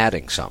oil and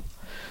adding some.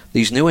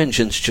 These new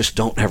engines just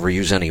don't ever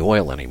use any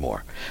oil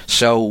anymore.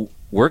 So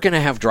we're going to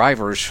have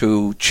drivers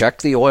who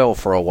check the oil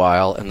for a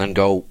while and then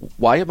go,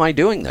 why am I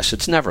doing this?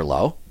 It's never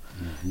low.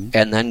 Mm-hmm.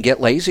 And then get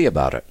lazy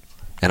about it.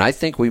 And I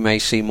think we may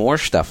see more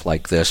stuff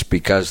like this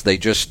because they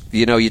just,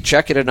 you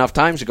check it enough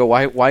times and go,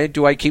 why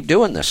do I keep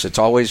doing this? It's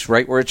always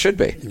right where it should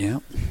be. Yeah.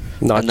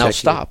 They'll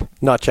stop.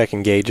 Not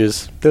checking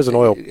gauges. There's an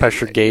oil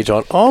pressure gauge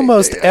on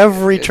almost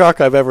every truck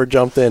I've ever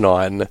jumped in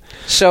on.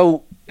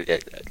 So,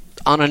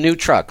 on a new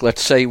truck,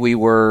 let's say we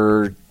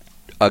were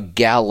a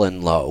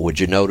gallon low. Would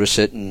you notice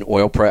it in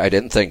oil price? I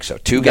didn't think so.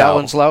 2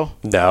 gallons low?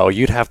 No,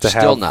 you'd have to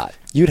have... Still not.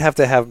 You'd have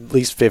to have at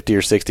least 50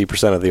 or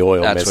 60% of the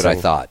oil That's missing. What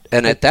I thought.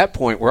 And at that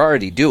point, we're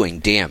already doing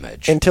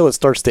damage. Until it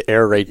starts to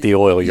aerate the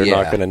oil, you're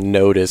not going to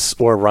notice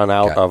or run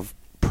out of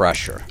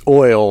pressure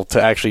oil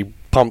to actually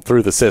pump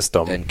through the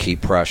system and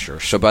keep pressure.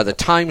 So by the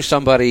time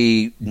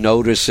somebody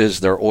notices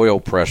their oil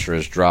pressure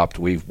has dropped,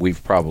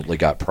 we've probably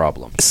got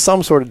problems.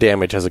 Some sort of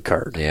damage has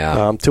occurred.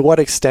 Yeah. To what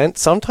extent?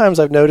 Sometimes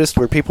I've noticed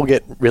where people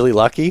get really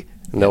lucky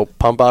and they'll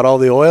pump out all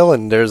the oil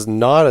and there's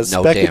not a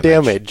speck of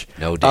damage.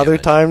 No damage. Other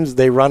times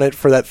they run it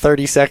for that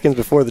 30 seconds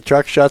before the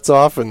truck shuts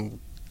off and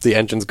the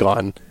engine's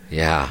gone.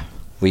 Yeah.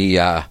 We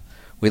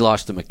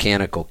lost a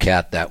mechanical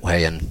cat that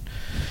way, and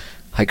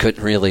I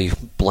couldn't really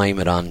blame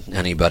it on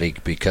anybody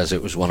because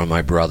it was one of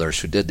my brothers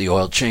who did the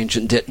oil change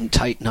and didn't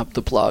tighten up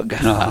the plug.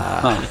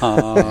 Yeah.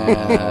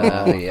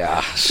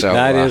 So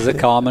that is a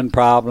common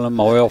problem,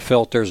 oil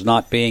filters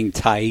not being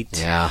tight.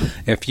 Yeah.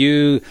 If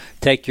you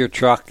take your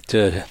truck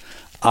to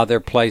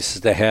other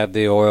places that have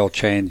the oil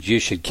change, you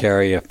should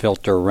carry a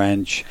filter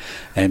wrench,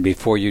 and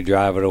before you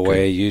drive it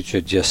away, you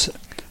should just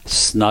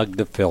snug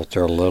the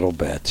filter a little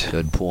bit.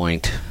 Good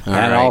point.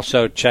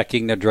 Also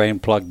checking the drain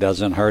plug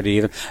doesn't hurt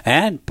either.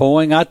 And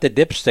pulling out the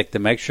dipstick to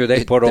make sure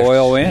they put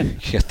oil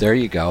in. Yeah, there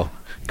you go.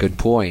 Good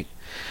point.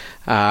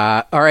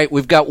 All right,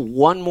 we've got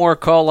one more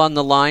call on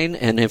the line,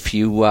 and if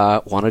you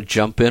want to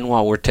jump in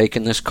while we're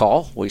taking this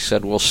call, we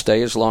said we'll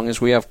stay as long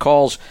as we have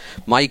calls.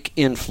 Mike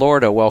in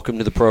Florida, welcome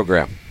to the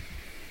program.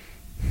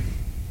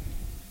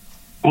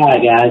 Hi,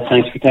 guys.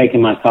 Thanks for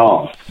taking my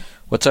call.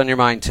 What's on your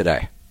mind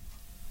today?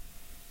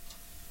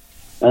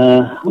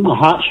 I'm a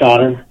hot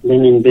shotter.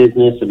 Been in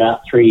business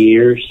about 3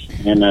 years,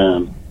 and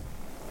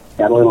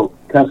got a little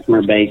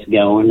customer base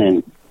going,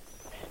 and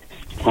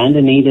kind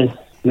of need to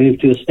move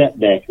to a step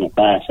deck in a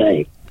Class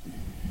 8.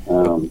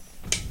 So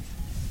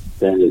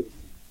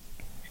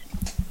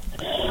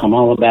I'm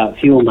all about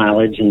fuel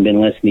mileage and been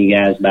listening to you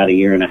guys about a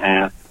year and a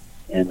half,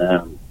 and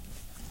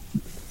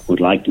would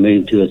like to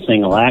move to a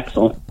single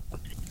axle.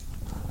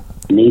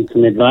 Need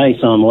some advice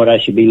on what I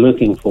should be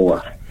looking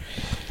for.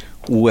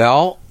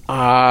 Well,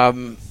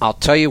 I'll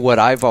tell you what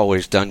I've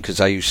always done, because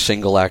I use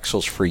single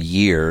axles for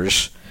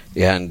years,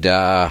 and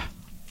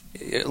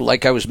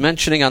like I was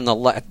mentioning on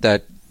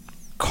that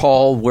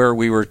call where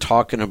we were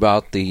talking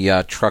about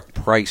the truck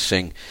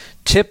pricing,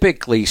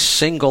 typically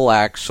single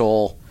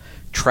axle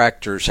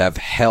tractors have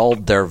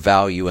held their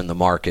value in the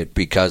market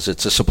because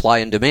it's a supply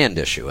and demand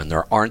issue, and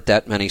there aren't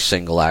that many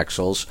single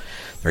axles.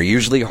 They're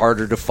usually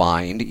harder to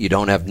find. You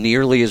don't have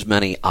nearly as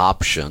many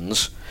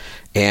options,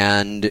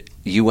 and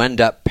you end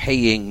up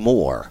paying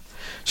more.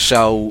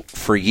 So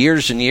for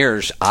years and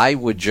years, I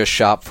would just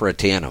shop for a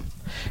tandem,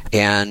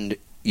 and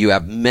you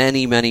have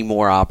many, many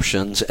more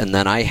options. And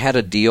then I had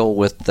a deal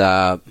with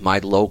my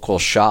local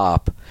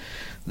shop.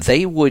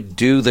 They would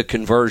do the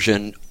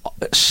conversion.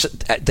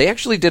 They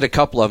actually did a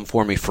couple of them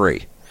for me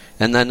free,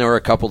 and then there were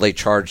a couple they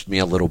charged me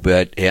a little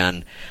bit.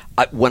 And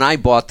when I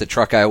bought the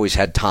truck, I always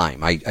had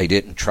time. I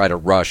didn't try to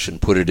rush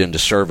and put it into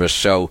service.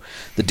 So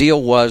the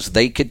deal was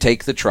they could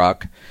take the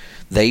truck,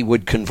 they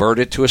would convert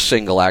it to a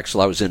single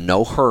axle. I was in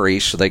no hurry,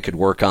 so they could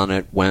work on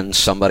it when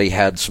somebody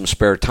had some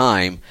spare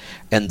time,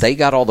 and they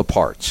got all the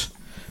parts.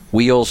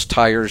 Wheels,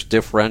 tires,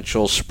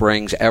 differentials,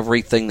 springs,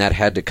 everything that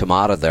had to come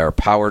out of there,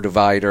 power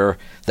divider,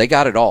 they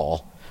got it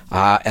all,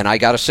 and I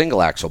got a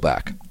single axle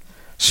back.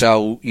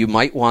 So you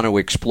might want to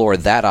explore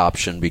that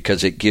option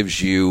because it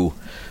gives you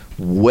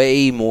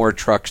way more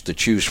trucks to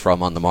choose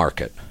from on the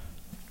market.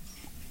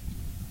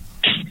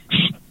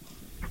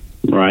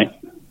 Right.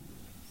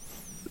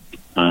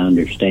 I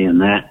understand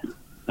that.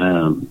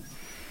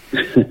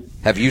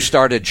 Have you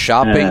started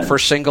shopping for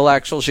single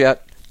axles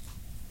yet?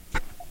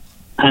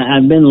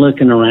 I've been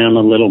looking around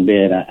a little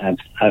bit.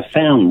 I've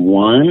found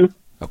one.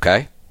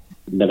 Okay.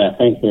 But I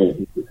think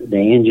the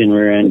engine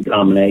rear end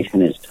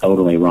combination is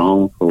totally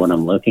wrong for what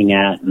I'm looking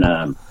at.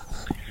 And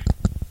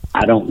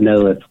I don't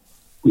know if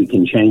we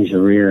can change the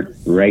rear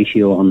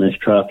ratio on this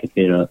truck,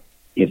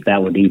 if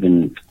that would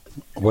even...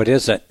 What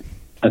is it?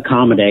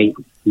 Accommodate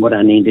what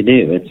I need to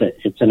do.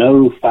 It's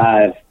an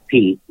 05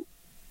 Pete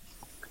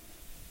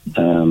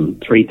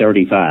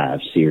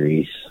 335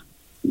 series,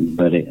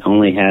 but it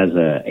only has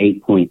a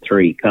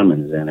 8.3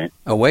 Cummins in it.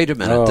 Oh, wait a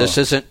minute. Oh. This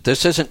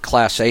isn't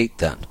Class 8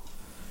 then.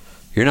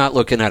 You're not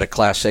looking at a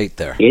Class 8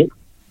 there.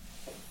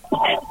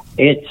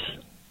 It's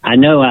I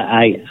know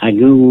I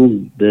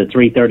Googled the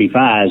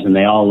 335s and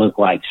they all look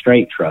like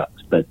straight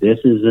trucks, but this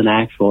is an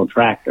actual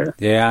tractor.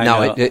 Yeah, I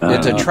know.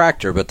 It's a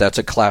tractor, but that's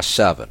a Class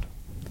 7.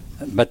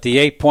 But the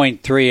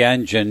 8.3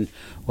 engine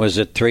was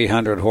at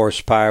 300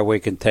 horsepower. We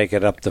can take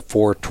it up to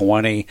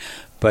 420.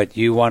 But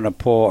you want to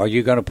pull? Are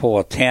you going to pull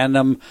a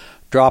tandem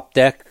drop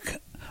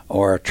deck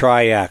or a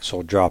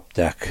triaxle drop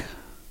deck?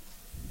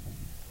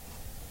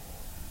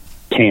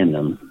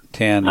 Tandem.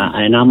 And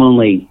I'm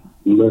only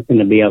looking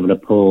to be able to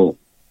pull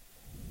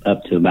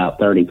up to about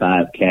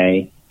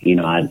 35K. You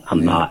know,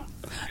 I'm not.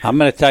 I'm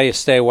going to tell you,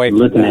 stay away from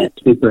looking that. At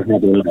super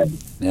heavy load.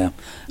 Yeah,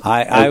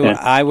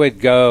 I would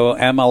go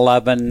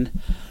M11,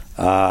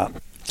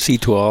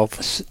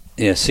 C12.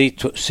 Yeah,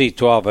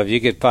 C12. If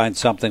you could find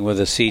something with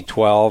a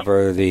C12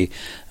 or the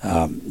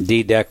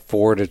D-Deck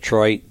 4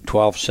 Detroit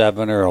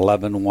 12.7 or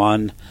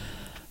 11.1,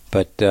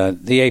 but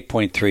the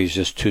 8.3 is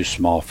just too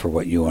small for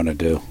what you want to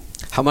do.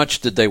 How much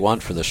did they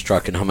want for this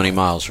truck, and how many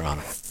miles are on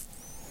it?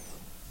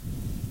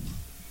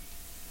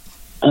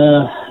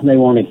 They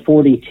wanted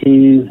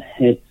 42.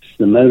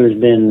 The motor's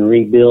been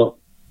rebuilt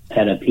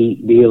at a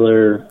Pete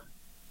dealer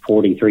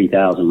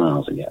 43,000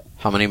 miles ago.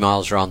 How many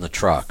miles are on the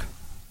truck?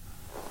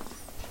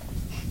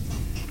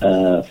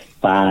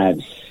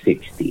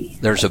 560.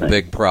 There's a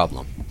big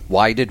problem.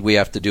 Why did we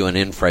have to do an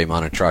in-frame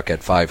on a truck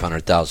at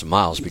 500,000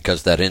 miles?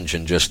 Because that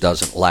engine just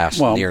doesn't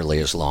last nearly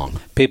as long.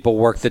 People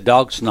worked the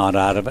dog snot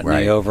out of it, and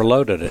they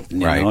overloaded it. You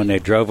know, and they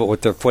drove it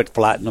with their foot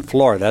flat in the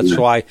floor. That's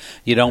why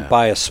you don't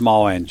buy a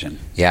small engine.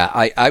 Yeah,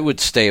 I would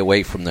stay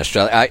away from this.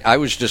 I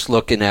was just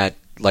looking at,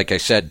 like I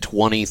said,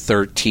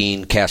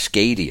 2013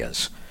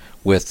 Cascadias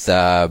with...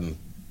 a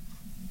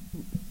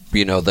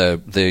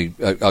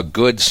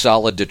good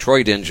solid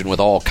Detroit engine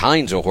with all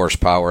kinds of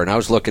horsepower, and I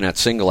was looking at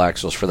single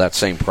axles for that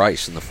same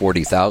price in the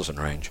 40,000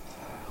 range.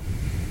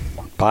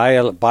 Buy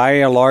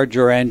a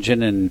larger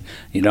engine, and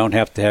you don't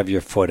have to have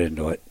your foot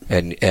into it.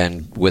 And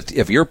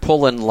if you're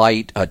pulling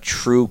light, a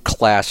true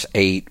Class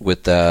 8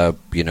 with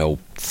 12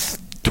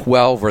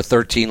 or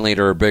 13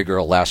 liter or bigger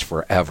will last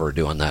forever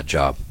doing that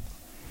job.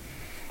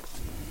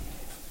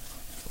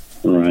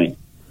 Right.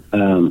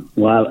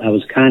 Well, I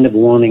was kind of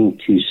wanting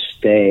to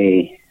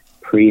stay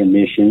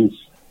pre-emissions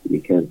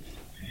because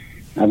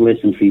I've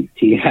listened to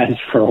you guys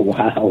for a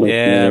while.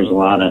 Yeah, there's a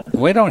lot of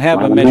we don't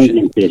have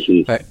maintenance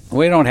issues.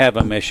 We don't have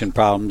emission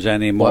problems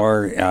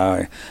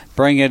anymore.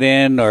 Bring it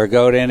in or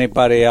go to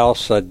anybody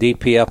else, a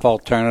DPF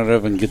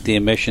alternative, and get the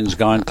emissions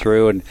gone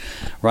through and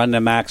run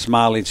the max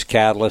mileage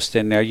catalyst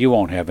in there. You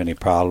won't have any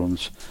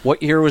problems.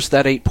 What year was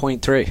that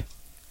 8.3?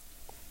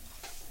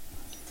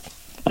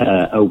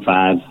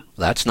 05.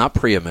 That's not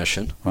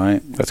pre-emission.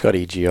 Right. That's got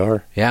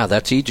EGR. Yeah,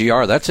 that's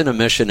EGR. That's an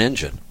emission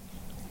engine.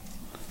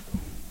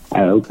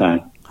 Oh,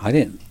 okay. I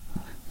didn't.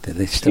 Did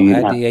they still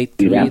have the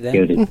 8.3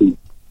 then?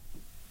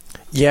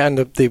 Yeah, and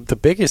the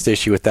biggest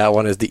issue with that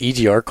one is the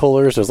EGR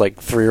coolers. There's like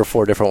 3 or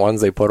 4 different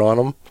ones they put on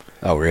them.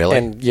 Oh, really?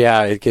 And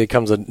yeah, it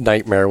becomes a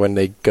nightmare when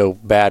they go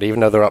bad, even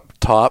though they're up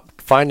top.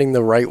 Finding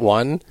the right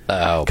one.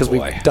 Oh, because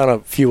we've done a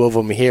few of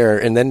them here,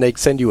 and then they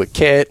send you a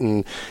kit,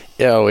 and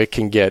it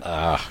can get.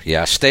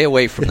 Yeah, stay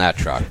away from that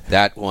truck.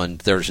 That one,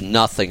 there's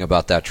nothing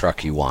about that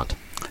truck you want.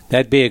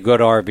 That'd be a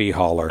good RV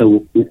hauler.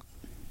 So,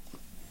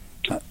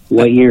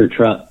 what year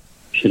truck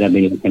should I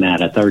be looking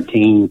at? A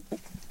 13?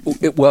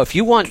 Well, if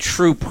you want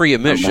true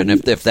pre-emission,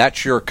 if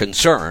that's your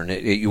concern,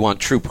 you want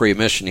true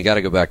pre-emission, you got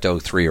to go back to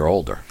 03 or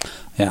older.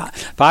 Yeah.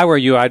 If I were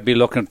you, I'd be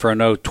looking for an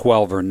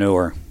 012 or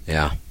newer.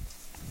 Yeah.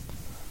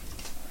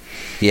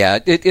 Yeah,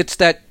 it's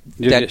that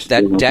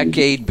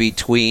decade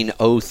between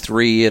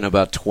 03 and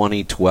about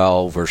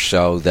 2012 or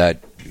so that,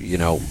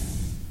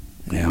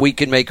 we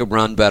can make them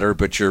run better,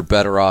 but you're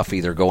better off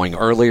either going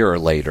earlier or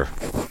later.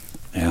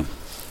 Yeah.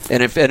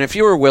 And if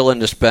you were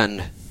willing to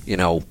spend,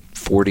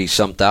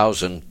 40-some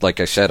thousand, like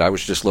I said, I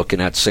was just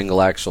looking at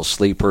single-axle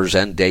sleepers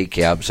and day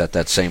cabs at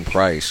that same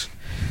price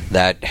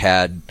that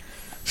had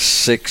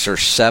 600,000 or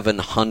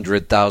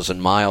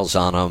 700,000 miles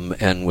on them,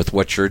 and with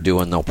what you're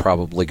doing, they'll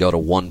probably go to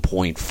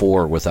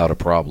 1.4 without a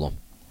problem.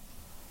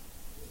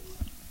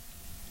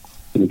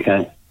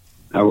 Okay.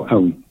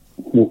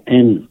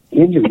 And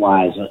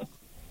engine-wise,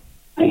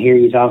 I hear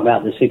you talk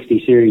about the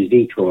 60 Series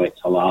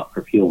Detroits a lot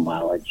for fuel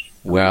mileage.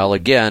 Well,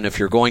 again, if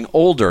you're going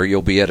older,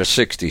 you'll be at a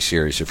 60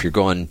 Series. If you're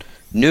going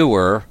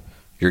newer,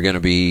 you're going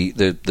to be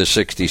the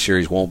 60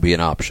 Series won't be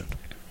an option.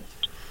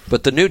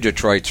 But the new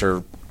Detroits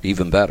are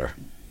even better.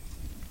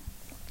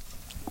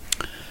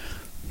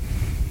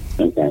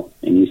 Okay.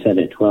 And you said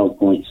a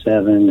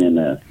 12.7 and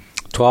a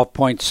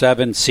 12.7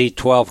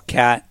 C12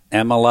 Cat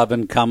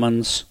M11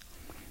 Cummins.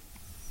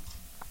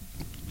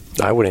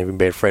 I wouldn't even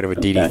be afraid of a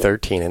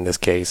DD13 in this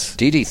case.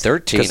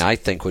 DD13, I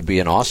think, would be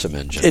an awesome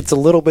engine. It's a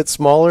little bit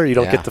smaller. You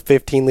don't get the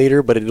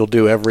 15-liter, but it'll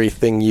do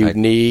everything you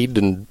need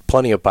and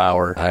plenty of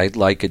power. I'd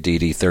like a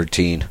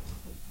DD13.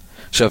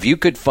 So if you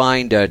could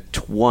find a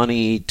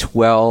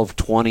 2012,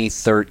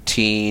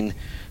 2013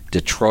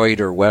 Detroit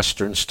or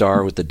Western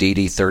Star with the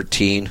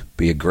DD13,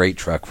 be a great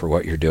truck for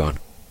what you're doing.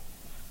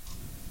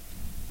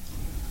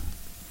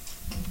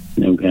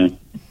 Okay.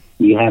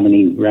 Do you have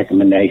any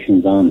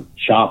recommendations on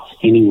shops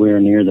anywhere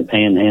near the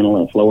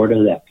Panhandle of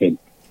Florida that could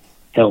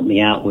help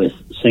me out with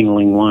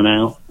singling one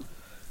out?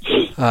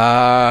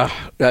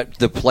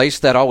 The place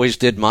that always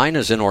did mine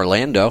is in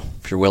Orlando,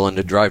 if you're willing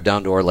to drive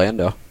down to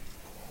Orlando.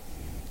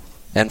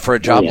 And for a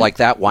job like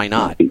that, why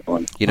not?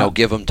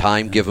 Give them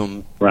time, give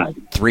them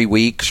 3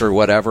 weeks or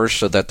whatever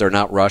so that they're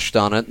not rushed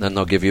on it, and then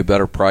they'll give you a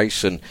better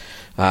price. And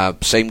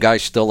same guy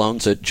still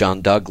owns it,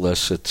 John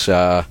Douglas. It's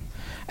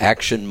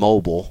Action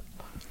Mobile.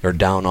 They're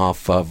down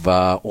off of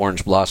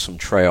Orange Blossom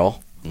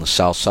Trail on the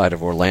south side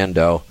of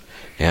Orlando,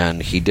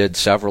 and he did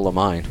several of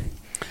mine.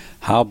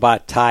 How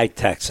about Ty,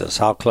 Texas?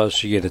 How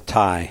close are you to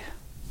Ty?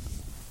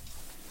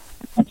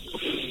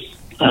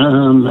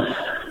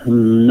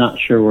 I'm not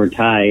sure where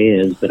Ty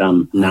is, but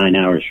I'm 9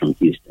 hours from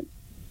Houston.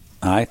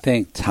 I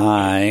think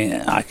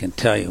Ty, I can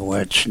tell you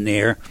which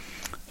near.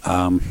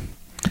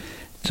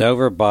 It's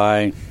over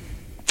by,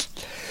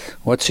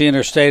 what's the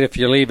interstate if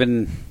you're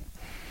leaving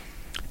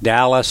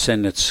Dallas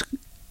and it's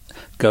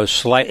goes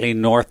slightly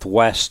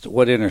northwest?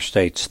 What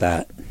interstate's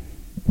that?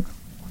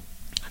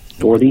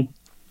 40?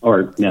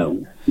 Or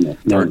no,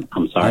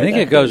 I'm sorry. I think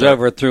it goes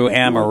over through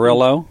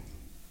Amarillo.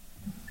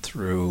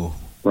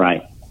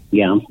 Right.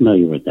 Yeah, I'm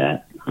familiar with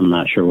that. I'm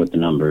not sure what the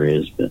number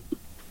is, but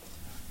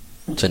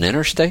it's an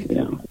interstate?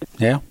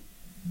 Yeah.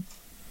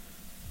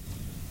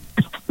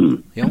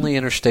 The only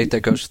interstate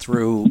that goes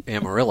through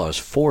Amarillo is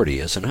 40,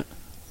 isn't it?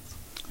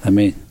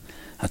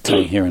 I'll tell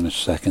you here in a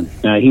second.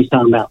 He's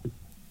talking about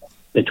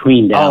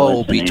between Dallas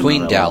and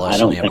between Amarillo.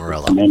 Dallas and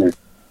Amarillo.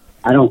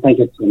 I don't think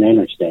it's an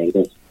interstate.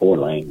 It's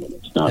 4-lane, but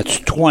it's not. It's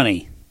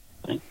 20.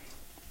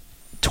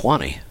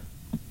 20?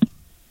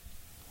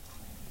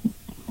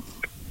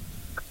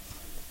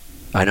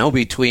 I know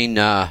between...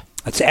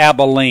 it's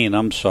Abilene.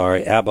 I'm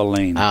sorry,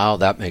 Abilene. Oh,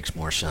 that makes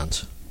more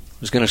sense. I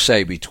was going to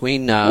say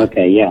between...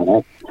 okay,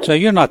 yeah. So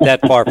you're not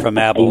that far from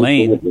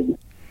Abilene.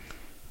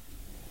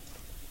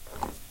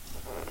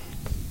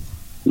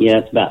 Yeah,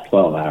 it's about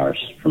 12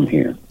 hours from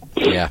here.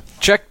 Yeah.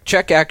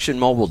 Check Action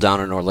Mobile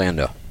down in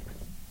Orlando.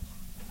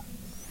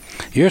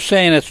 You're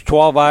saying it's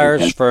 12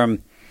 hours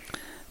from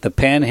the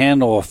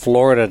Panhandle of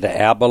Florida to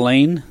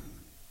Abilene?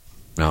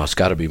 No, it's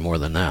got to be more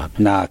than that.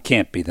 No, it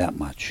can't be that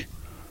much.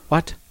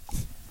 What?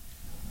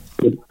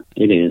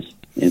 It is.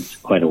 It's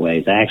quite a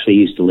ways. I actually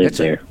used to live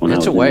there when I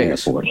was in the Air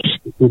Force.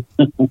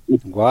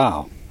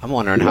 Wow. I'm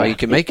wondering how you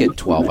can make it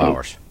 12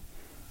 hours.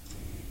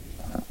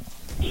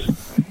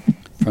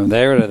 From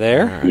there to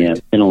there? Right. Yeah,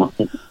 it's been a long.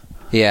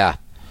 Yeah.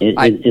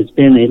 It's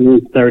been at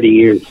least 30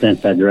 years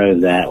since I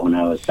drove that when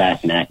I was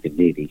back in active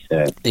duty.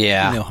 So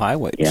yeah, no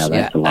highways. Yeah,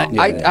 that's a long.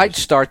 I'd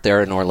start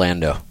there in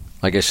Orlando.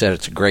 Like I said,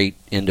 it's a great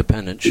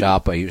independent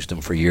shop. I used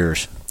them for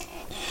years.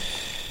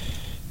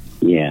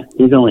 Yeah,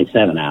 he's only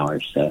 7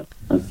 hours, so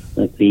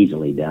that's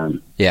easily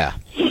done. Yeah.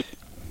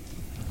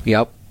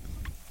 Yep.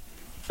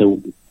 So,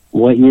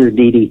 what year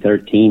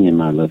DD13 am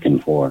I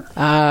looking for?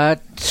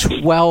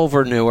 12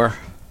 or newer.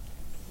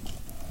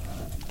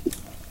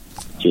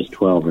 Just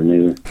 12 or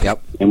newer.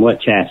 Yep. And what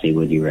chassis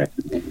would you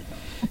recommend?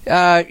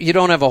 You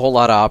don't have a whole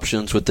lot of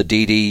options with the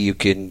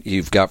DD.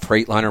 You've got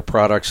Freightliner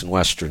products and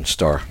Western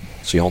Star.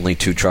 It's the only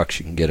two trucks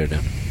you can get it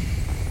in.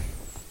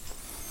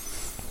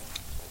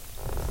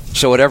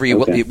 So whatever you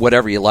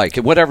like,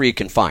 whatever you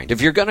can find.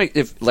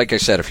 Like I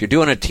said, if you're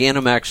doing a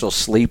tandem axle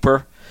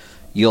sleeper,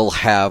 you'll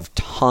have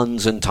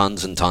tons and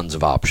tons and tons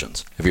of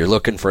options. If you're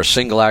looking for a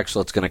single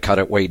axle, it's going to cut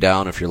it way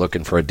down. If you're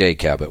looking for a day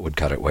cab, it would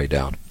cut it way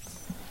down.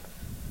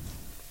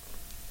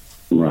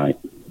 Right.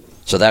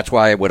 So that's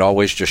why I would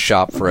always just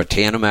shop for a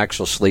tandem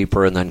axle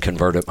sleeper and then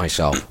convert it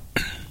myself.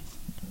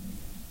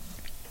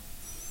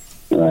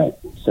 Right.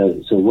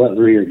 So what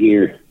rear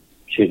gear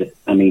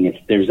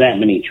if there's that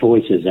many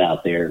choices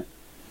out there,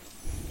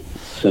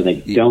 so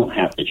they don't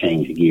have to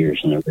change the gears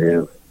in the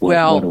rear. What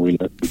are we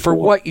looking for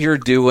what you're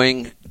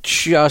doing,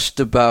 just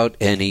about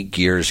any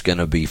gear is going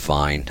to be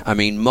fine. I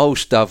mean,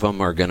 most of them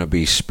are going to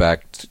be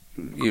spec'd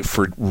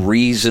for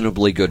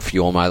reasonably good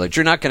fuel mileage.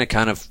 You're not going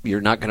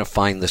to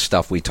find the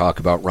stuff we talk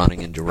about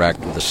running in direct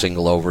with a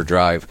single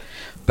overdrive.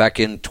 Back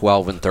in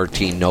 12 and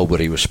 13,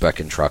 nobody was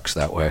spec'ing trucks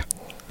that way.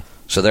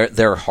 So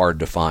they're hard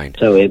to find.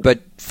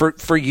 But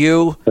for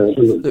you, it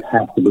would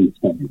have to be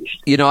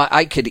changed.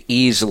 I could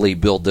easily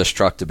build this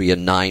truck to be a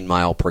 9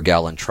 mile per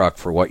gallon truck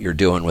for what you're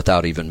doing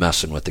without even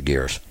messing with the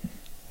gears.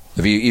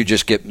 If you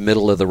just get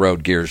middle of the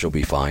road gears, you'll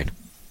be fine.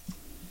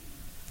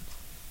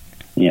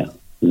 Yeah,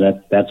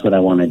 that's what I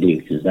want to do,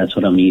 because that's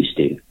what I'm used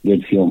to.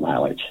 Good fuel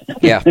mileage.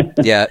 Yeah.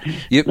 The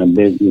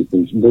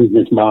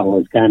business model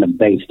is kind of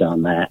based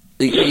on that.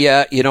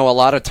 Yeah, a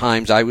lot of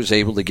times I was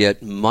able to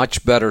get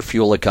much better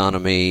fuel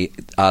economy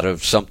out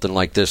of something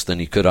like this than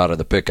you could out of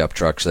the pickup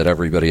trucks that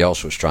everybody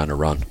else was trying to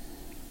run.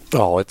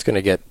 Oh, it's going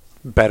to get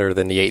better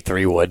than the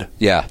 8.3 would.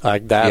 Yeah.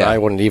 I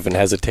wouldn't even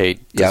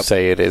hesitate to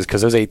say it is,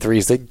 because those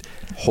 8.3s,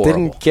 they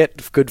didn't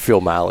get good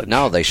fuel mileage.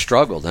 No, they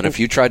struggled. And if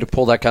you tried to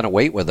pull that kind of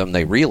weight with them,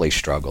 they really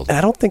struggled. And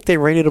I don't think they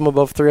rated them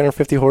above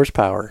 350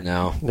 horsepower.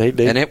 No.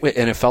 And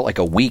it felt like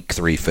a weak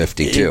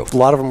 350, too. A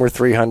lot of them were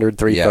 300,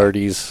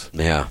 330s.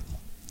 Yeah.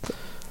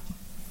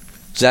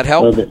 Does that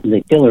help? Well,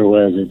 the killer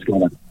was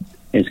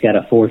it's got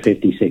a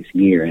 456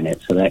 gear in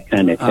it, so that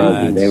kind of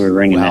tells you they were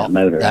bringing that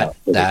motor out.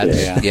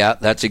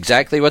 That's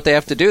exactly what they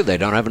have to do. They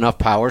don't have enough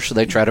power, so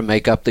they try to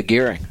make up the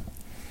gearing.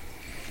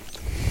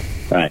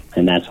 Right,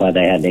 and that's why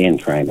they had to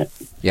in-frame it.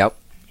 Yep.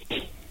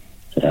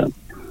 So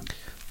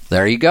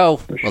there you go.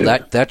 Sure. Well,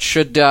 that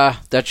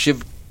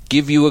should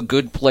give you a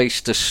good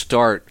place to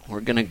start.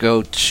 We're going to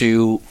go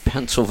to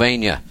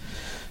Pennsylvania.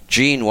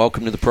 Gene,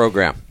 welcome to the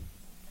program.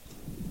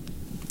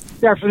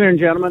 Good afternoon,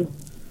 gentlemen.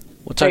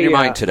 What's on your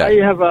mind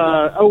today? I have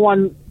a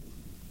 01.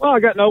 Well, I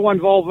got an 01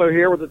 Volvo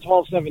here with a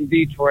 12.7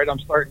 Detroit. I'm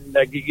starting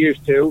to get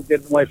used to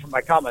getting away from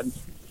my Cummins.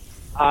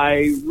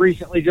 I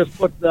recently just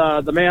put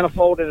the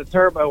manifold and a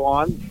turbo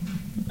on,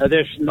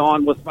 addition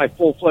on with my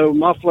full flow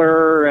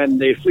muffler and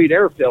the Fleet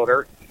air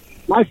filter.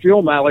 My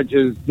fuel mileage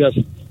is just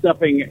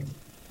stepping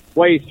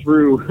way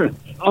through.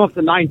 I'm up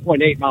to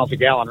 9.8 miles a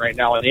gallon right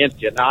now in the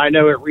engine. Now, I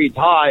know it reads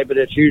high, but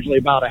it's usually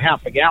about a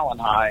half a gallon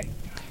high.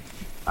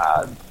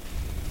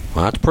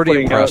 Well, that's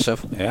pretty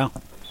impressive. Yeah.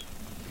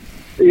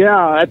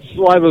 Yeah, that's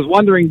why I was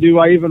wondering, do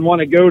I even want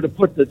to go to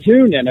put the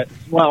tune in it?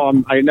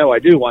 Well, I know I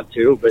do want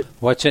to, but...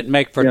 What's it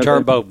make for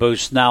turbo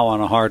boost now on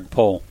a hard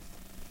pull?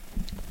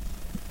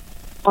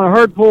 On a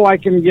hard pull, I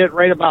can get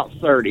right about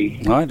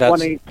 30. All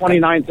right,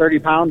 29, 30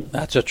 pounds.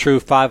 That's a true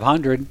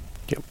 500.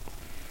 Yep.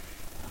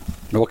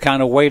 What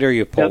kind of weight are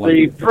you pulling?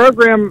 The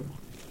program,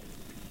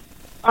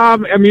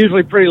 I'm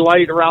usually pretty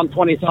light, around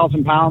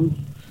 20,000 pounds.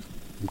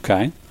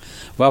 Okay.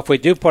 Well, if we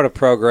do put a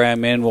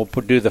program in, we'll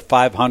do the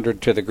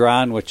 500 to the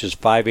ground, which is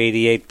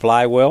 588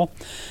 flywheel.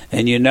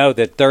 And you know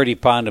that 30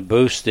 pound of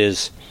boost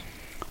is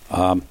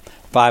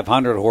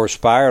 500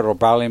 horsepower. It'll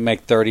probably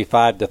make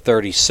 35 to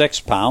 36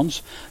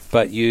 pounds.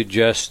 But you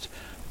just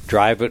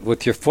drive it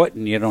with your foot,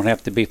 and you don't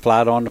have to be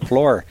flat on the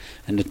floor.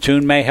 And the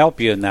tune may help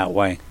you in that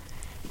way.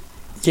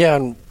 Yeah,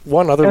 and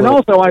one other... And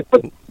also, I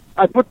put...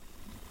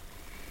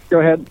 Go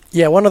ahead.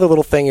 Yeah, one other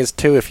little thing is,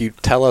 too, if you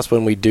tell us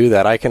when we do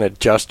that, I can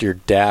adjust your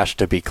dash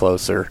to be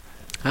closer.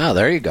 Oh,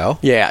 there you go.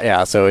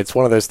 Yeah, so it's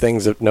one of those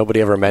things that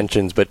nobody ever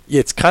mentions, but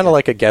it's kind of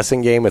like a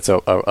guessing game. It's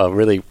a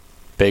really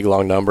big,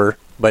 long number,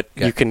 but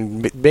you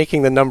can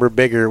making the number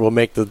bigger will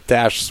make the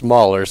dash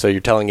smaller, so you're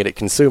telling it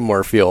consume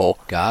more fuel.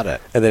 Got it.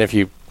 And then if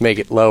you make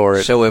it lower,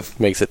 it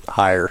makes it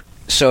higher.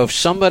 So if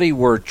somebody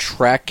were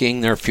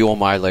tracking their fuel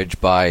mileage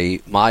by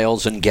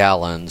miles and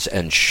gallons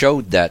and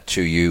showed that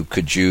to you,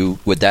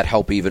 would that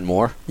help even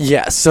more?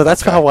 Yes. So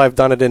that's how I've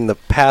done it in the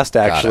past,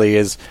 actually,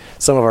 is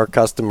some of our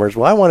customers,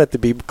 I want it to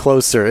be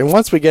closer. And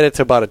once we get it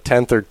to about a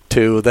tenth or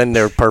two, then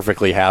they're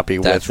perfectly happy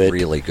with it. That's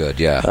really good,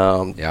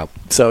 yeah. Yep.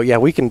 So, yeah,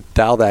 we can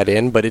dial that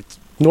in, but it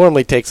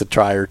normally takes a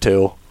try or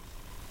two.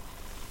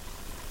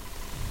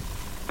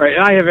 Right,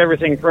 and I have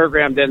everything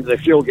programmed into the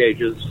fuel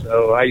gauges,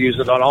 so I use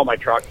it on all my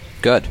trucks.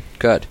 Good.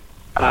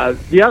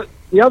 The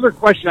other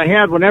question I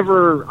had,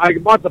 whenever I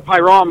bought the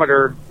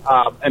pyrometer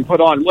and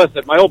put on with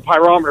it, my old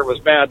pyrometer was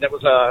bad. It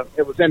was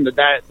in the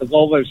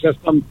Volvo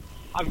system.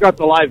 I've got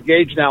the live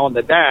gauge now on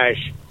the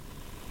dash,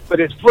 but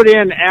it's put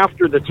in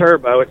after the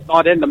turbo. It's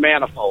not in the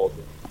manifold.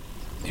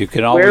 You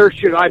can always, where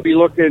should I be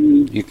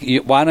looking?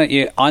 Why don't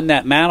you, on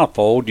that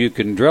manifold, you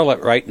can drill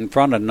it right in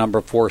front of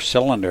number 4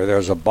 cylinder.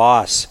 There's a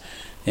Boss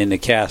in the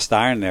cast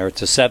iron there.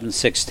 It's a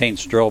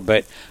 7/16 drill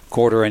bit,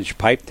 1/4-inch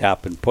pipe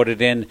tap, and put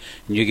it in,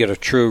 and you get a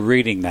true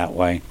reading that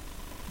way.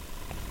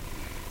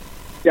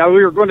 Yeah,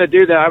 we were going to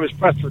do that. I was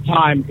pressed for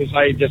time because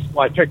I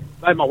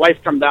had my wife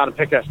come down and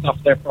pick that stuff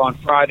up on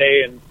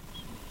Friday, and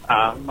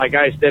my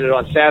guys did it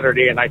on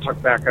Saturday, and I took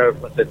back over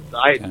with it.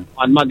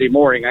 On Monday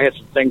morning, I had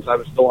some things I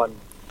was doing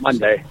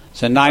Monday.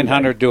 So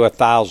 900 to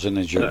 1,000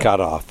 is your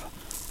cutoff.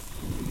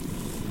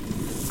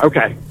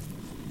 Okay.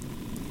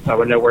 I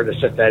would know where to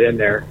set that in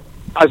there.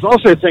 I was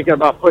also thinking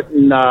about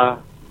putting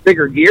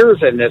bigger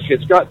gears in this.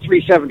 It's got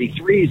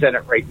 373s in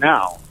it right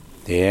now.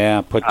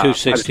 Yeah, put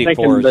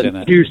 264s in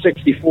it.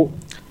 264.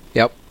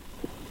 Yep.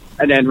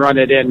 And then run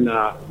it in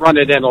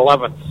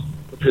 11th,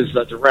 which is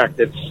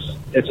direct.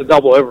 It's a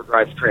double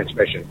overdrive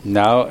transmission.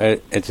 No,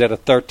 it's at a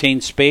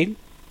 13 speed.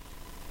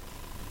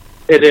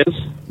 It is.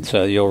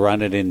 So you'll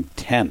run it in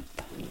 10th.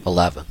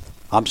 11th.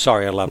 I'm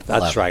sorry, 11th.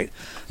 That's right.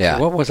 Yeah.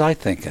 What was I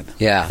thinking?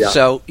 Yeah.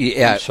 So,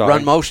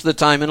 run most of the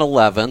time in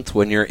 11th.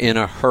 When you're in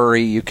a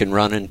hurry, you can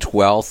run in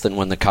 12th. And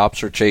when the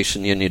cops are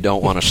chasing you and you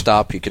don't want to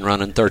stop, you can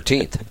run in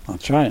 13th.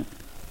 That's right.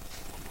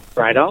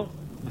 Right on.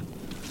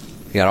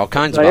 You got all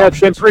kinds of options.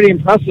 It's been pretty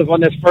impressive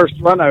on this first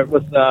run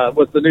with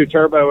the new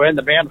turbo and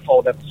the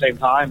manifold at the same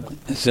time.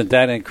 Isn't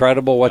that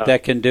incredible what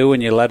that can do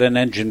when you let an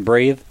engine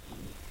breathe?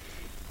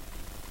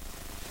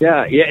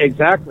 Yeah,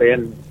 exactly.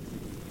 And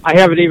I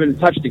haven't even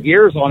touched the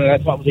gears on it. I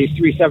thought with these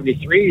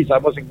 373s, I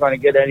wasn't going to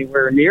get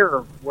anywhere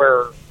near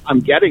where I'm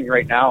getting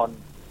right now. And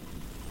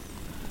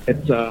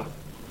it's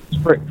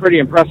pretty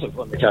impressive,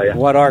 let me tell you.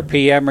 What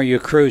RPM are you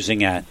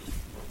cruising at?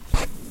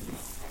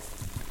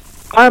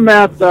 I'm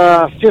at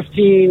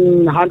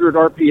 1,500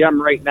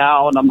 RPM right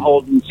now, and I'm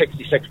holding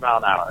 66 mile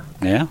an hour.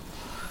 Yeah.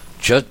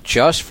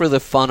 Just for the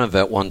fun of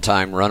it, one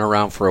time, run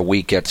around for a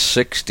week at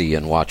 60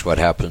 and watch what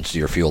happens to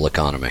your fuel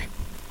economy.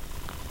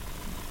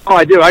 Oh,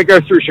 I do. I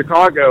go through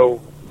Chicago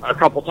a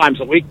couple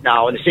times a week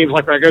now, and it seems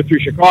like when I go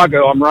through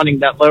Chicago, I'm running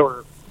that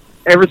lower.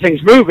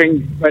 Everything's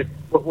moving, but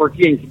we're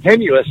getting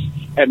continuous.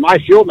 And my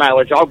fuel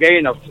mileage, I'll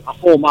gain a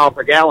full mile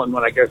per gallon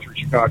when I go through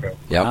Chicago.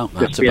 Yep, wow.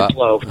 That's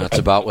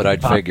about what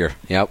I'd figure.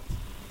 Yep.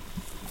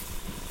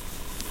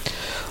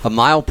 A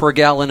mile per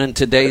gallon in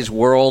today's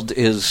world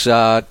is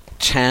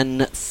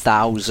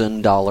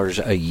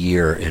 $10,000 a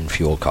year in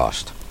fuel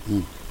cost.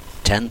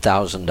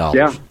 $10,000.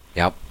 Yeah.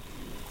 Yep.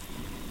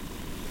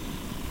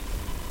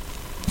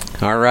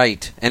 All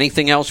right.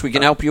 Anything else we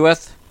can help you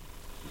with?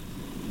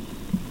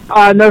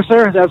 No,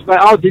 sir. That's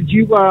about. Oh, did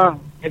you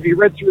have you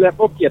read through that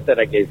book yet that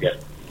I gave you?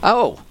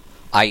 Oh,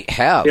 I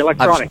have. The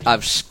electronics.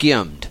 I've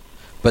skimmed,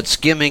 but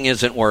skimming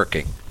isn't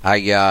working.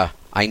 I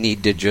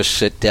need to just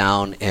sit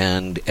down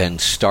and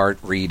start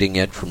reading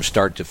it from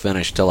start to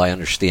finish till I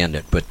understand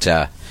it. But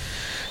as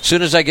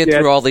soon as I get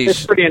through all these,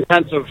 it's pretty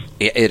intensive.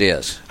 It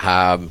is.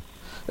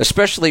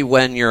 Especially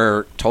when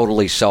you're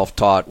totally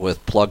self-taught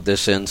with plug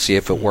this in, see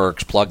if it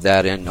works, plug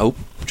that in, oh,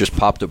 just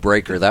popped a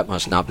breaker, that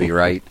must not be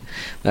right.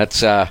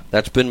 That's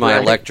been my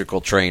electrical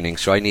training,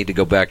 so I need to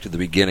go back to the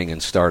beginning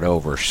and start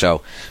over.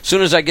 So as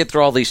soon as I get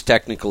through all these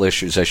technical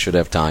issues, I should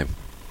have time.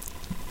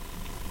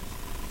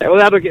 Well,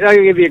 that'll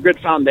give you a good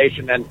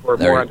foundation then for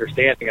more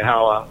understanding of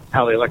how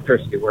the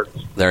electricity works.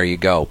 There you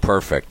go.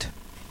 Perfect.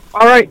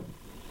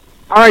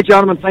 All right,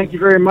 gentlemen, thank you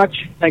very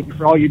much. Thank you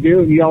for all you do,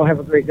 and you all have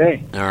a great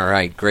day. All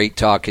right, great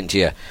talking to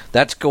you.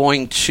 That's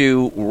going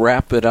to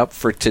wrap it up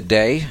for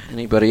today.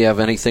 Anybody have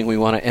anything we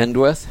want to end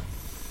with?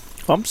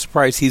 Well, I'm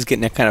surprised he's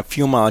getting that kind of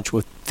fuel mileage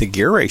with the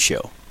gear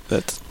ratio.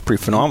 That's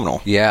pretty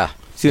phenomenal. Yeah.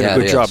 He's doing a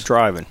good job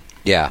driving.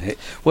 Yeah.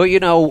 Well, you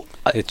know,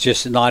 it's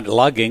just not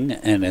lugging,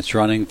 and it's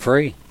running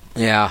free.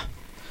 Yeah.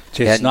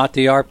 It's not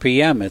the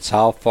RPM. It's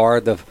how far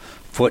the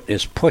foot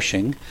is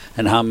pushing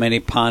and how many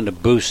pound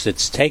of boost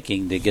it's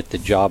taking to get the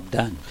job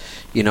done.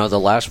 You know, the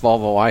last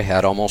Volvo I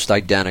had, almost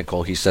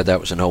identical. He said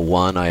that was an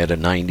 01. I had a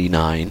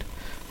 99.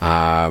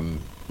 Now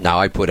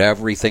I put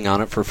everything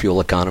on it for fuel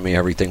economy,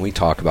 everything we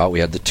talk about. We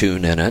had the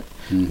tune in it,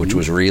 which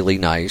was really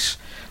nice.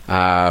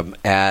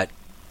 At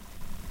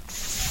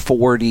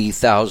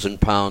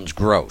 40,000 pounds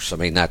gross. I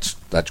mean, that's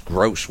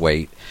gross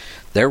weight.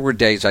 There were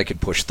days I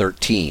could push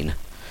 13,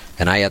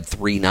 and I had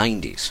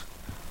 390s,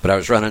 but I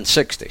was running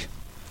 60.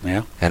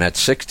 Yeah. And at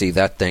 60,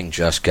 that thing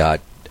just got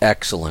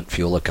excellent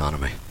fuel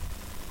economy.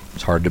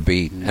 It's hard to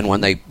beat. And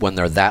when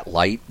they're that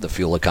light, the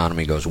fuel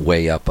economy goes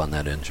way up on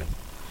that engine.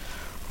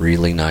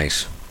 Really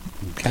nice.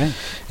 Okay.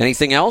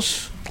 Anything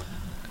else?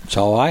 That's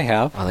all I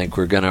have. I think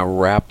we're going to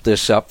wrap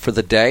this up for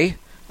the day.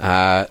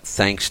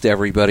 Thanks to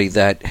everybody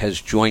that has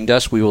joined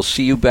us. We will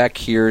see you back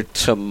here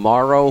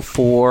tomorrow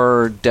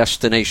for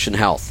Destination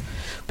Health.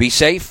 Be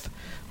safe,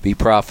 be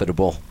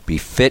profitable, be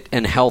fit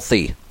and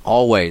healthy.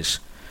 Always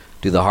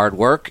do the hard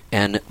work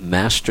and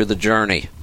master the journey.